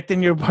I'm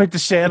predicting you're about to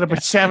say it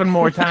about 7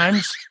 more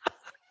times.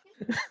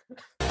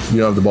 You don't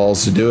have the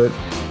balls to do it,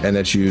 and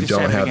that you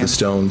don't have the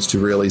stones to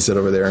really sit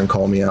over there and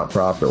call me out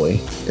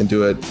properly and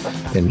do it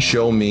and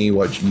show me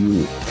what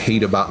you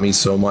hate about me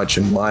so much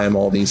and why I'm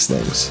all these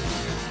things.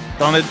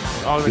 Done it.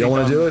 If you don't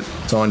want to do it,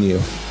 it's on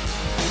you.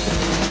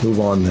 Move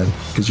on then,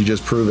 because you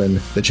just proven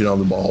that you don't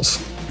have the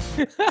balls.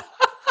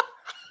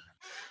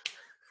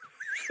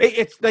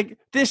 It's like,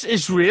 this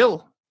is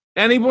real.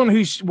 Anyone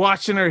who's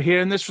watching or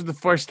hearing this for the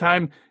first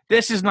time,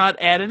 this is not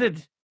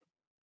edited.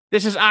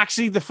 This is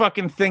actually the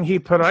fucking thing he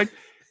put out.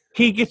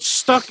 He gets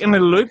stuck in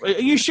a loop. Are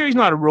you sure he's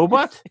not a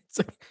robot?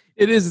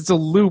 It's a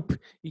loop.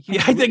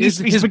 Yeah, I think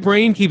his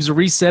brain keeps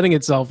resetting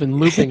itself and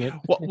looping it.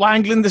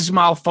 Wangland is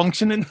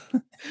malfunctioning.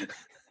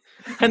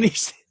 And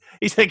he's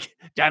like,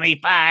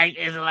 Johnny Five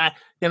is like,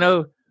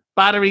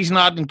 batteries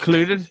not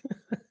included.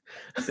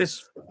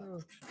 This.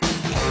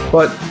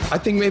 But I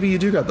think maybe you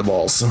do got the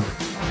balls.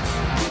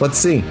 Let's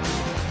see.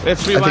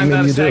 Let's rewind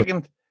that a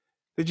second.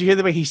 Did you hear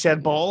the way he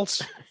said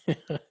balls?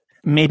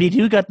 Maybe you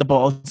do got the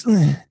balls.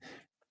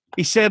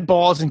 He said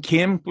balls and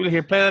came. Will you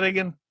hear play that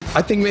again?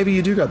 I think maybe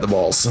you do got the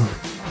balls.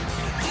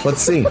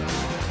 Let's see.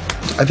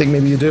 I think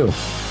maybe you do.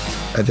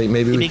 I think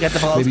maybe you got the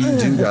balls. Maybe you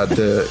do got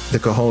the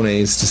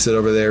cojones to sit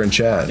over there and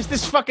chat. Is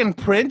this fucking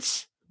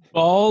Prince?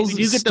 Balls,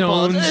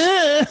 stones,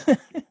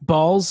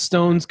 balls,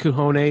 stones,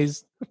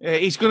 cojones.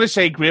 He's going to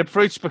say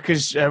grapefruits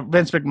because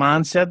Vince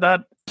McMahon said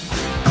that.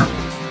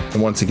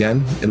 And once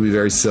again, it'll be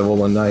very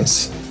civil and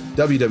nice.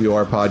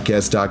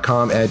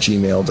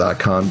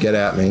 wwrpodcast.com@gmail.com. Get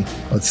at me.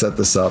 Let's set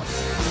this up.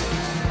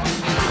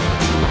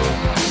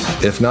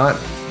 If not,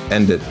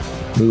 end it.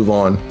 Move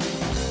on.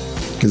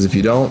 Because if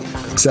you don't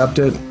accept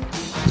it,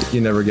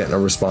 you're never getting a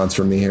response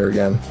from me here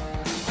again.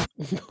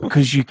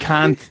 Because you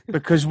can't.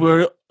 Because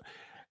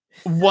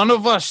one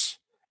of us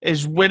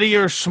is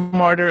wittier,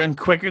 smarter, and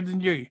quicker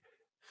than you.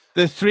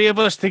 The 3 of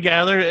us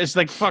together is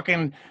like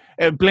fucking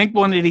Blink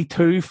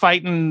 182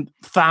 fighting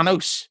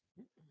Thanos.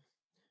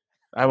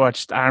 I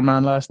watched Iron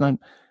Man last night.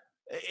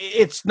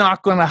 It's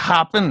not going to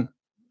happen.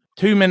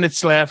 2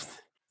 minutes left.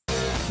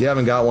 You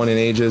haven't got one in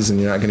ages, and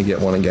you're not going to get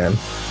one again.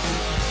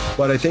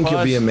 But I think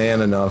you'll be a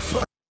man enough.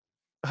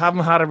 I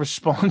haven't had a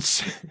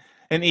response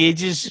in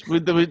ages.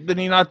 Did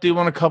he not do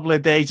one a couple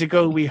of days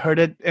ago? We heard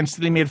it,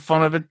 instantly made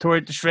fun of it, tore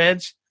it to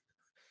shreds.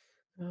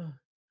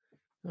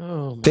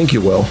 I think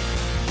you will.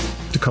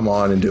 To come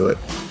on and do it.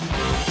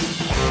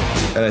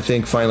 And I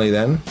think finally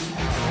then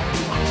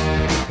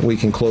we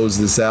can close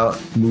this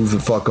out, move the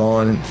fuck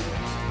on,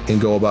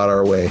 and go about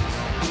our way.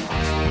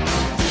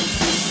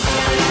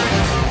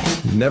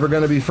 Never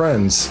gonna be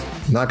friends.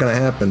 Not gonna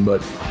happen,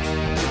 but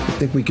I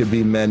think we could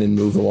be men and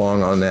move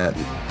along on that.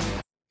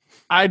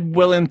 I'd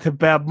willing to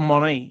bet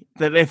money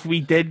that if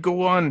we did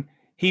go on,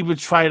 he would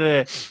try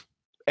to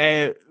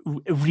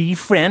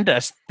refriend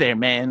us there,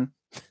 man.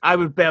 I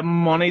would bet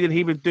money that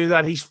he would do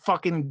that. He's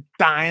fucking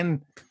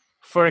dying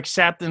for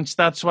acceptance.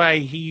 That's why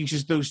he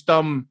uses those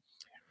dumb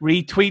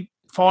retweet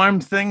farm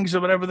things or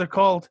whatever they're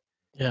called.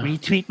 Yeah.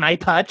 Retweet my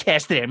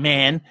podcast there,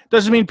 man.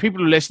 Doesn't mean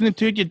people are listening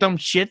to it, you dumb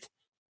shit.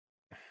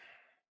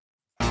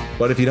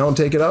 But if you don't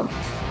take it up,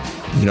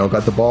 you don't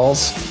got the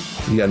balls,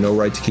 you got no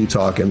right to keep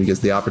talking because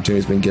the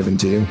opportunity's been given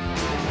to you.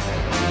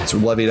 It's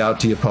levied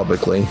out to you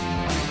publicly.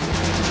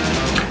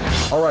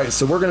 All right,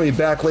 so we're going to be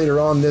back later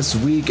on this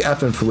week.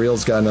 Effin' For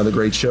Real's got another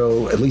great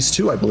show, at least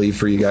 2, I believe,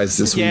 for you guys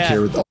this week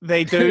here.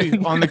 They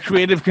do on the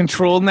Creative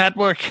Control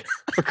Network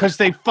because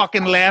they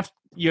fucking left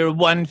your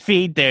one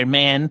feed there,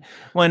 man.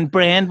 One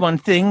brand, one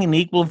thing, an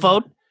equal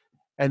vote.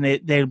 and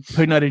they're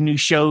putting out a new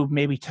show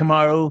maybe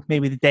tomorrow,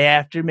 maybe the day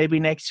after, maybe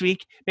next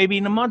week, maybe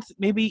in a month,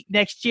 maybe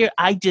next year.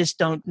 I just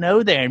don't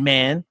know there,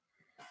 man.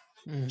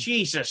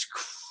 Jesus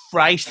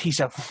Christ, he's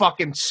a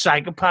fucking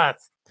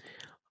psychopath.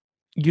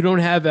 You don't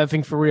have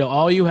effing for real.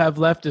 All you have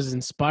left is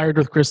Inspired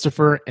with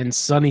Christopher and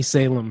Sunny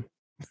Salem.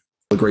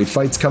 The great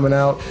fights coming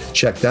out.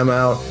 Check them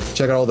out.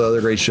 Check out all the other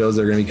great shows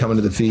that are going to be coming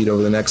to the feed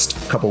over the next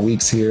couple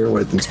weeks here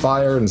with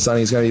Inspired, and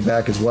Sunny's going to be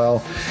back as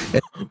well.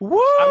 And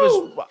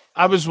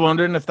I was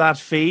wondering if that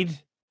feed,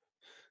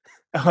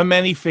 how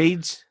many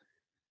feeds?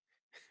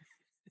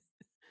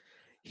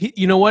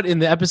 You know what? In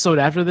the episode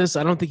after this,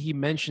 I don't think he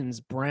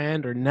mentions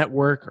brand or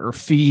network or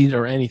feed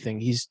or anything.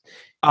 He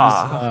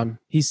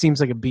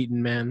seems like a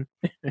beaten man.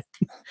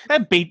 A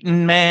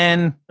beaten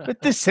man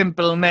with the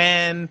simple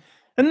man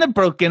and the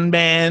broken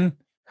man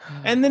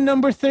and the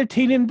number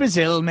 13 in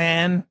Brazil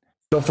man.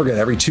 Don't forget,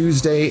 every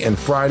Tuesday and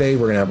Friday,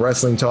 we're going to have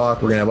wrestling talk.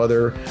 We're going to have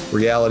other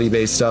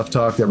reality-based stuff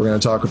talk that we're going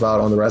to talk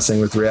about on the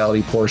Wrestling with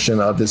Reality portion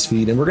of this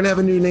feed. And we're going to have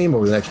a new name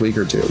over the next week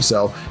or two.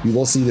 So you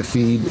will see the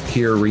feed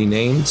here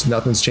renamed.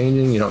 Nothing's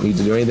changing. You don't need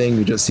to do anything.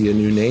 You just see a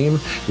new name.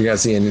 You're going to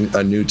see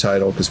a new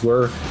title, because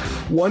we're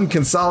one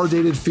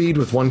consolidated feed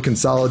with one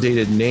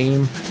consolidated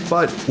name,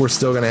 but we're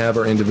still going to have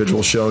our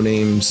individual show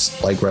names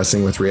like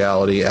Wrestling with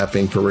Reality,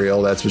 Effing for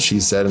Real, That's What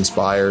She Said,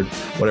 Inspired,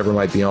 whatever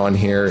might be on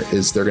here,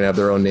 is they're going to have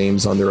their own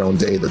names on their own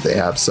day that they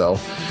have. So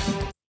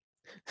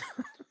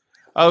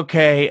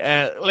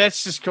okay,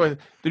 let's just go.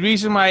 The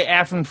reason why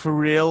Effing for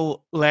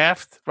Real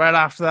left right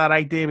after that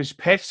idea was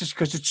pitched is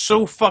because it's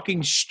so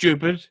fucking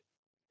stupid,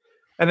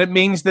 and it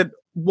means that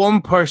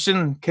one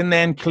person can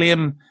then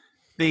claim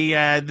the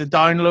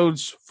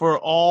downloads for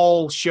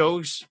all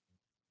shows,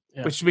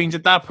 which means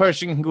that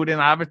person can go to an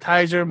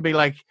advertiser and be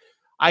like,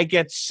 I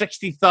get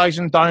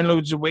 60,000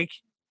 downloads a week.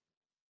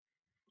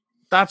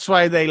 That's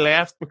why they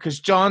left, because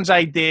John's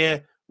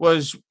idea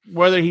was,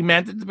 whether he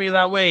meant it to be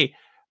that way,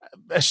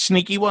 a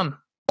sneaky one.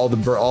 All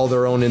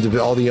the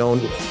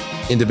own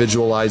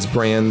individualized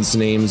brands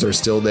names are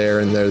still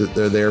there, and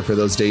they're there for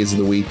those days of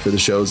the week for the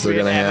shows they're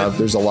going to have.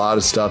 There's a lot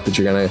of stuff that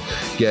you're going to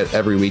get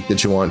every week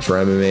that you want for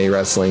MMA,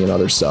 wrestling, and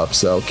other stuff.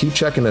 So keep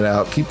checking it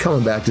out. Keep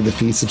coming back to the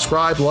feed.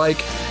 Subscribe,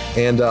 like,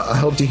 and I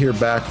hope to hear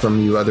back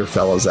from you other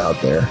fellas out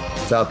there.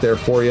 It's out there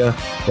for you.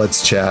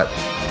 Let's chat.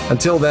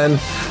 Until then,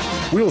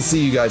 we will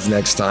see you guys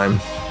next time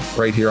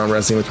right here on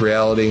Wrestling with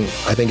Reality.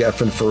 I think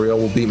Effing for Real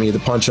will beat me to the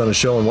punch on a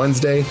show on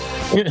Wednesday.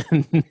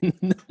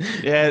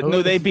 Yeah,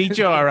 no, they beat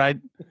you all right.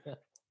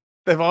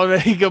 They've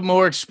already got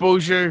more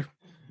exposure,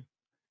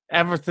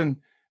 everything,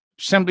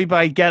 simply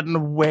by getting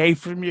away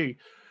from you.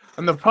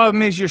 And the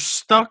problem is you're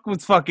stuck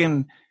with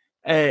fucking,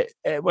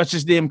 what's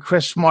his name,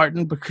 Chris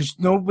Martin, because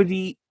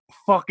nobody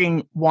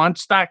fucking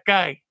wants that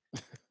guy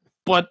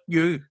but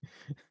you.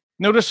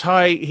 Notice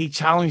how he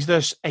challenged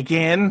us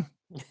again,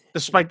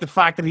 despite the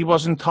fact that he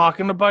wasn't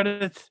talking about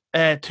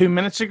it 2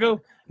 minutes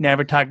ago.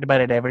 Never talked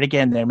about it ever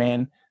again there,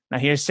 man. Now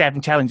here's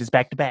 7 challenges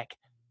back to back.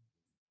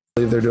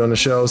 They're doing a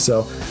show,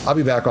 so I'll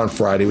be back on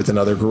Friday with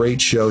another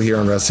great show here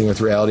on Wrestling with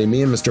Reality.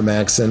 Me and Mr.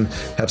 Maxon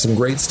have some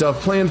great stuff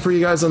planned for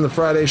you guys on the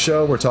Friday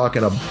show. We're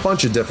talking a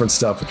bunch of different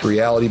stuff with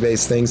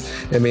reality-based things,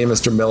 and me and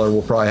Mr. Miller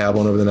will probably have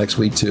one over the next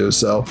week too.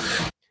 So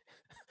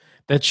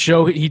that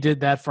show he did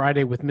that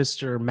Friday with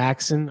Mr.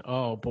 Maxon,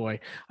 oh boy,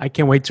 I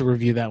can't wait to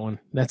review that one.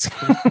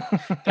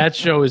 That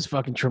show is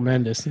fucking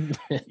tremendous.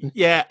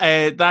 Yeah,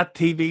 that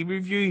TV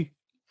review,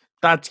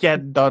 that's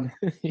getting done.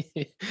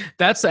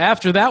 That's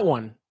after that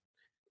one.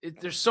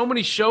 There's so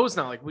many shows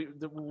now. Like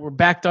we're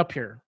backed up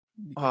here.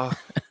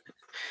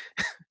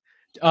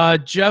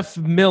 Jeff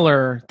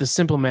Miller, the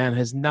Simple Man,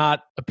 has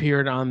not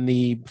appeared on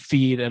the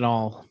feed at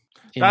all.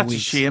 That's a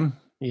shame.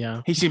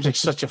 Yeah, he seems like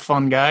such a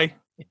fun guy.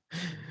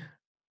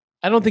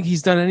 I don't think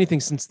he's done anything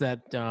since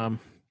that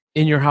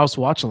In Your House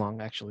watch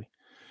along, actually.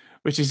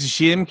 Which is a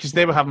shame, because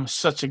they were having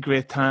such a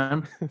great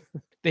time.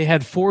 They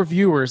had 4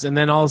 viewers, and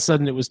then all of a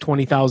sudden it was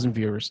 20,000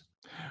 viewers.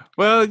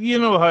 Well, you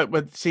know how,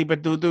 but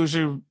those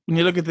are, when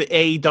you look at the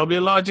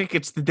AEW logic,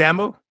 it's the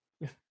demo.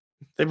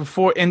 There were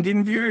 4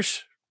 Indian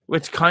viewers,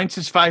 which counts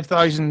as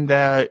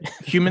 5,000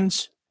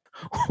 humans.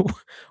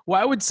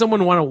 Why would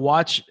someone want to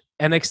watch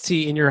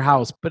NXT In Your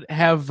House, but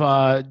have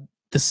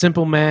the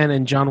Simple Man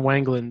and John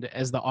Wangland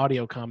as the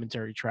audio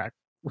commentary track?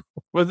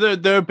 Well,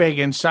 they're big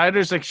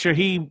insiders. Like, sure,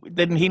 he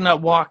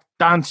not walk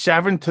Dan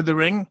Severn to the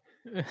ring?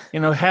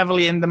 You know,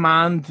 heavily in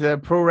demand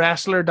pro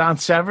wrestler Dan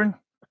Severn.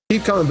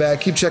 Keep coming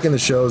back. Keep checking the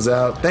shows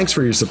out. Thanks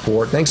for your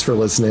support. Thanks for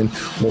listening.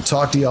 We'll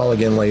talk to y'all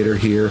again later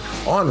here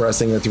on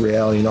Wrestling with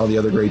Reality and all the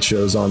other great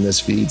shows on this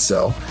feed.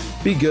 So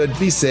be good,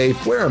 be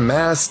safe, wear a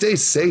mask, stay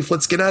safe.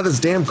 Let's get out of this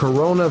damn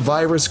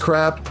coronavirus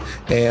crap,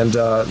 and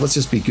let's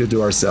just be good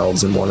to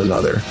ourselves and one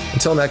another.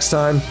 Until next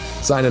time,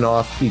 signing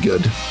off. Be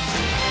good.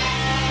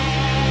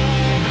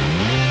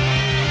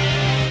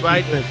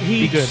 Right,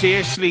 he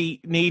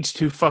seriously needs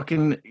to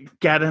fucking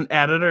get an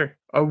editor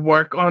or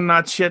work on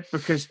that shit,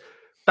 because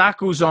that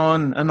goes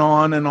on and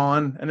on and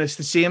on, and it's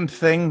the same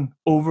thing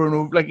over and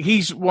over. Like,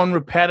 he's one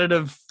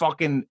repetitive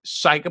fucking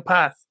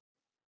psychopath.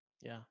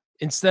 Yeah.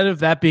 instead of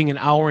that being an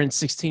hour and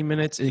 16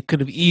 minutes, it could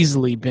have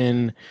easily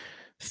been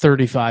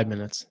 35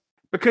 minutes.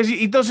 Because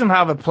he doesn't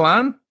have a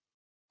plan.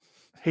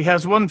 He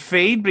has one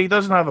feed, but he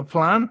doesn't have a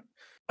plan.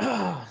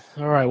 All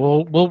right,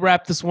 well, we'll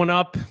wrap this one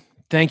up.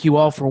 Thank you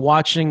all for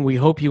watching. We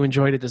hope you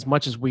enjoyed it as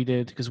much as we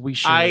did, because we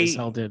sure as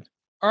hell did.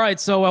 All right,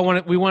 so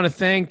we want to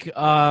thank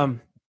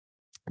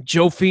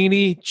Joe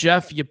Feeney,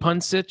 Jeff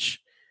Yapuncich,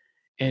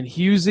 and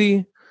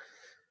Hughezy.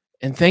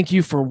 And thank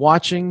you for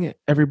watching,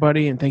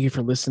 everybody, and thank you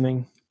for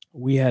listening.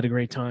 We had a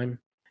great time.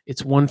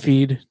 It's one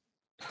feed.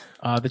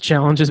 The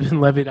challenge has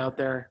been levied out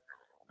there.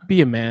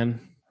 Be a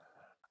man.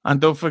 And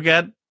don't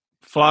forget,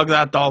 flog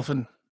that dolphin.